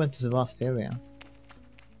 Maybe she went to the last area.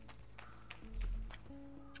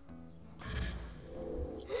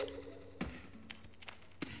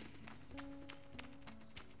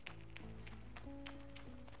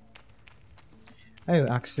 Oh,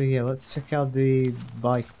 actually, yeah, let's check out the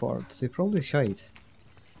bike parts. They probably shite.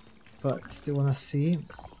 But still wanna see.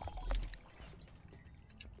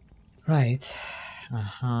 Right.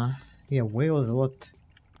 Uh-huh. Yeah, whale is a lot.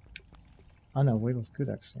 Oh no, whale is good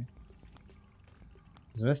actually.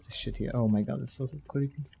 The rest is shit here. Oh my god, it's so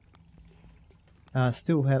creepy.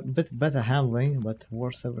 Still have a bit better handling, but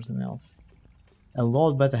worse everything else. A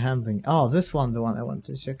lot better handling. Oh, this one, the one I want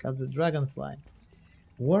to check out, the dragonfly.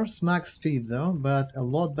 Worse max speed though, but a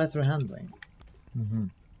lot better handling.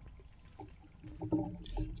 I'm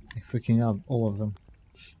freaking out all of them.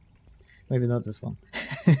 Maybe not this one,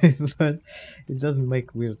 but it doesn't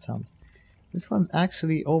make weird sounds. This one's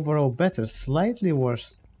actually overall better, slightly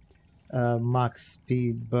worse max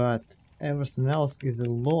speed, but everything else is a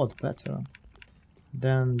lot better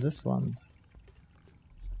than this one.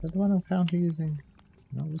 That's the one I'm currently using.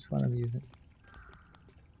 No, which one I'm using?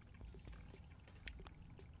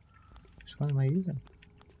 Which one am I using?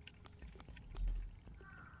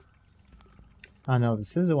 Ah no,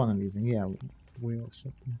 this is the one I'm using. Yeah, wheel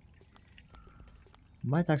ship.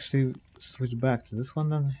 Might actually switch back to this one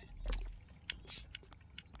then.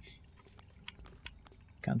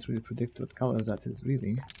 Can't really predict what color that is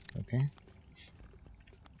really. Okay.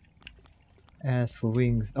 As for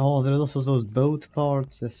wings, oh, there's also those boat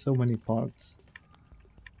parts. There's so many parts.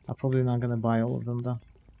 I'm probably not gonna buy all of them though.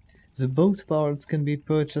 The boat parts can be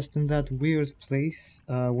purchased in that weird place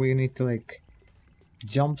where you need to like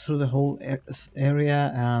jump through the whole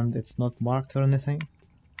area and it's not marked or anything.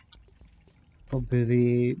 Probably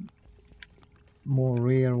the more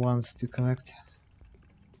rare ones to collect.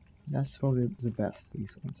 That's probably the best,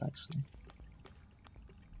 these ones actually.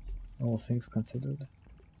 All things considered.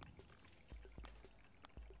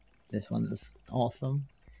 This one is awesome.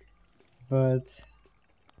 But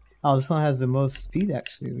oh, this one has the most speed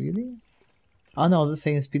actually, really? Oh no, the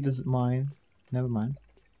same speed as mine. Never mind.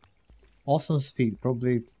 Awesome speed,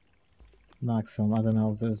 probably maximum. I don't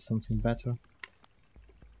know if there's something better.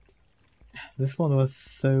 This one was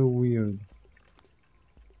so weird.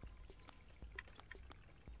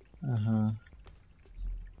 Uh-huh.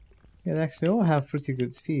 Yeah, they actually all have pretty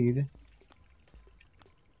good speed.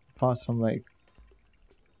 Apart from like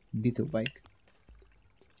Beetle bike.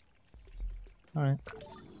 Alright.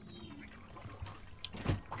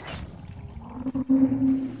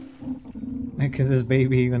 Look at this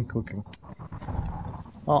baby even cooking.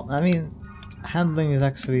 Well, I mean, handling is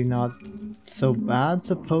actually not so bad,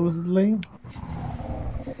 supposedly.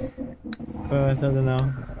 But I don't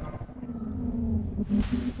know.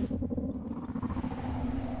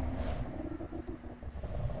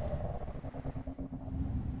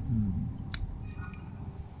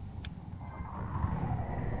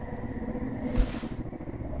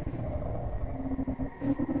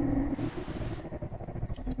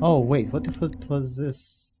 Oh wait, what if it was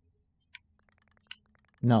this?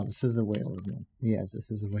 No, this is a whale, isn't it? Yes, this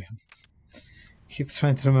is a whale. Keep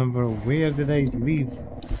trying to remember where did I leave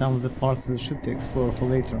some of the parts of the ship to explore for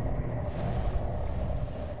later.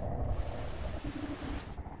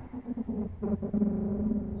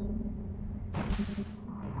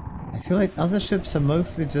 I feel like other ships are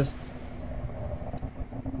mostly just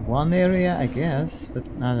one area, I guess, but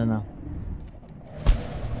I don't know.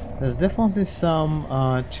 There's definitely some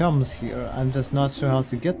chums here, I'm just not sure how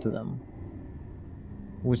to get to them.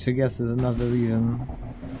 Which I guess is another reason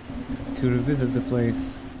to revisit the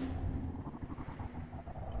place.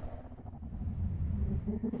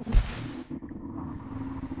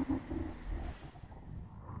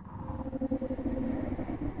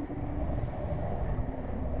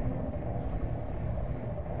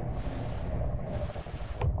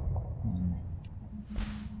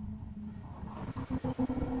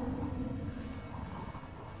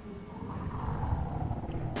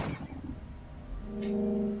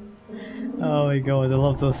 Oh my god, I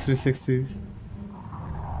love those 360s.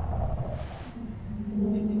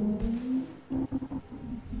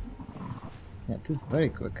 That is very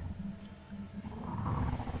quick.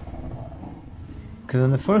 Because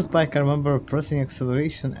on the first bike I remember pressing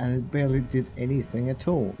acceleration and it barely did anything at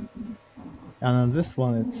all. And on this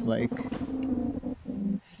one it's like...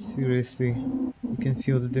 seriously, you can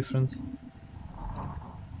feel the difference.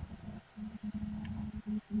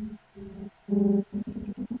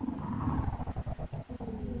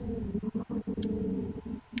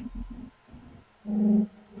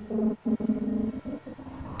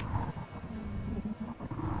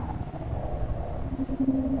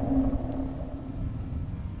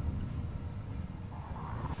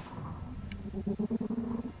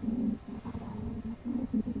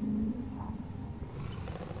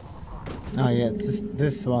 Oh yeah, it's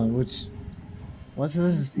this one, which... what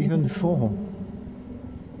is this even for?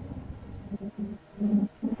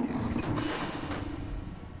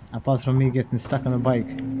 Apart from me getting stuck on a bike.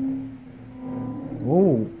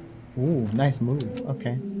 Oh, ooh, nice move,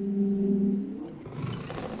 okay.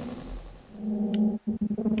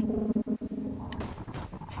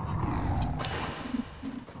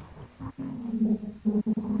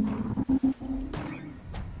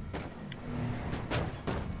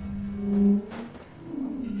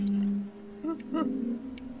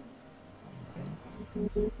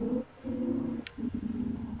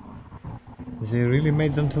 They really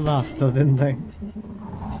made them to last though, didn't they?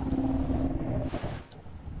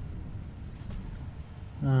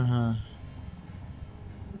 Uh-huh.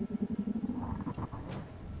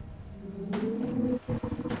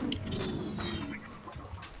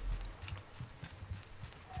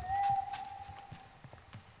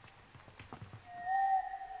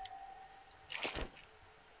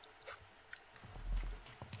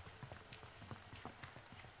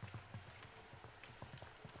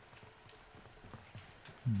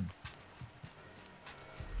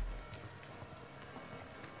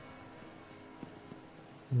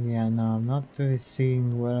 Yeah, no, I'm not really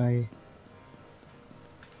seeing where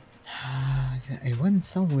I went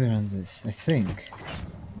somewhere on this, I think.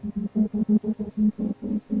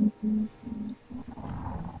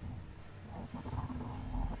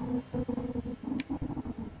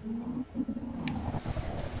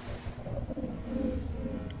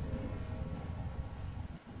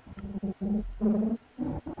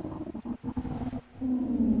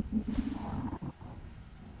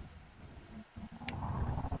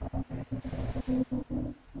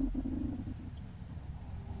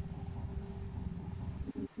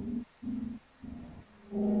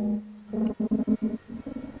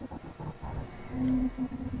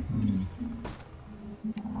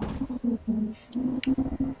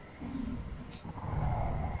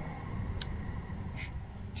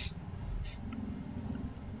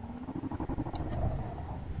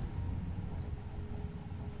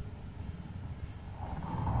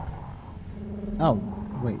 Oh,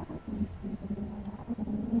 wait.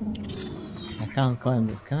 I can't climb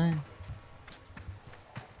this, can I?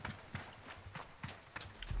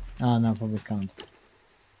 Ah, no, probably can't.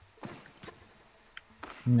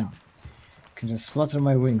 No. I can just flutter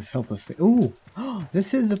my wings helplessly. Ooh!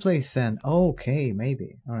 This is the place then. Okay,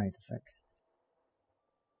 maybe. Alright, a sec.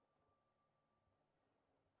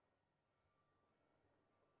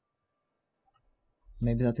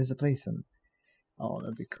 Maybe that is a place then. Oh,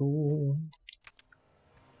 that'd be cool.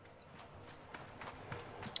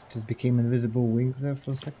 Just became invisible wings there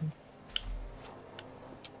for a second.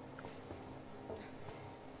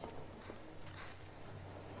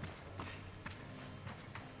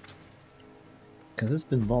 Because it's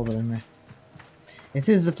been bothering me. It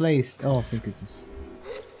is a place. Oh, thank goodness.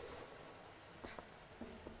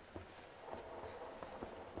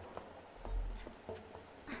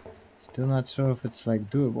 Still not sure if it's like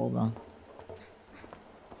doable now.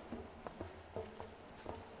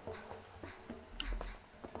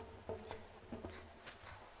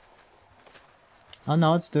 Oh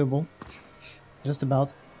no, it's doable. Just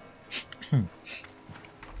about.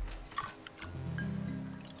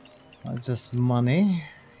 Just money.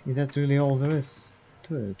 Is that really all there is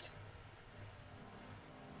to it?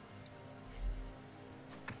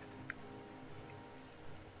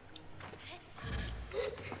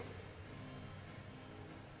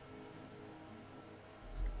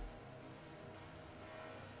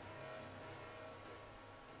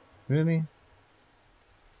 Really?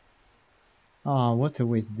 Ah, what a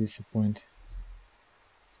way to disappoint.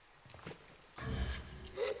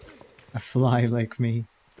 A fly like me.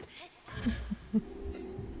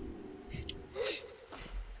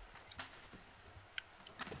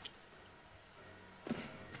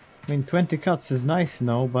 I mean, 20 cuts is nice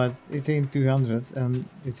now, but it ain't 200, and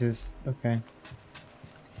it's just... okay.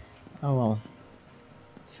 Oh well.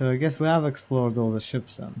 So I guess we have explored all the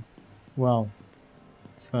ships then. Well,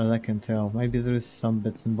 As far as I can tell. Maybe there's some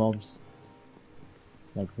bits and bobs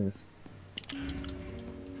like this.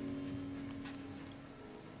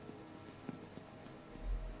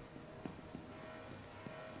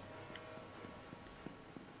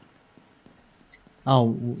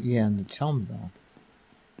 Oh, yeah, and the charm bell.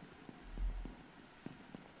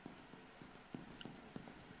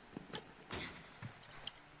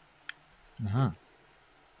 How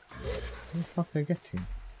the fuck I get to?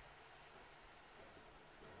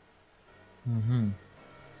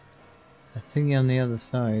 A thingy on the other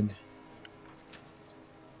side.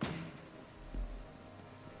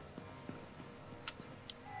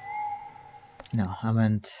 No, I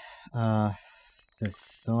meant this.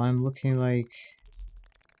 So I'm looking like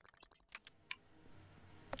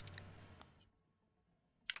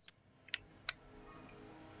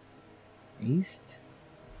east?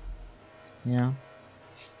 Yeah.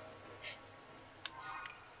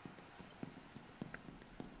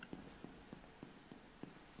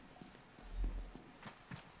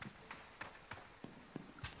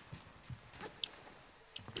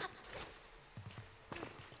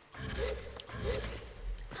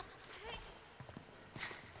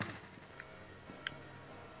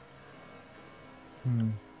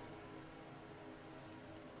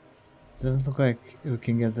 Doesn't look like we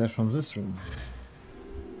can get there from this room.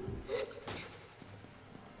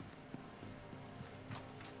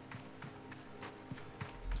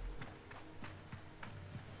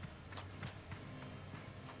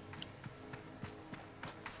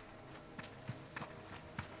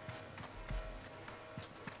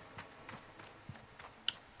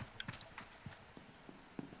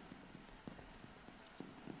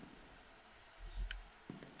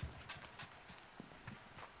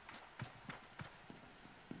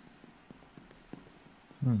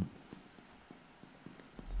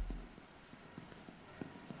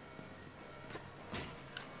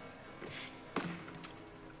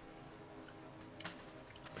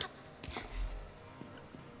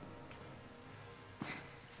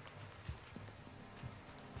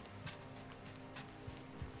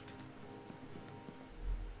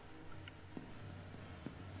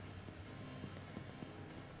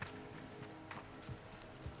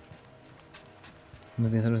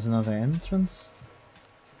 Maybe there is another entrance?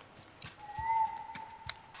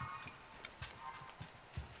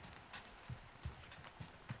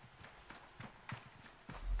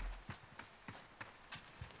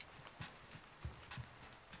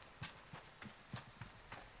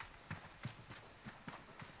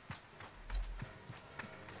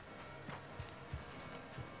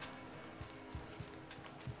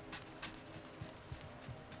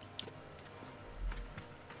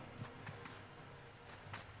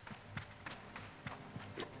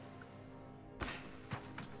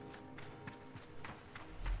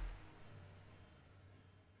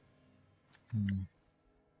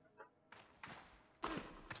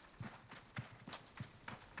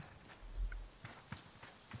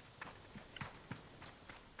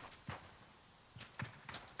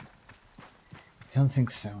 Don't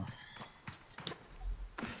think so.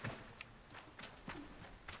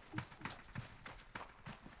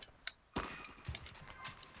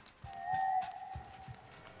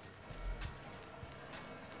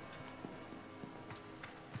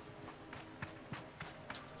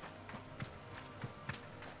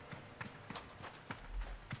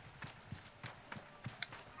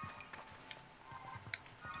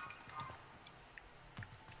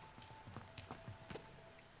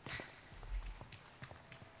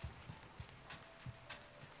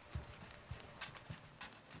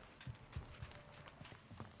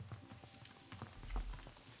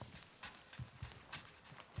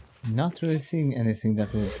 Not really seeing anything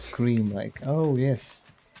that would scream like, oh yes,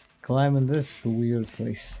 climb in this weird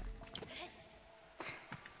place.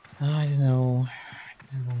 I don't know.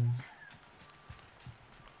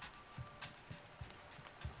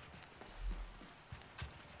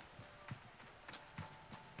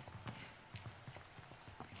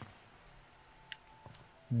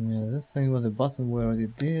 Yeah, this thing was a button we already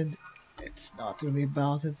did. It's not really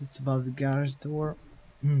about it, it's about the garage door.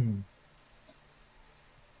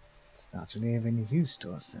 It's not really of any use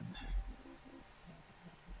to us then.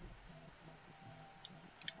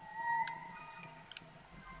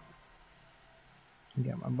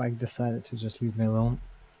 Yeah, my bike decided to just leave me alone.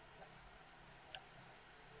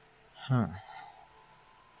 Huh.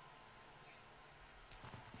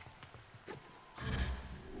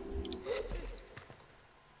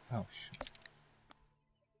 Oh shit.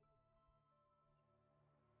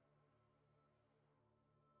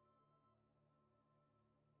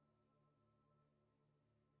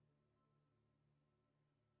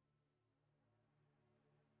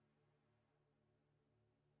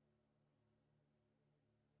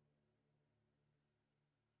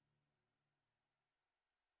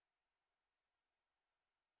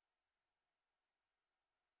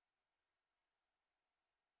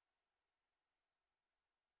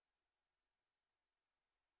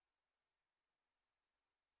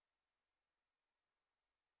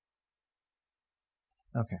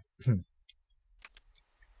 Okay.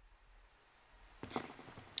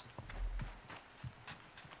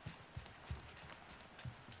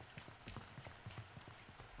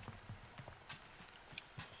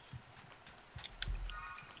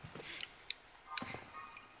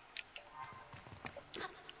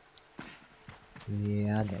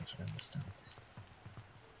 Yeah, I don't really understand.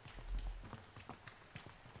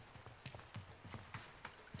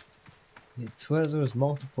 It swears there's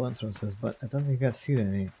multiple entrances, but I don't think I've seen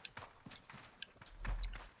any.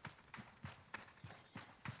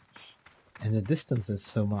 And the distance is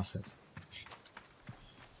so massive.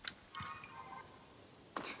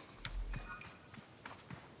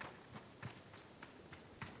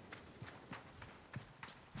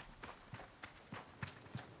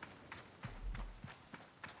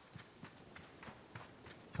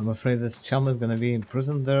 I'm afraid this chum is gonna be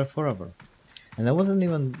imprisoned there forever. And I wasn't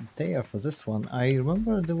even there for this one. I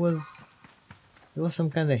remember there was some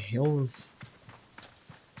kind of hills.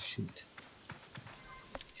 Shoot.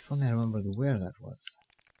 If only I remembered where that was.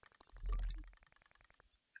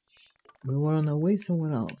 We were on our way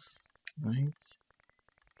somewhere else, right?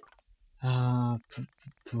 Not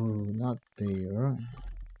there.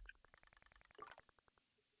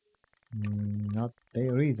 Not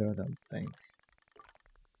there either, I don't think.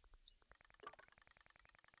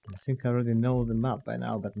 I think I already know the map by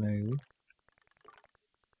now, but no.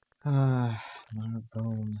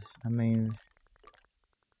 Marrowbone. I mean...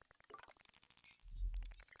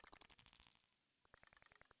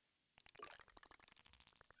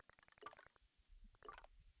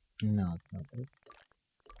 No, it's not it.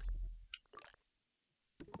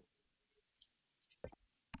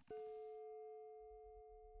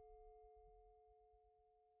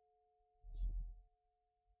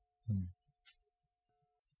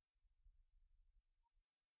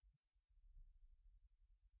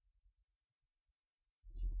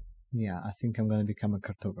 Yeah, I think I'm gonna become a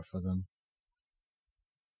cartographer then.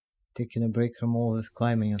 Taking a break from all this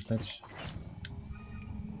climbing and such.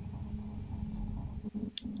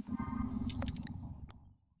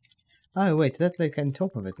 Oh wait, that like on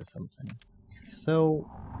top of it or something. If so,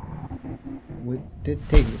 we did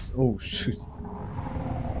take this. Oh shoot.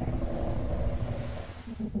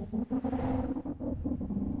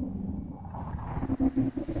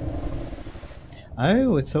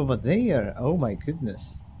 Oh, it's over there. Oh my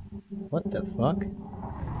goodness. What the fuck?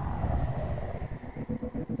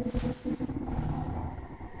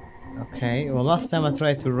 Okay, well last time I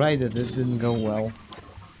tried to ride it, it didn't go well.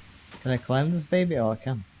 Can I climb this baby? Oh, I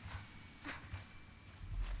can.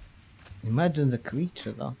 Imagine the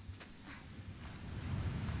creature though.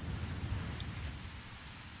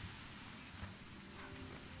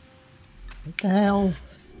 What the hell?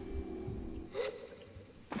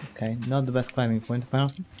 Okay, not the best climbing point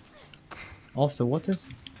apparently. Also, what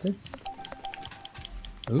is this?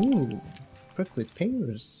 Ooh, prickly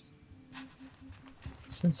pears.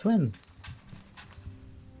 Since when?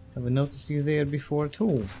 Haven't noticed you there before at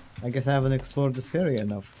all. I guess I haven't explored this area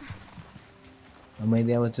enough. Or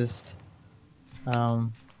maybe I was just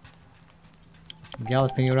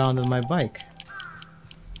galloping around on my bike.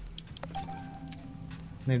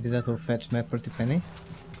 Maybe that'll fetch me a pretty penny.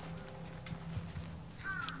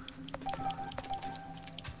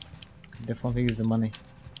 Could definitely use the money.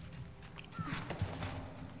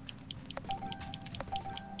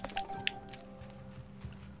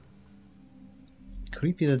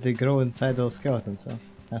 Creepy that they grow inside those skeletons, so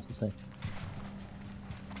I have to say.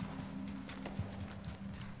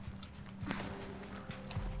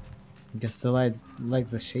 I guess the light likes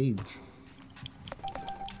the shade.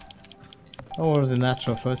 Or the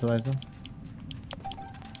natural fertilizer.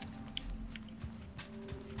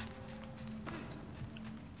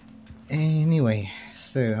 Anyway,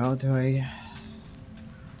 so how do I...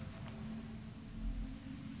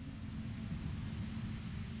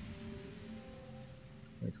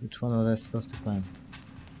 Wait, which one was I supposed to climb?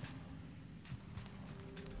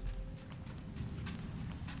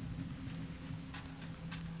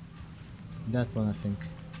 That one, I think.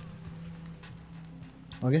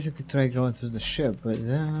 Well, I guess I could try going through the ship, but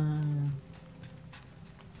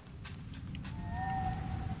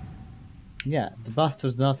yeah, the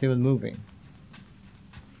bastard's not even moving.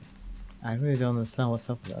 I really don't understand what's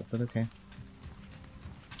up with that, but okay.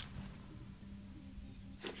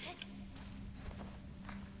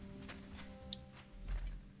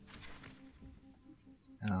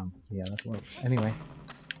 Yeah, that works. Anyway.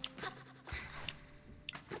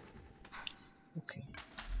 Okay.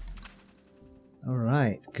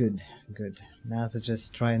 Alright, good, good. Now to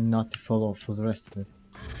just try not to fall off for the rest of it.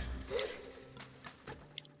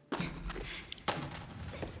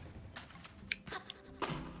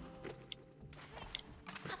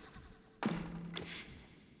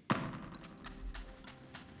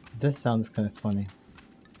 This sounds kind of funny.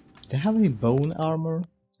 Do I have any bone armor?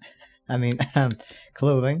 I mean,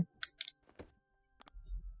 clothing? I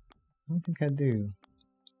don't think I do.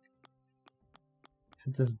 I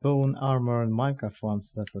had this bone armor in Minecraft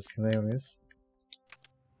once, that was hilarious.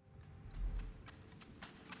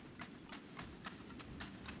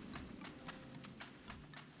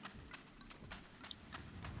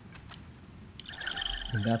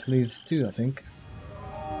 And that leaves 2, I think.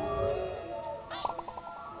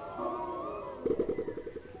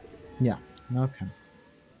 Yeah, okay.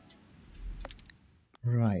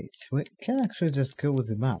 Right, we can actually just go with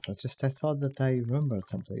the map. I thought that I remembered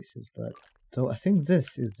some places, but... So I think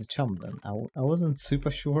this is the chum then. I wasn't super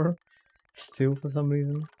sure, still for some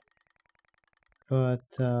reason. But,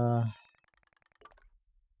 yeah,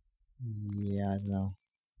 I don't know.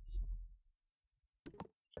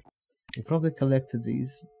 You probably collected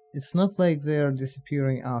these. It's not like they're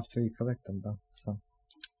disappearing after you collect them though, so...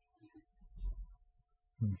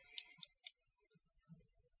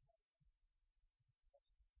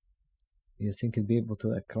 You think you'd be able to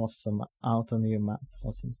like cross them out on your map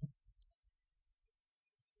or something?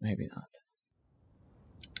 Maybe not.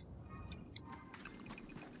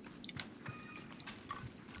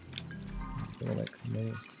 I feel like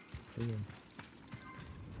most do.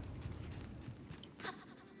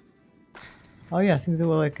 Oh yeah, I think they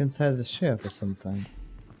were like inside the ship or something.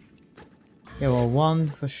 Yeah, well, one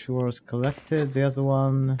for sure is collected, the other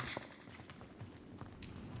one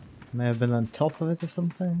may have been on top of it or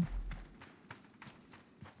something.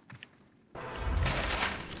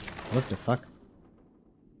 What the fuck?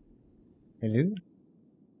 Hello?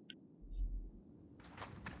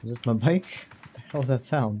 Is it my bike? What the hell is that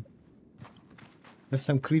sound? There's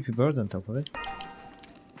some creepy bird on top of it.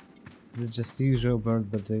 Is it just the usual bird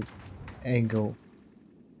but the angle?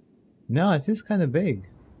 No, it is kind of big.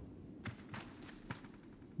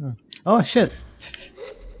 Huh. Oh shit!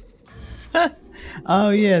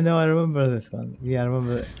 Oh yeah, no, I remember this one. Yeah, I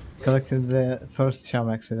remember collecting the first chum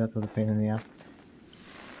actually, that was a pain in the ass.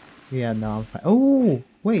 Yeah, no, I'm fine. Oh!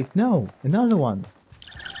 Wait, no! Another one!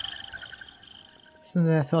 Since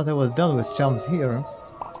I thought I was done with chums here,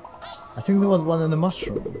 I think there was one in the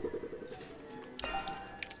mushroom.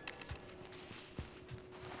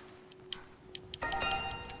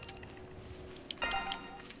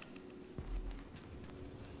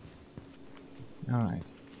 Alright.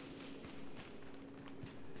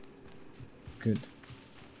 Good.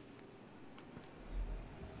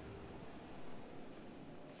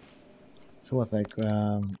 So what, like,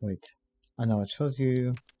 wait. I know, it shows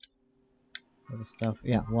you other stuff.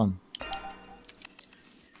 Yeah, one.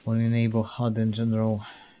 One enable HUD in general.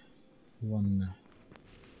 One.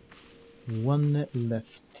 One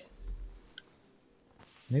left.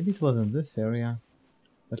 Maybe it was in this area.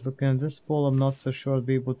 But looking at this wall, I'm not so sure I'll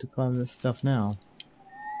be able to climb this stuff now.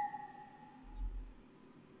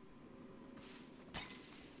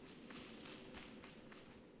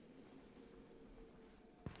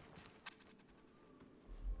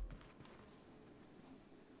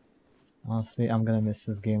 Honestly, I'm gonna miss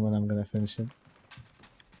this game when I'm gonna finish it.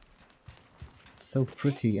 It's so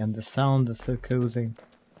pretty and the sound is so cozy.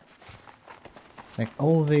 Like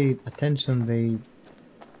all the attention they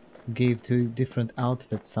gave to different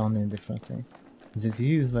outfits sounding differently. The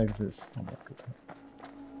views like this. Oh my goodness.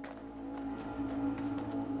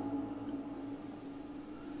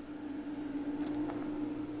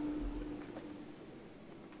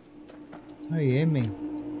 Oh, you hear me?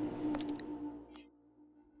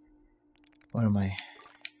 Where am I?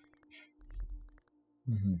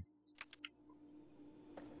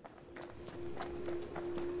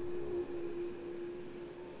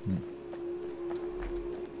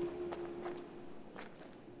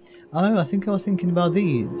 Oh, I think I was thinking about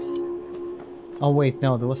these. Oh wait,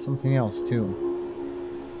 no, there was something else too.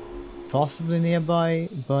 Possibly nearby,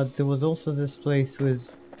 but there was also this place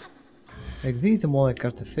with... Like these are more like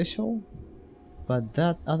artificial, but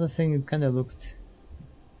that other thing, it kind of looked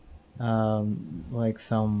like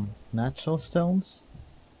some natural stones.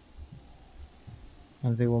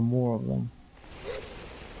 And there were more of them.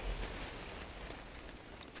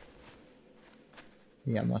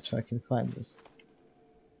 Yeah, I'm not sure I can climb this.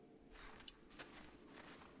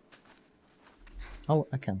 Oh,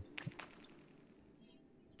 I can.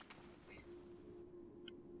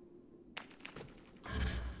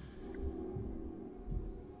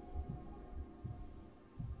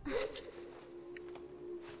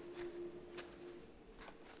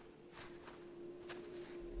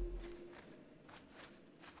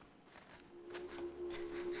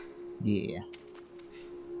 Yeah.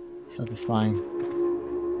 Satisfying.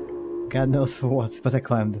 God knows for what, but I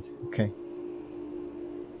climbed it. Okay.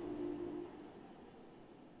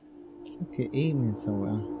 you're aiming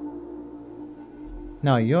somewhere.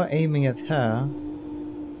 No, you're aiming at her.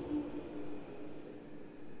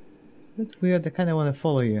 That's weird, I kinda wanna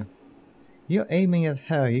follow you. You're aiming at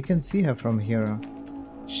her, you can see her from here.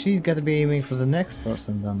 She's gotta be aiming for the next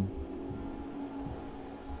person then.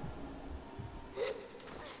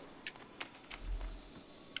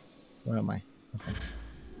 Where am I? Okay.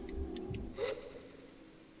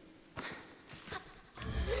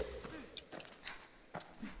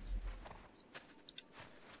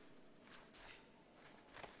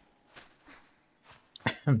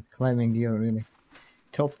 Climbing gear, really.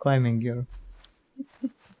 Top climbing gear.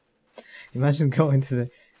 Imagine going to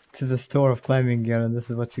the store of climbing gear and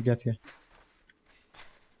this is what you get here.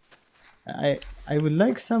 I would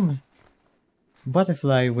like some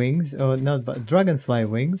butterfly wings, or not, but dragonfly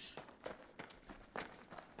wings.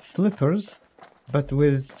 Slippers, but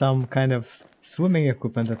with some kind of swimming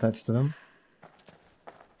equipment attached to them.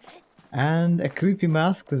 And a creepy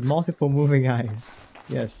mask with multiple moving eyes.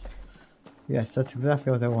 Yes. Yes, that's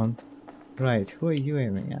exactly what I want. Right, who are you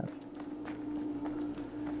aiming at?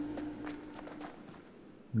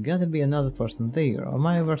 Gotta be another person there. Am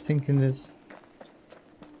I overthinking this?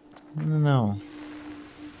 No.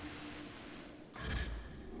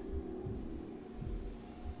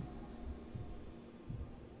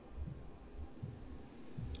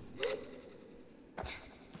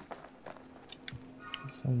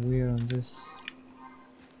 Somewhere in this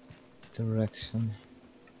direction.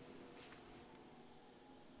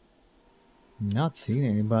 Not seeing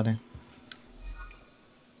anybody.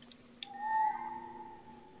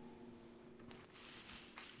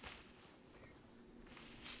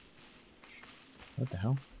 What the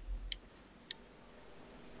hell?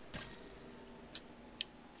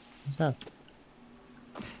 What's that?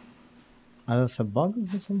 Are those some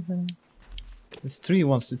bugs or something? This tree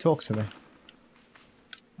wants to talk to me.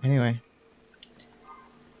 Anyway.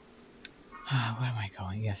 Where am I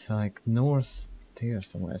going? Yes, like north there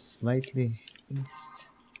somewhere. Slightly east.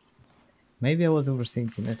 Maybe I was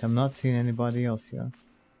overthinking it. I'm not seeing anybody else here.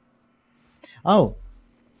 Oh!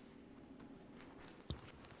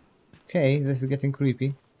 Okay, this is getting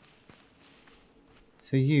creepy.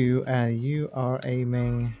 So you are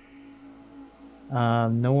aiming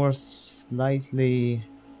north, slightly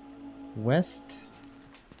west.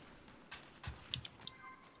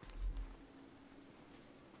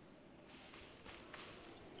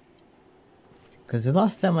 Because the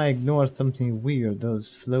last time I ignored something weird,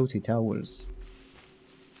 those floaty towers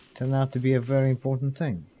turned out to be a very important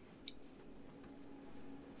thing.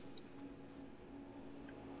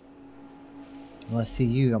 Well, I see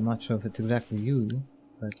you. I'm not sure if it's exactly you,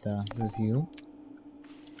 but there's you.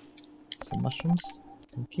 Some mushrooms.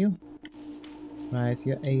 Thank you. Right,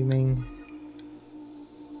 you're aiming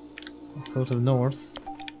sort of north.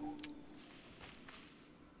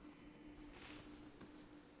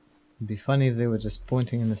 It'd be funny if they were just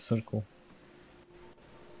pointing in a circle.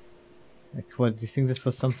 Like, what, do you think this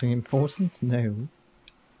was something important? No.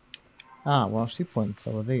 Ah, well, she points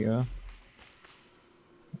over there.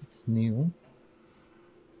 That's new.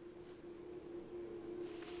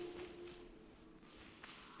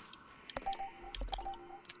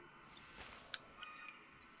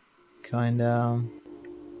 Kinda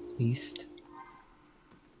east.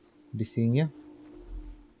 Be seeing you.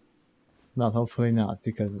 Not, hopefully not,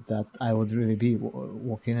 because that I would really be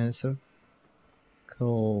walking in a circle.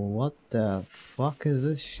 What the fuck is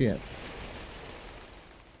this shit?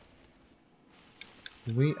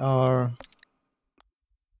 We are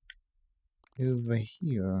over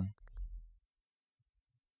here.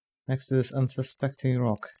 Next to this unsuspecting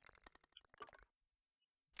rock.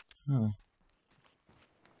 Oh.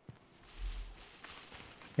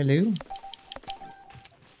 Hello?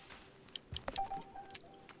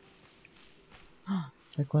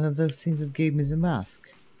 It's like one of those things that gave me the mask.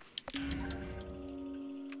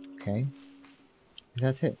 Okay. Is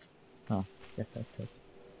that it? Oh, yes, that's it.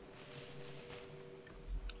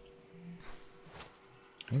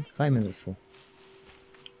 What are you climbing this for?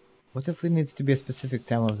 What if it needs to be a specific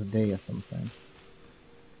time of the day or something?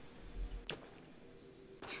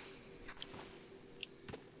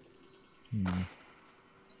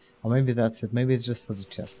 Or maybe that's it. Maybe it's just for the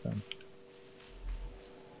chest then.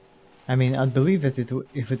 I mean, I'd believe it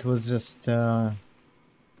if it was just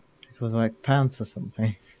it was like pants or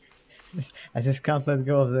something. I just can't let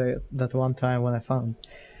go of that one time when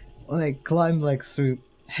I climbed like through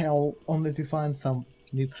hell only to find some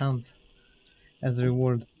new pants as a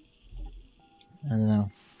reward. I don't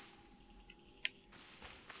know.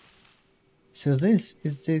 So this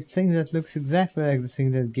is the thing that looks exactly like the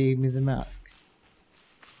thing that gave me the mask.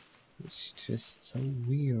 It's just so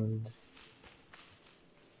weird.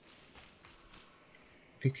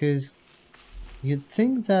 because you'd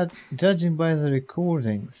think that, judging by the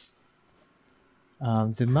recordings,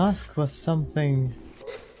 the mask was something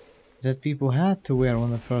that people had to wear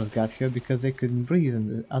when they first got here because they couldn't breathe in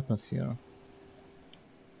the atmosphere.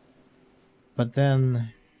 But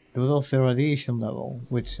then there was also a radiation level,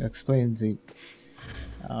 which explains the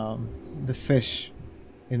fish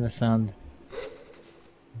in the sand.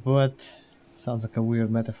 But sounds like a weird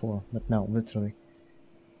metaphor, but no, literally.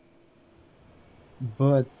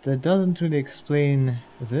 But that doesn't really explain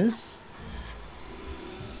this.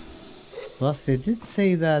 Plus, they did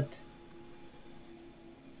say that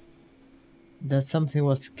something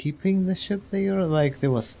was keeping the ship there, like they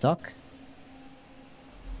were stuck.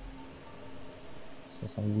 So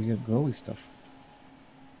some weird glowy stuff.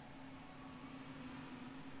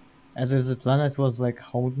 As if the planet was like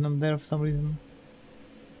holding them there for some reason.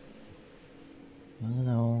 I don't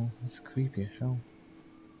know, it's creepy as hell.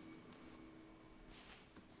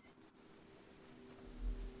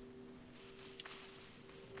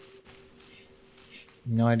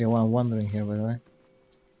 No idea why I'm wandering here, by the way.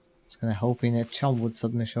 Just kinda hoping a chum would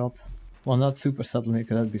suddenly show up. Well, not super suddenly,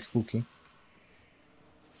 because that'd be spooky.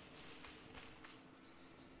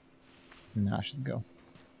 Nah, I should go.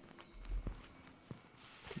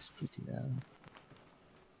 It is pretty there.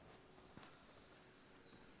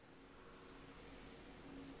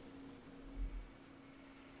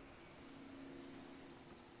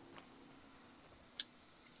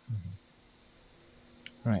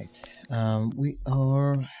 Right. We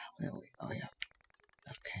are. Where are we? Oh yeah.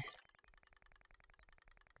 Okay.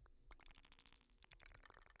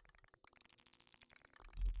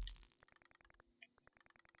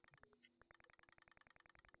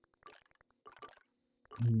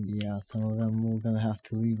 Yeah, some of them we're gonna have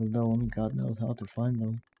to leave alone. God knows how to find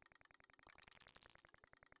them.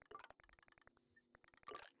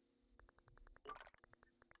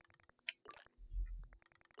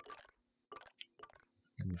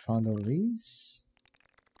 Have we found all these?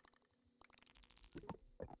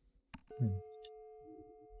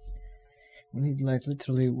 We need like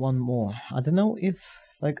literally one more. I don't know if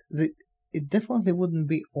like it definitely wouldn't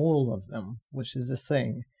be all of them, which is the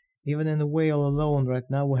thing. Even in the whale alone right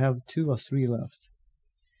now we have 2 or 3 left.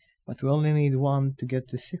 But we only need 1 to get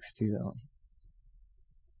to 60 though.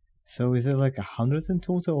 So is it like 100 in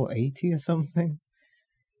total or 80 or something?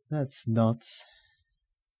 That's nuts.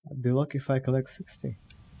 I'd be lucky if I collect 60.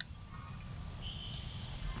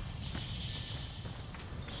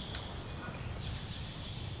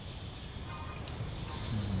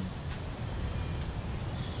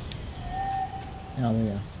 Oh, there you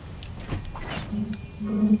go.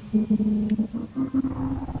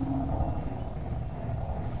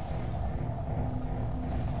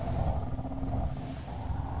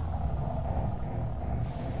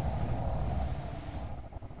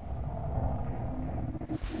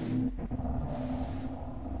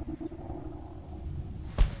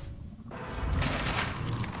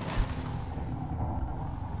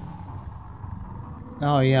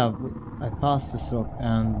 Oh yeah, I passed this rock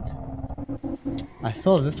and I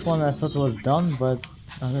saw this one. I thought it was done, but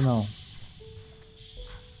I don't know.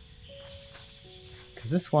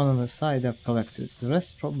 Because this one on the side I've collected. The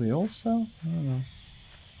rest probably also? I don't know.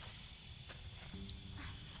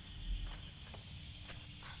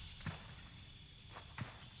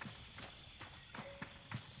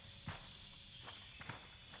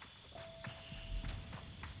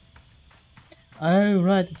 Oh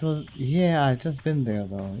right, it was. Yeah, I've just been there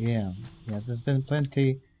though. Yeah, there's been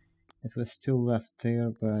plenty. It was still left there,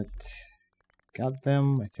 but got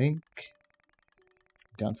them, I think.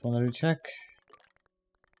 Don't want to recheck.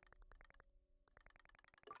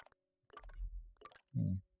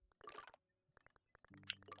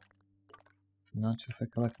 Not sure if I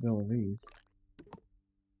collected all of these.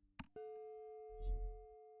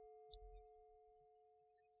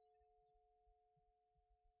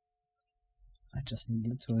 I just need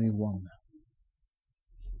literally 1.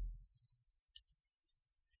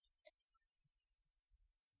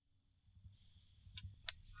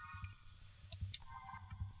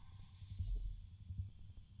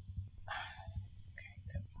 Okay,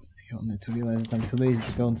 that was the only to realize that I'm too lazy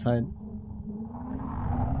to go inside.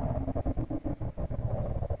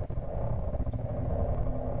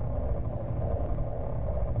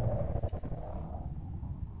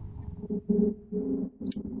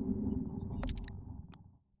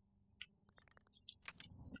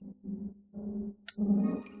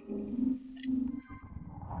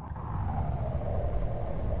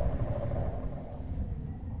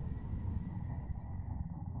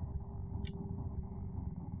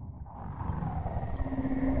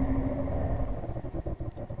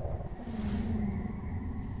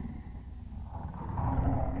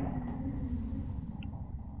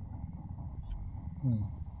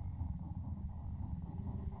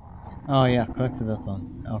 Oh yeah, collected that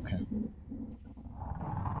one. Okay.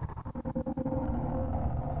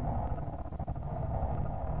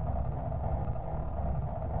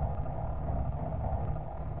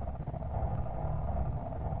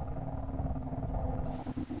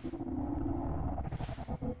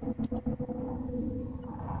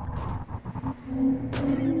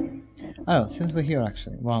 Oh, since we're here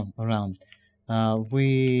actually, well, around,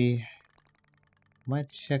 we might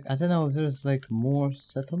check. I don't know if there's like more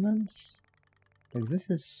settlements. Like this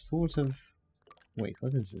is sort of. Wait,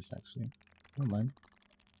 what is this actually? Oh man.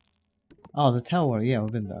 Oh, the tower. Yeah,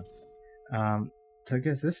 we've been there. So I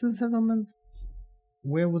guess this is a settlement.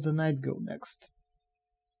 Where would the knight go next?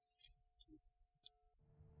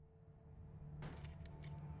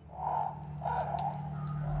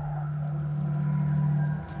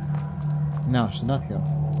 No, she's not here.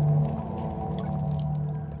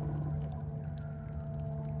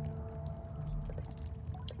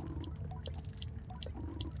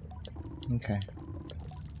 Okay.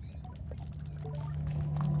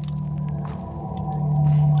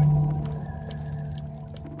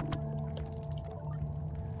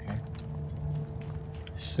 Okay.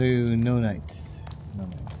 So no knights. No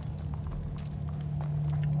knights.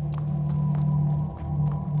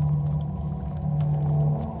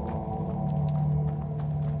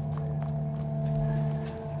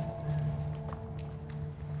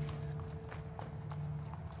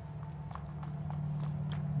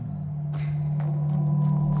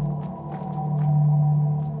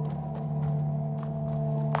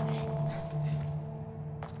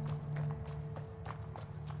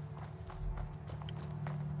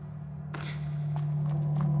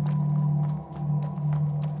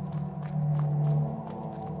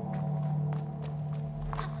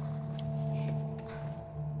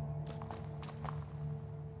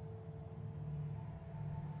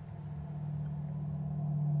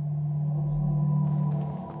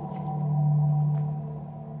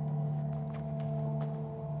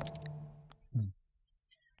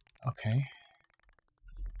 Okay.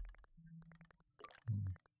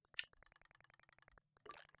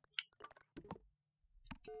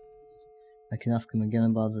 I can ask him again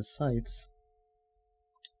about the sites.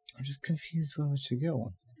 I'm just confused where we should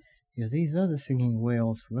go. Yeah, these are the singing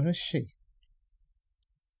whales. Where is she?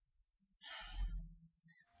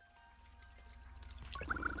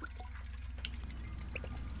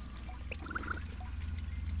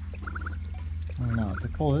 Oh no, they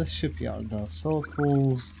call this shipyard. The salt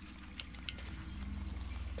pools.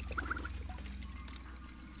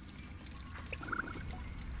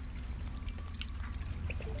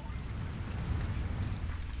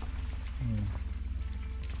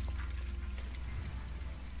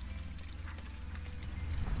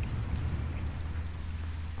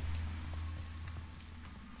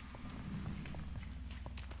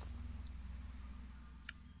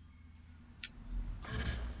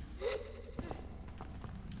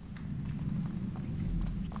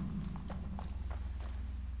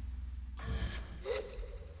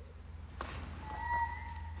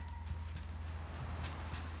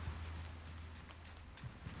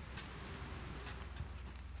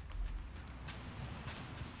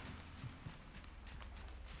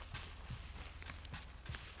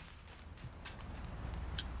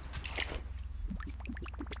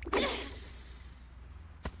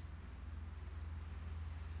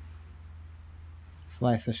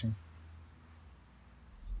 Fly fishing.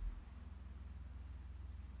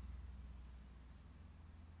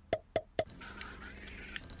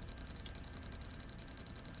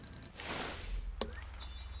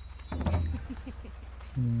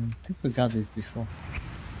 I think we got these before.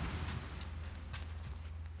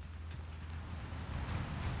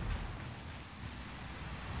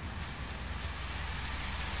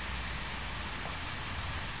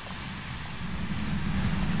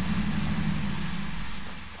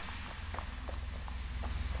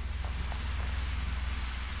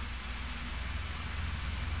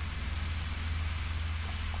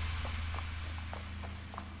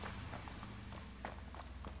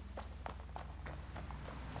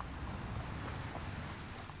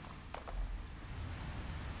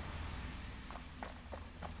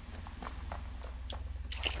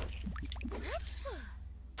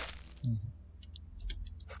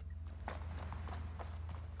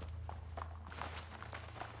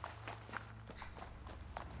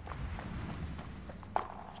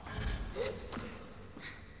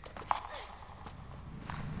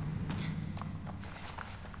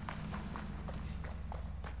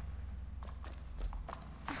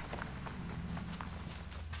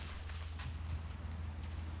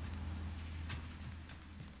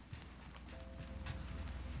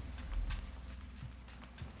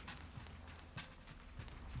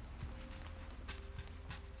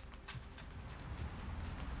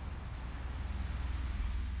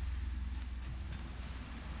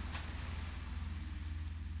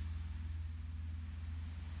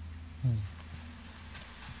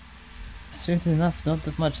 strangely enough, not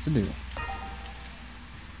that much to do.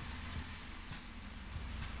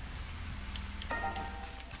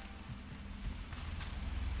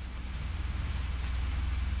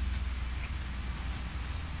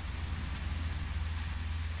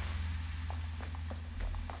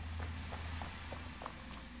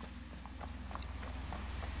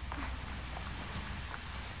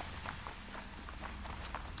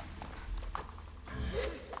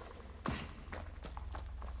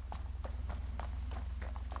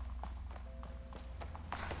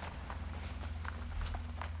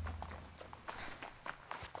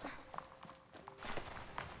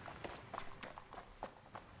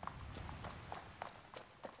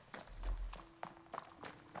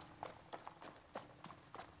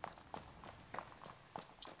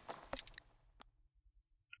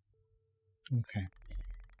 Okay.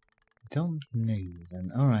 Don't know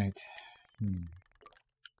then. Alright.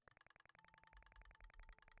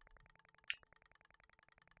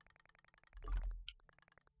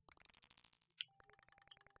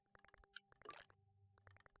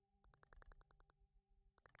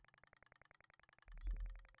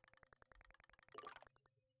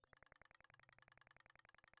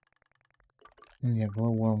 Yeah,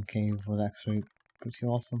 glowworm cave was actually pretty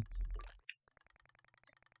awesome.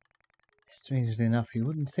 Strangely enough, you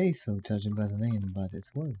wouldn't say so, judging by the name, but it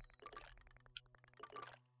was.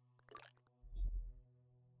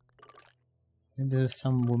 Maybe there's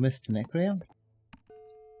some we missed in Ecria?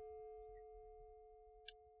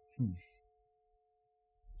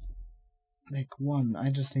 Like one, I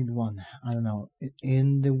just need one. I don't know.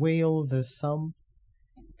 In the whale, there's some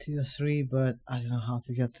 2 or 3, but I don't know how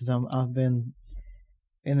to get to them. I've been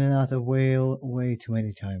in and out of whale way too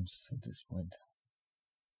many times at this point.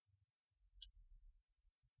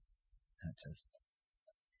 I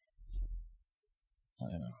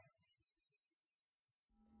don't know.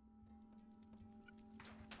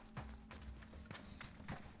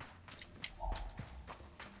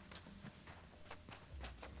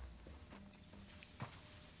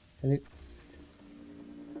 Hello.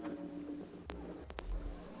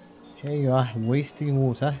 Here you are, wasting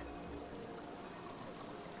water.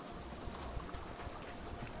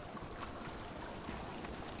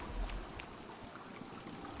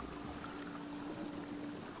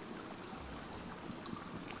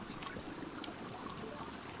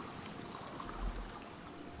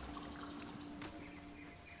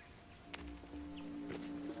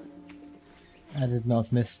 I did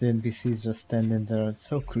not miss the NPCs just standing there. It's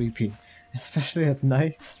so creepy, especially at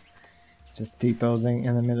night. Just T-posing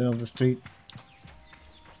in the middle of the street.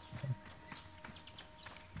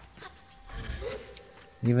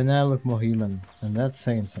 Even I look more human, and that's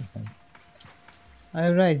saying something.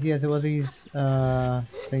 Oh right, yes, it was these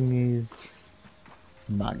thingies.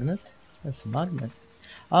 Magnet? That's a magnet.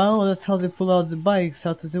 Oh, that's how they pull out the bikes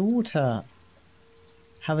out of the water.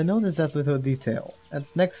 Haven't noticed that little detail.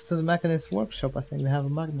 That's next to the mechanist workshop. I think they have a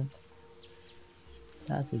magnet.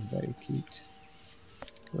 That is very cute.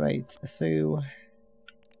 Right, so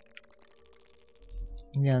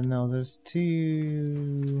yeah, no, there's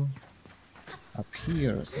 2 up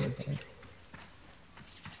here or something.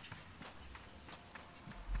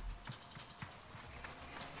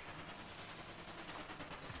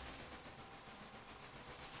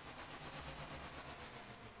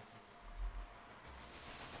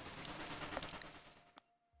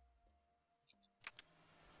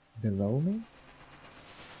 Below me?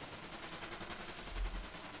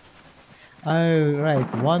 Oh,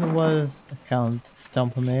 right. One was account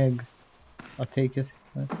stump an egg. I'll take it.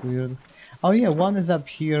 That's weird. Oh yeah, one is up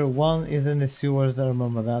here. One is in the sewers. I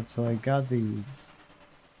remember that. So I got these.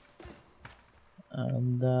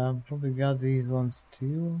 And probably got these ones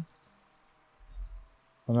too.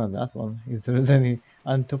 Oh, not that one. If there is any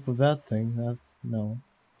on top of that thing, that's no.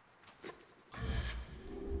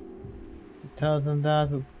 Other than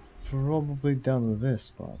that, we're probably done with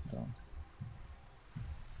this part though.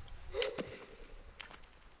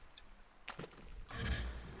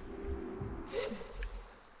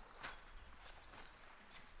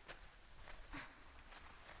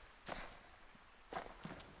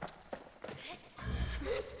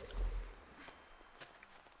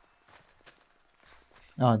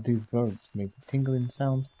 Ah, these birds make a tingling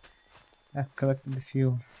sound. I've collected a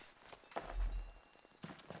few.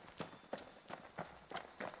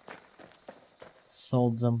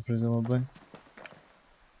 Sold them, presumably.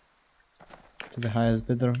 To the highest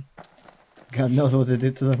bidder. God knows what they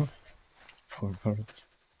did to them. Poor birds.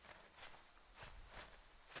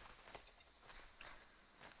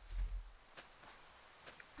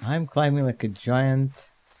 I'm climbing like a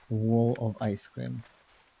giant wall of ice cream.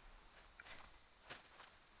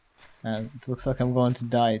 And it looks like I'm going to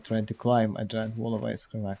die trying to climb a giant wall of ice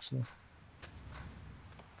cream, actually.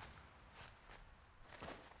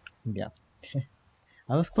 Yeah.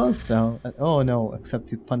 I was close, so... oh no,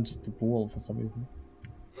 except you punched the wall for some reason.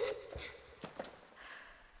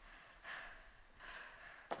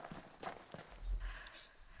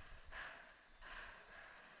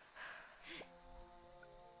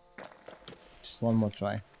 Just one more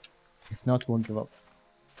try. If not, we'll give up.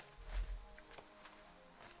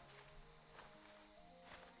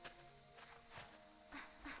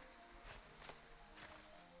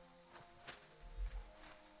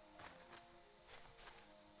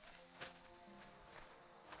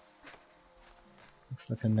 Looks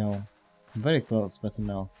like a no. Very close, but a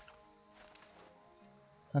no.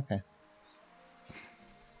 Okay.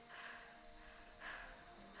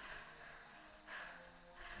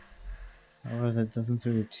 However, that doesn't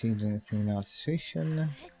really change anything in our situation.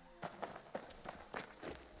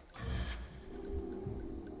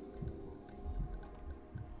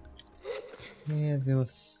 Yeah, there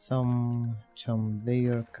was some chum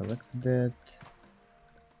there, collected it.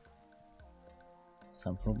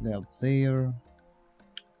 Some probably up there.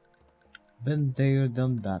 Been there,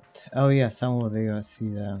 done that. Oh yeah, somewhere there I see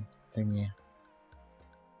the thingy.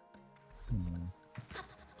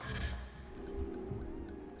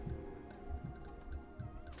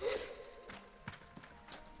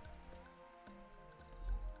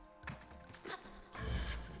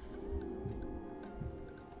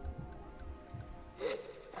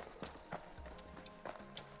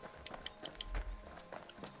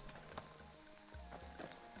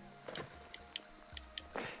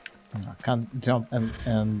 I can't jump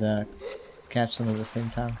and catch them at the same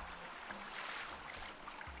time.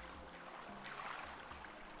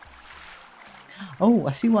 Oh,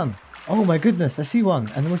 I see one! Oh my goodness, I see one!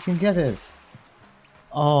 And we can get it!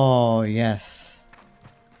 Oh, yes.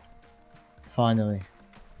 Finally.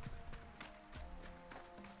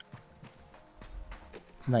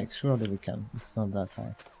 Like, surely we can. It's not that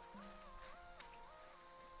hard.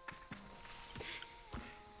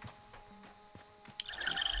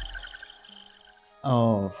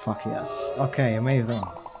 Oh, fuck yes. Okay, amazing.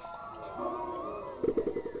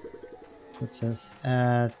 Puts us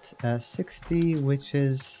at 60, which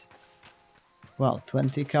is... well,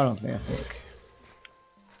 20 currently, I think.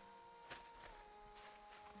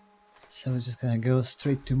 So we're just gonna go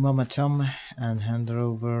straight to Mama Chum and hand her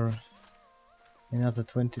over another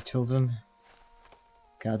 20 children.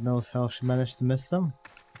 God knows how she managed to miss them.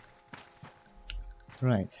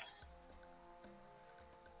 Right.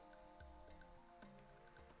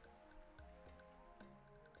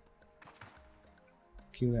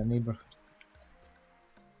 Cue a neighborhood.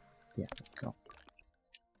 Yeah, let's go.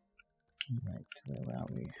 Right, where are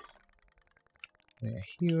we? We're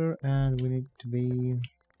here and we need to be...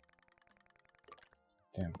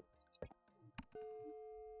 there.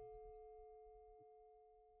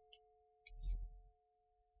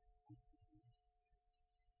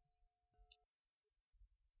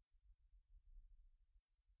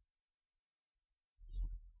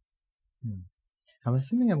 I'm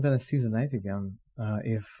assuming I'm gonna see the night again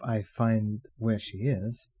if I find where she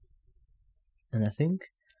is. And I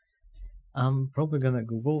think I'm probably gonna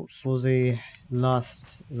Google for the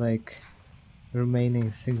last, like,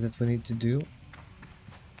 remaining things that we need to do.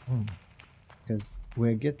 Because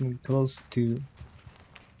we're getting close to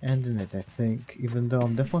ending it, I think. Even though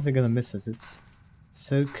I'm definitely gonna miss it. It's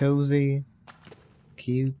so cozy,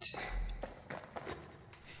 cute.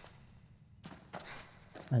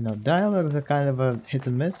 I know dialogues are kind of a hit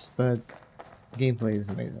and miss, but gameplay is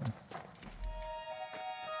amazing.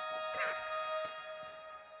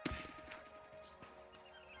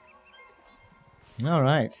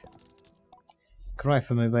 Alright. Cry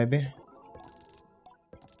for me, baby.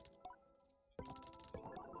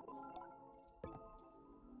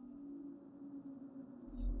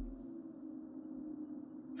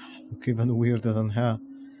 Look even weirder than her.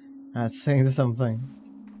 That's saying something.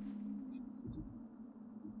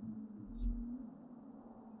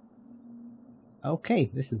 Okay,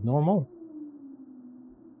 this is normal.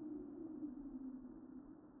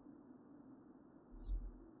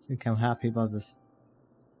 I think I'm happy about this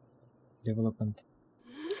development.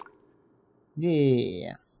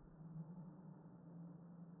 Yeah.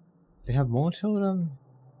 They have more children?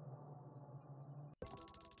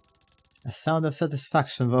 A sound of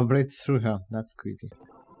satisfaction vibrates through her. That's creepy.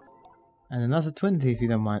 And another 20 if you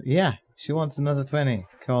don't mind. Yeah, she wants another 20.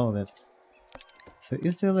 Call it. So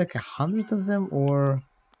is there like 100 of them or...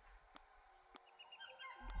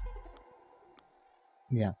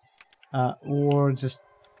 yeah. Or just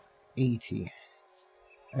 80.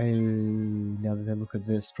 Now that I look at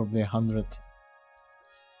this, probably 100.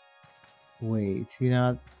 Wait, you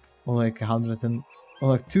know, or like 100 and or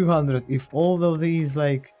like 200. If all of these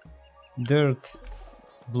like dirt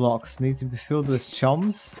blocks need to be filled with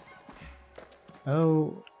chums.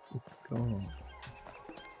 Oh god.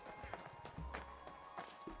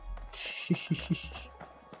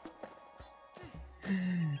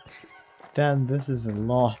 Damn, this is a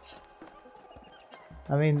lot.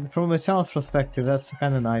 I mean, from a child's perspective, that's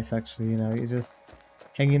kind of nice actually, you know, you're just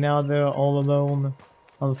hanging out there all alone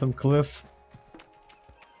on some cliff.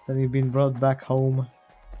 Then you've been brought back home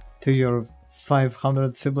to your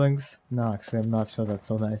 500 siblings. No, actually, I'm not sure that's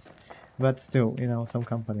so nice. But still, you know, some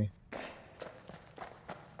company.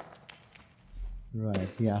 Right,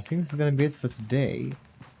 yeah, I think this is gonna be it for today.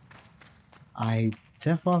 I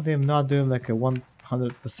definitely am not doing like a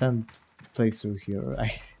 100% playthrough here.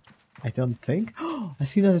 I don't think. I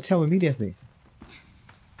see another channel immediately.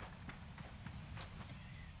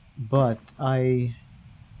 But I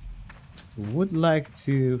would like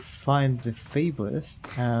to find the fabulist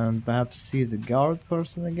and perhaps see the guard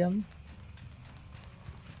person again.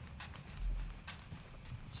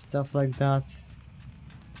 Stuff like that.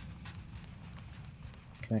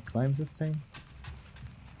 Can I climb this thing?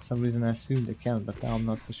 For some reason I assumed I can, but now I'm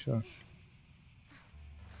not so sure.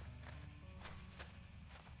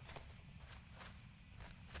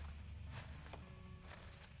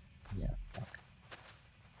 Yeah, fuck.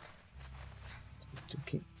 It's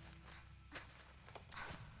okay.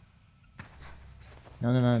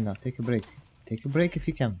 No. Take a break. Take a break if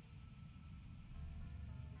you can.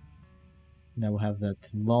 Now we have that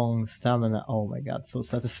long stamina. Oh my god, so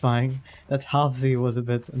satisfying. That halfsy was a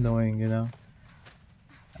bit annoying, you know.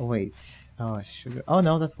 Oh, wait. Oh, sugar. Oh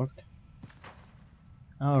no, that worked.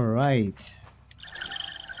 Alright.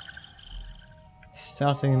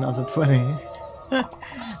 Starting another 20.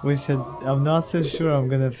 Which I'm not so sure I'm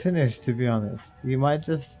gonna finish, to be honest. You might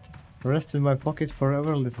just rest in my pocket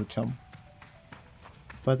forever, little chum.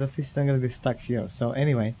 But at least I'm gonna be stuck here. So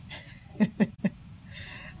anyway.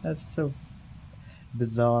 That's so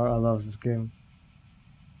bizarre. I love this game.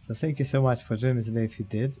 So thank you so much for joining me today if you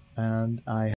did. And I